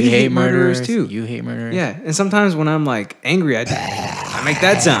 Hey, you We hate hate murderers, murderers too. You hate murderers. Yeah, and sometimes when I'm like angry, I make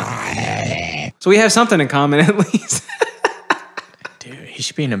that sound. So we have something in common at least. Dude, he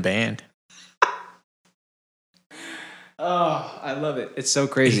should be in a band. Oh, I love it. It's so He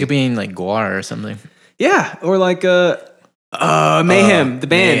crazy. could be in like Guar or something. Yeah, or like Mayhem, the band.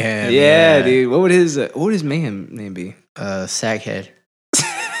 Mayhem, yeah, yeah. dude. What would his Mayhem name be? Sackhead.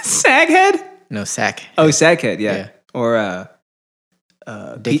 Saghead? No, Sack. Oh, Saghead, yeah. Yeah. Or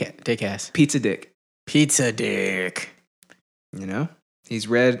Dick ass. Pizza Dick. Pizza Dick. You know? He's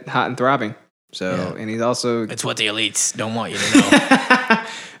red, hot, and throbbing. So, Yeah. and he's also It's what the elites don't want you to know.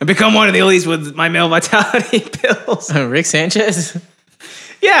 I become one of the elites with my male vitality pills. Rick Sanchez?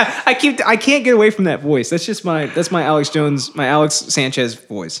 Yeah, I can't get away from that voice. That's my Alex Sanchez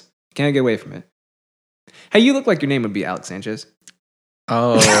voice. Can't get away from it. Hey, you look like your name would be Alex Sanchez.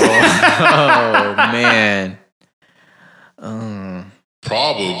 Oh, oh man.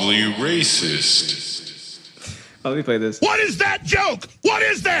 Probably racist. Oh, let me play this. What is that joke? What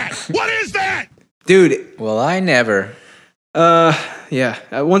is that? What is that? Dude, Well, I never. yeah.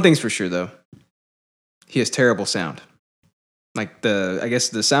 One thing's for sure though. He has terrible sound. Like the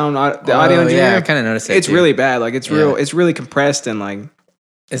audio engineer. Yeah, I kind of noticed that. It's too. really bad. Like it's Yeah. it's really compressed and like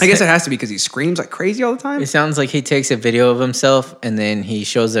I guess it has to be because he screams like crazy all the time. It sounds like he takes a video of himself and then he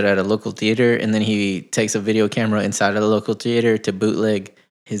shows it at a local theater and then he takes a video camera inside of the local theater to bootleg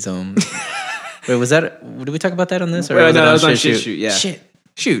his own. Wait, did we talk about that on this? Or No, was it that was on Shit Shit Shoot,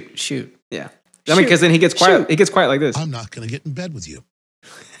 yeah. Shoot. Yeah. I mean, because then he gets quiet. Shoot. He gets quiet like this. I'm not going to get in bed with you.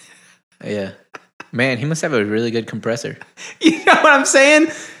 Yeah. Man, he must have a really good compressor. You know what I'm saying?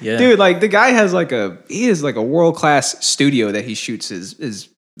 Yeah. Dude, like the guy has like a world class studio that he shoots his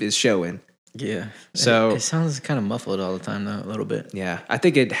show in. Yeah. So- it sounds kind of muffled all the time, though, a little bit. Yeah, I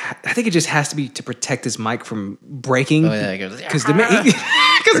think it just has to be to protect his mic from breaking. Oh, yeah. It goes, Because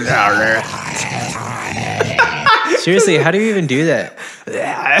seriously, how do you even do that?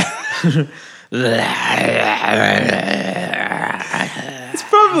 it's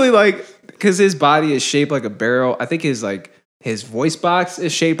probably like because his body is shaped like a barrel. I think his voice box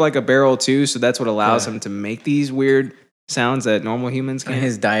is shaped like a barrel too, so that's what allows him to make these weird sounds that normal humans And can't.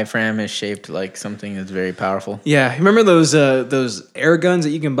 his diaphragm is shaped like something that's very powerful. Yeah, remember those air guns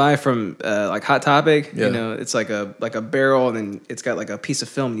that you can buy from like Hot Topic? Yeah. You know, it's like a barrel, and then it's got like a piece of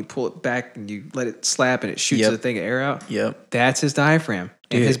film. And you pull it back, and you let it slap, and it shoots Yep. the thing of air out. Yep. That's his diaphragm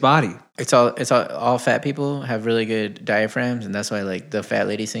in Dude. his body. It's all fat people have really good diaphragms, and that's why like the fat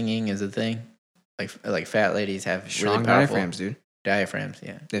lady singing is a thing. Like fat ladies have Strong really powerful diaphragms, dude. diaphragms.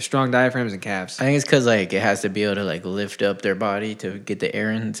 Yeah, They have strong diaphragms and calves. I think it's because like it has to be able to like lift up their body to get the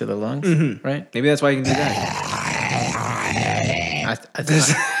air into the lungs, right? Maybe that's why you can do that.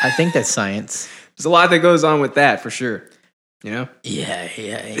 I think that's science. There's a lot that goes on with that for sure. You know? Yeah.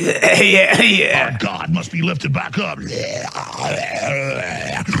 Our God must be lifted back up.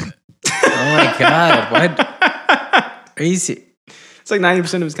 Oh my god, what? Are you see? It's like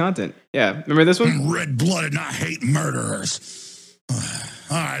 90% of his content. Yeah. Remember this one? Red-blooded and I hate murderers.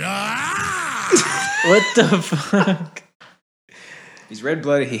 All right. What the fuck? He's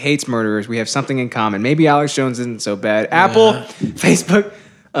red-blooded. He hates murderers. We have something in common. Maybe Alex Jones isn't so bad. Apple, Facebook,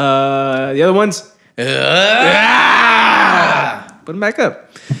 the other ones. Put him back up.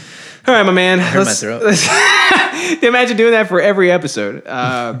 All right, my man. hurt my throat. Imagine doing that for every episode.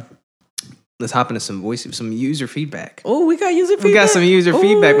 Let's hop into some user feedback. Oh, we got user feedback. We got some user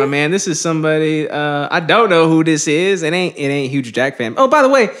feedback, Ooh. my man. This is somebody I don't know who this is. It ain't Huge Jack fan. Oh, by the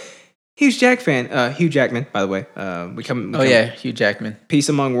way, Huge Jack fan. Hugh Jackman, by the way. We come Hugh Jackman. Peace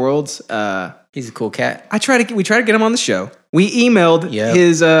Among Worlds. He's a cool cat. we tried to get him on the show. We emailed Yep.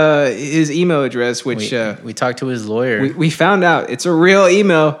 his email address, which We talked to his lawyer. we found out it's a real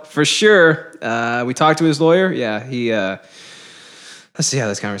email for sure. We talked to his lawyer. Yeah, he Let's see how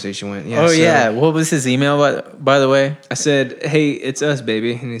this conversation went. Yeah, Oh so yeah, what was his email by the way? I said, "Hey, it's us,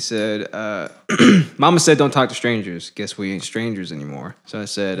 baby," and he said, "Mama said don't talk to strangers. Guess we ain't strangers anymore." So I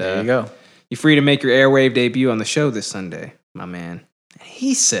said, There you go. "You're free to make your airwave debut on the show this Sunday, my man." And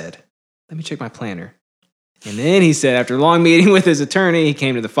he said, "Let me check my planner." And then he said, after a long meeting with his attorney, he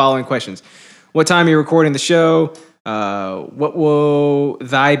came to the following questions: What time are you recording the show? What will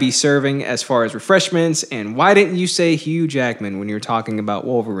thy be serving as far as refreshments? And why didn't you say Hugh Jackman when you were talking about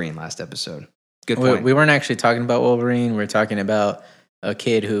Wolverine last episode? Good point. We weren't actually talking about Wolverine. We're talking about a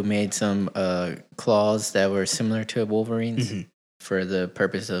kid who made some claws that were similar to Wolverine's for the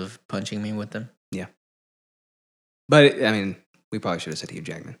purpose of punching me with them. Yeah. But, I mean, we probably should have said Hugh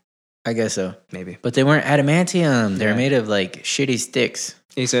Jackman. I guess so. Maybe. But they weren't adamantium. They're Yeah. made of like shitty sticks.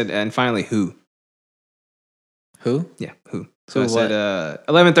 He said, and finally, who? Who? Yeah, who? So Who, I said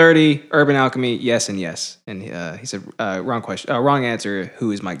 11:30, Urban Alchemy, yes and yes. And he said, wrong question, wrong answer,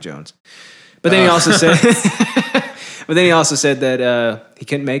 who is Mike Jones? But then he also said, that he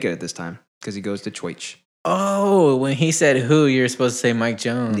couldn't make it at this time because he goes to Twitch. Oh, when he said who, you're supposed to say Mike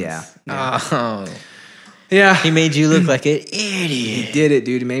Jones. Yeah. Oh. Yeah. He made you look like an idiot. He did it,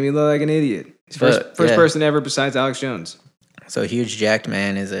 dude. He made me look like an idiot. He's first yeah. person ever besides Alex Jones. So Huge Jacked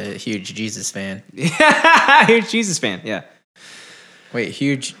Man is a huge Jesus fan. Huge Jesus fan, yeah. Wait,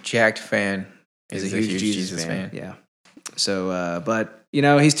 Huge Jacked fan He's is a huge Jesus fan. Yeah. So, but, you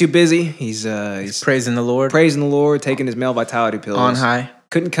know, he's too busy. He's Praising the Lord. praising the Lord, taking his male vitality pills. On high.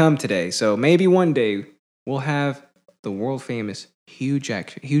 Couldn't come today. So maybe one day we'll have the world famous Huge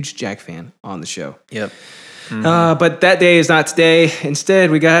Jack fan on the show. Yep. But that day is not today.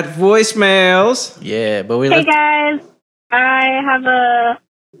 Instead, we got voicemails. Yeah, but we Hey left. guys, I have a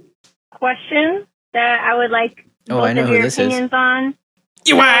question that I would like Oh, both I know of who your this is. opinions on.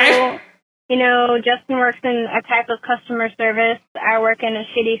 You wife. So, you know, Justin works in a type of customer service. I work in a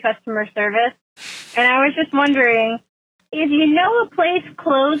shitty customer service. And I was just wondering, if you know a place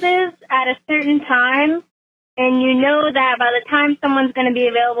closes at a certain time, and you know that by the time someone's going to be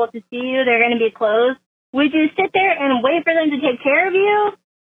available to see you, they're going to be closed, would you sit there and wait for them to take care of you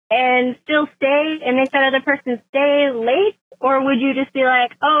and still stay and make that other person stay late? Or would you just be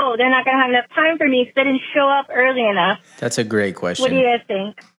like, oh, they're not going to have enough time for me because I didn't show up early enough? That's a great question. What do you guys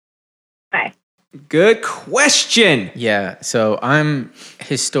think? Bye. Good question. Yeah, so I'm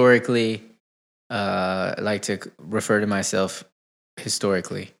historically like to refer to myself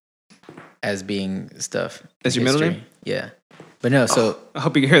historically as being stuff. That's your middle History. name? Yeah. But no, so I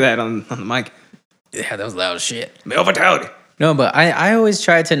hope you can hear that on the mic. yeah, that was loud as shit. Male vitality. No, but I always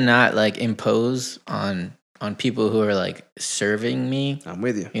try to not like impose on people who are like serving me, I'm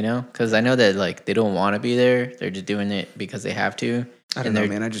with you. you know? Cuz I know that like they don't want to be there. They're just doing it because they have to. I don't and know, they're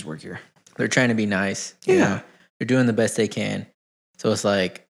man. I just work here. they're trying to be nice. you Yeah. know? They're doing the best they can. So it's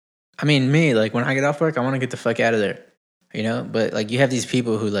like, I mean, me, like when I get off work, I want to get the fuck out of there, you know? But like you have these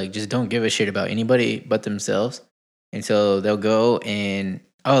people who like just don't give a shit about anybody but themselves. And so they'll go and,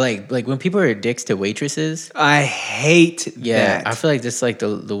 like when people are dicks to waitresses. I hate Yeah, that. I feel like that's like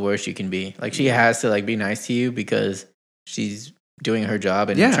the worst you can be. Like she has to like be nice to you because she's doing her job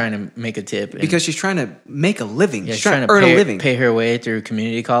and Yeah. trying to make a tip. And, because she's trying to make a living. yeah, she's trying to earn pay, a living. pay her way through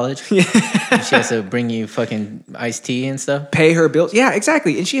community college. Yeah. And she has to bring you fucking iced tea and stuff. Pay her bills. Yeah,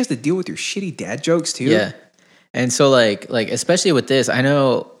 exactly. And she has to deal with your shitty dad jokes too. Yeah. And so like especially with this, I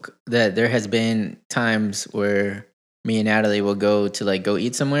know that there has been times where me and Natalie will go to like go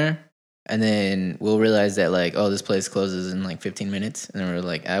eat somewhere and then we'll realize that like, oh, this place closes in like 15 minutes and then we're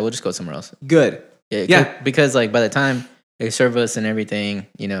like, we'll just go somewhere else. Good. Yeah. Because like by the time they serve us and everything,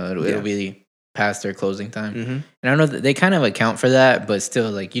 you know, it'll Yeah. be past their closing time. Mm-hmm. And I don't know that they kind of account for that, but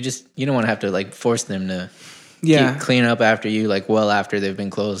still like you don't want to have to like force them to Yeah. clean up after you like well after they've been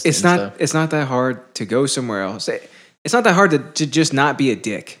closed. It's and not stuff. it's not that hard to go somewhere else. It's not that hard to just not be a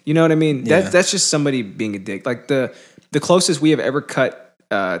dick. You know what I mean? Yeah. That's just somebody being a dick. Like the closest we have ever cut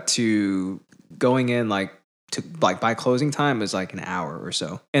to going in like to like by closing time is like an hour or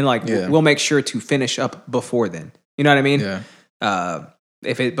so. And like Yeah. we'll make sure to finish up before then. You know what I mean? Yeah.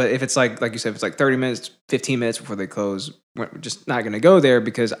 If it's like you said, if it's like 30 minutes, 15 minutes before they close, we're just not going to go there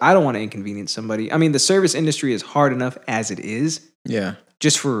because I don't want to inconvenience somebody. I mean, the service industry is hard enough as it is. Yeah.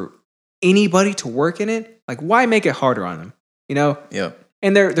 Just for anybody to work in it, like why make it harder on them? You know? Yep.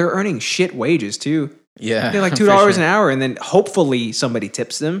 And they're earning shit wages too. Yeah. They're like for $2 sure. an hour, and then hopefully somebody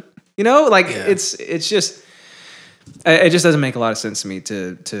tips them. You know, like Yeah. it's just it just doesn't make a lot of sense to me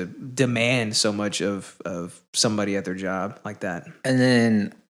to demand so much of somebody at their job like that. And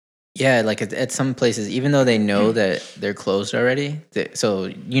then, yeah, like at some places, even though they know that they're closed already, so,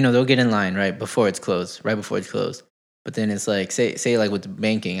 you know, they'll get in line right before it's closed. But then it's like, say like with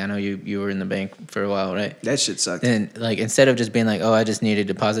banking, I know you were in the bank for a while, right? That shit sucked. Then like instead of just being like, oh, I just need to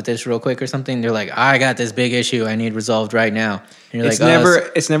deposit this real quick or something, they're like, I got this big issue I need resolved right now. And you're It's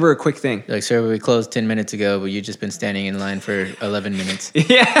like, it's never a quick thing. like, sir, we closed 10 minutes ago, but you just been standing in line for 11 minutes.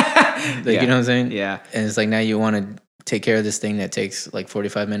 Yeah. Like, you know what I'm saying? Yeah. And it's like now you want to take care of this thing that takes like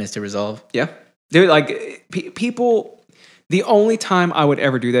 45 minutes to resolve. Yeah. Dude, like people, the only time I would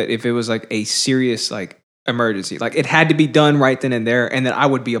ever do that if it was like a serious like emergency, like it had to be done right then and there, and then I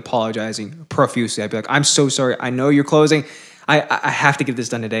would be apologizing profusely. I'd be like, I'm so sorry. I know you're closing. I have to get this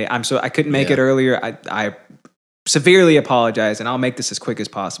done today. I couldn't make it earlier. I severely apologize, and I'll make this as quick as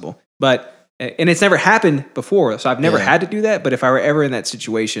possible. But, and it's never happened before, so I've never had to do that. But if I were ever in that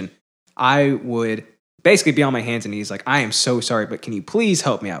situation, I would basically be on my hands and knees like, I am so sorry, but can you please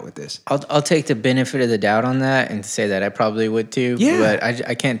help me out with this? I'll take the benefit of the doubt on that and say that I probably would too. Yeah. But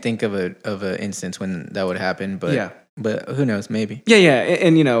I can't think of a instance when that would happen. But but who knows? Maybe. Yeah.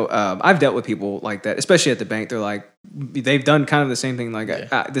 And you know, I've dealt with people like that, especially at the bank. They're like, they've done kind of the same thing. Like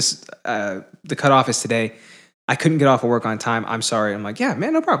the cutoff is today. I couldn't get off of work on time. I'm sorry. I'm like, yeah,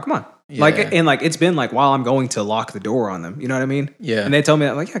 man, no problem. Come on. Yeah. Like, and like, it's been like while I'm going to lock the door on them. You know what I mean? Yeah. And they tell me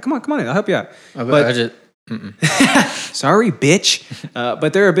that, like, yeah, come on in. I'll help you out. But I just. Sorry, bitch.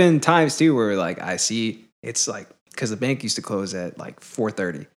 But there have been times too where like I see it's like, because the bank used to close at like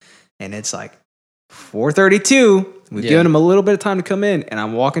 4:30, and it's like 4:32. We've given them a little bit of time to come in, and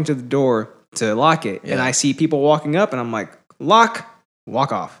I'm walking to the door to lock it, and I see people walking up, and I'm like, walk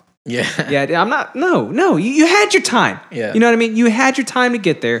off. Yeah. Yeah, I'm not. No. You had your time. Yeah. You know what I mean? You had your time to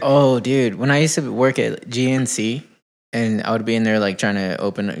get there. Oh, dude. When I used to work at GNC, and I would be in there like trying to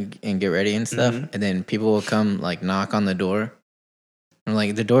open and get ready and stuff, and then people will come like knock on the door. I'm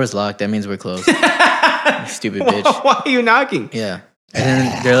like, the door's locked. That means we're closed. You stupid bitch. Why are you knocking? Yeah. And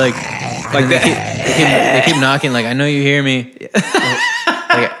then they're like they keep knocking. Like, I know you hear me.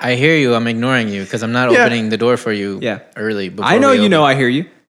 Like, I hear you. I'm ignoring you because I'm not opening the door for you. Early. Before I know we you know. open. I hear you.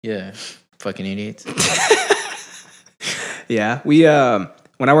 Yeah. Fucking idiots. Yeah, we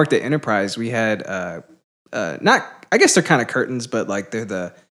when I worked at Enterprise, we had not, I guess they're kind of curtains, but like they're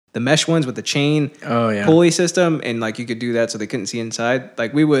the mesh ones with the chain pulley system, and like you could do that so they couldn't see inside.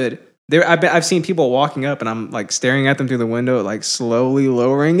 Like we would there, I've seen people walking up, and I'm like staring at them through the window, like slowly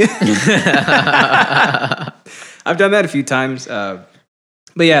lowering it. I've done that a few times, but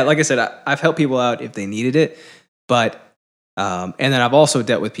yeah, like I said, I've helped people out if they needed it, but. And then I've also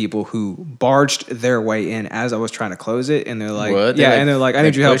dealt with people who barged their way in as I was trying to close it, and they're like, what? and they're like, I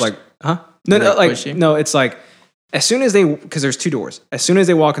need your help. Like, huh? No, it's like, as soon as because there's two doors. As soon as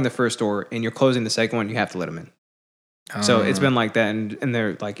they walk in the first door and you're closing the second one, you have to let them in. So it's been like that, and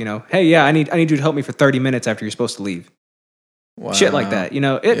they're like, you know, hey, yeah, I need you to help me for 30 minutes after you're supposed to leave. Wow. Shit like that, you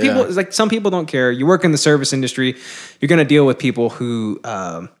know. People, it's like some people don't care. You work in the service industry, you're gonna deal with people who,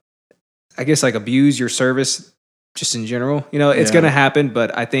 I guess, like abuse your service. Just in general, you know, it's going to happen,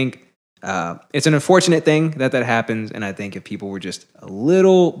 but I think it's an unfortunate thing that happens, and I think if people were just a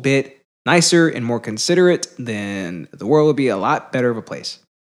little bit nicer and more considerate, then the world would be a lot better of a place.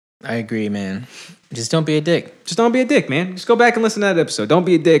 I agree, man. Just don't be a dick. Just don't be a dick, man. Just go back and listen to that episode. Don't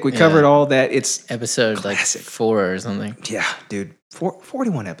be a dick. We covered all that. It's episode classic. Like 4 or something. Yeah, dude.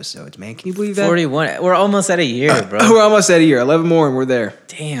 41 episodes, man. Can you believe that? 41. We're almost at a year, bro. We're almost at a year. 11 more and we're there.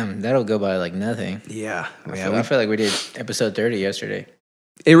 Damn, that'll go by like nothing. Yeah. I feel like we did episode 30 yesterday.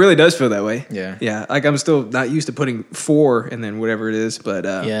 It really does feel that way. Yeah. Yeah. Like I'm still not used to putting 4 and then whatever it is, but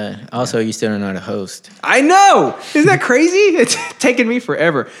yeah. Also, you still don't know how to host. I know. Isn't that crazy? It's taken me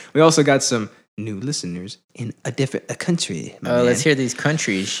forever. We also got some new listeners in a different country. Let's hear these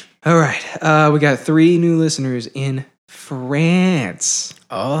countries. All right. We got 3 new listeners in France.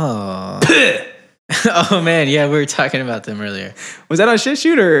 Oh. Oh, man. Yeah, we were talking about them earlier. Was that on Shit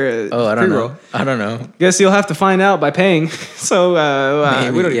Shoot or I don't know. I don't know. Guess you'll have to find out by paying. So,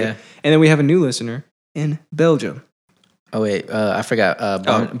 Maybe, we don't even. And then we have a new listener in Belgium. Oh, wait. I forgot.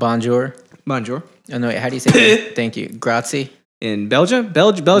 Bonjour. Bonjour. Oh, no, wait. How do you say that? Thank you. Grazie. In Belgium?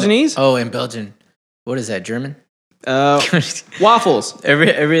 Belgianese? Oh, in Belgian. What is that? German? Waffles.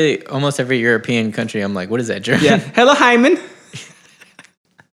 Almost every European country, I'm like, what is that? German? Yeah. Hello, Hyman.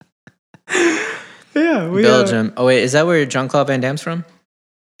 Yeah. Belgium. Oh, wait. Is that where Jean-Claude Van Damme's from?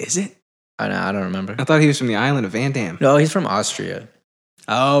 Is it? I don't remember. I thought he was from the island of Van Damme. No, he's from Austria.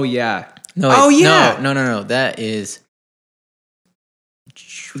 Oh, yeah. No. No. That is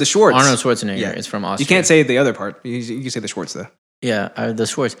the Schwartz. Arnold Schwarzenegger is from Austria. You can't say the other part. You can say the Schwartz, though. Yeah, the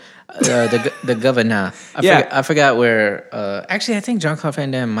Schwartz. The governor. I forgot where. Actually, I think Jean-Claude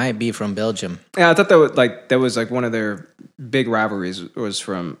Van Damme might be from Belgium. Yeah, I thought that was like one of their big rivalries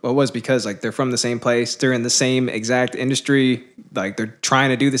was because like they're from the same place, they're in the same exact industry, like they're trying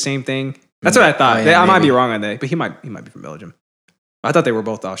to do the same thing. That's what I thought. Oh, yeah, I might be maybe. wrong on that, but he might be from Belgium. I thought they were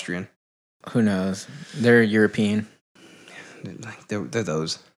both Austrian. Who knows? They're European. Like they're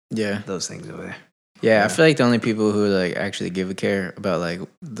those things over there. Yeah, I feel like the only people who like actually give a care about like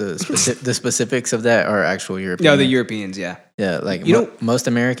the specifics of that are actual Europeans. No, the Europeans, yeah. Yeah, like You know- most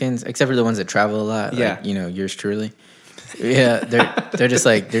Americans, except for the ones that travel a lot. Yeah. like, yours truly. Yeah, they're just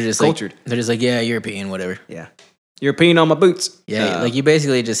Cultured. They're just like, yeah, European, whatever. Yeah. European on my boots. Yeah, like you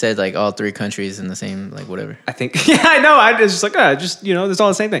basically just said like all three countries in the same like whatever. I think, yeah, I know. I was just like, it's all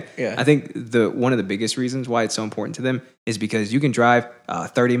the same thing. Yeah. I think one of the biggest reasons why it's so important to them is because you can drive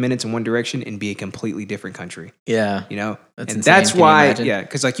 30 minutes in one direction and be a completely different country. Yeah, That's insane. that's Can you why, imagine?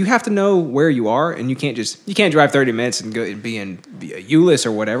 because like you have to know where you are, and you can't drive 30 minutes and go and be in Ulyss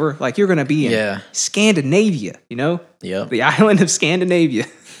or whatever. Like you're gonna be in Scandinavia, Yep. the island of Scandinavia.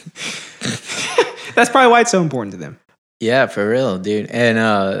 That's probably why it's so important to them. Yeah, for real, dude. And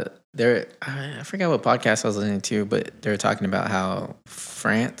I forgot what podcast I was listening to, but they were talking about how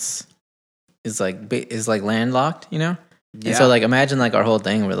France is like landlocked, And so like imagine like our whole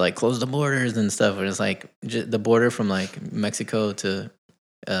thing where like close the borders and stuff, where it's like the border from like Mexico to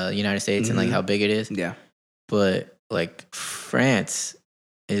United States and like how big it is. Yeah. But like France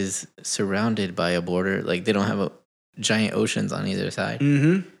is surrounded by a border. Like they don't have giant oceans on either side.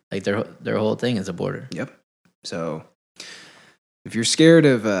 Mm-hmm. Like their whole thing is a border. Yep. So if you're scared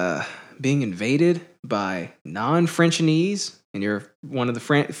of being invaded by non-Frenchanese and you're one of the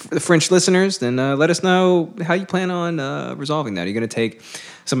French listeners, then let us know how you plan on resolving that. Are you going to take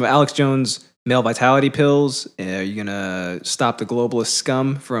some of Alex Jones' male vitality pills? Are you going to stop the globalist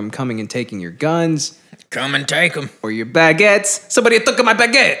scum from coming and taking your guns? Come and take them. Or your baguettes? Somebody took my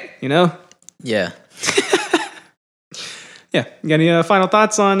baguette, Yeah. Yeah. You got any final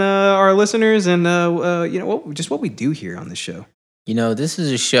thoughts on our listeners and what we do here on this show? This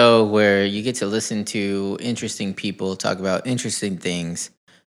is a show where you get to listen to interesting people talk about interesting things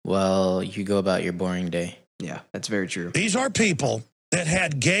while you go about your boring day. Yeah, that's very true. These are people that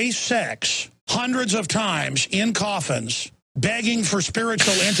had gay sex hundreds of times in coffins, begging for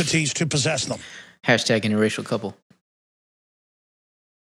spiritual entities to possess them. Hashtag interracial couple.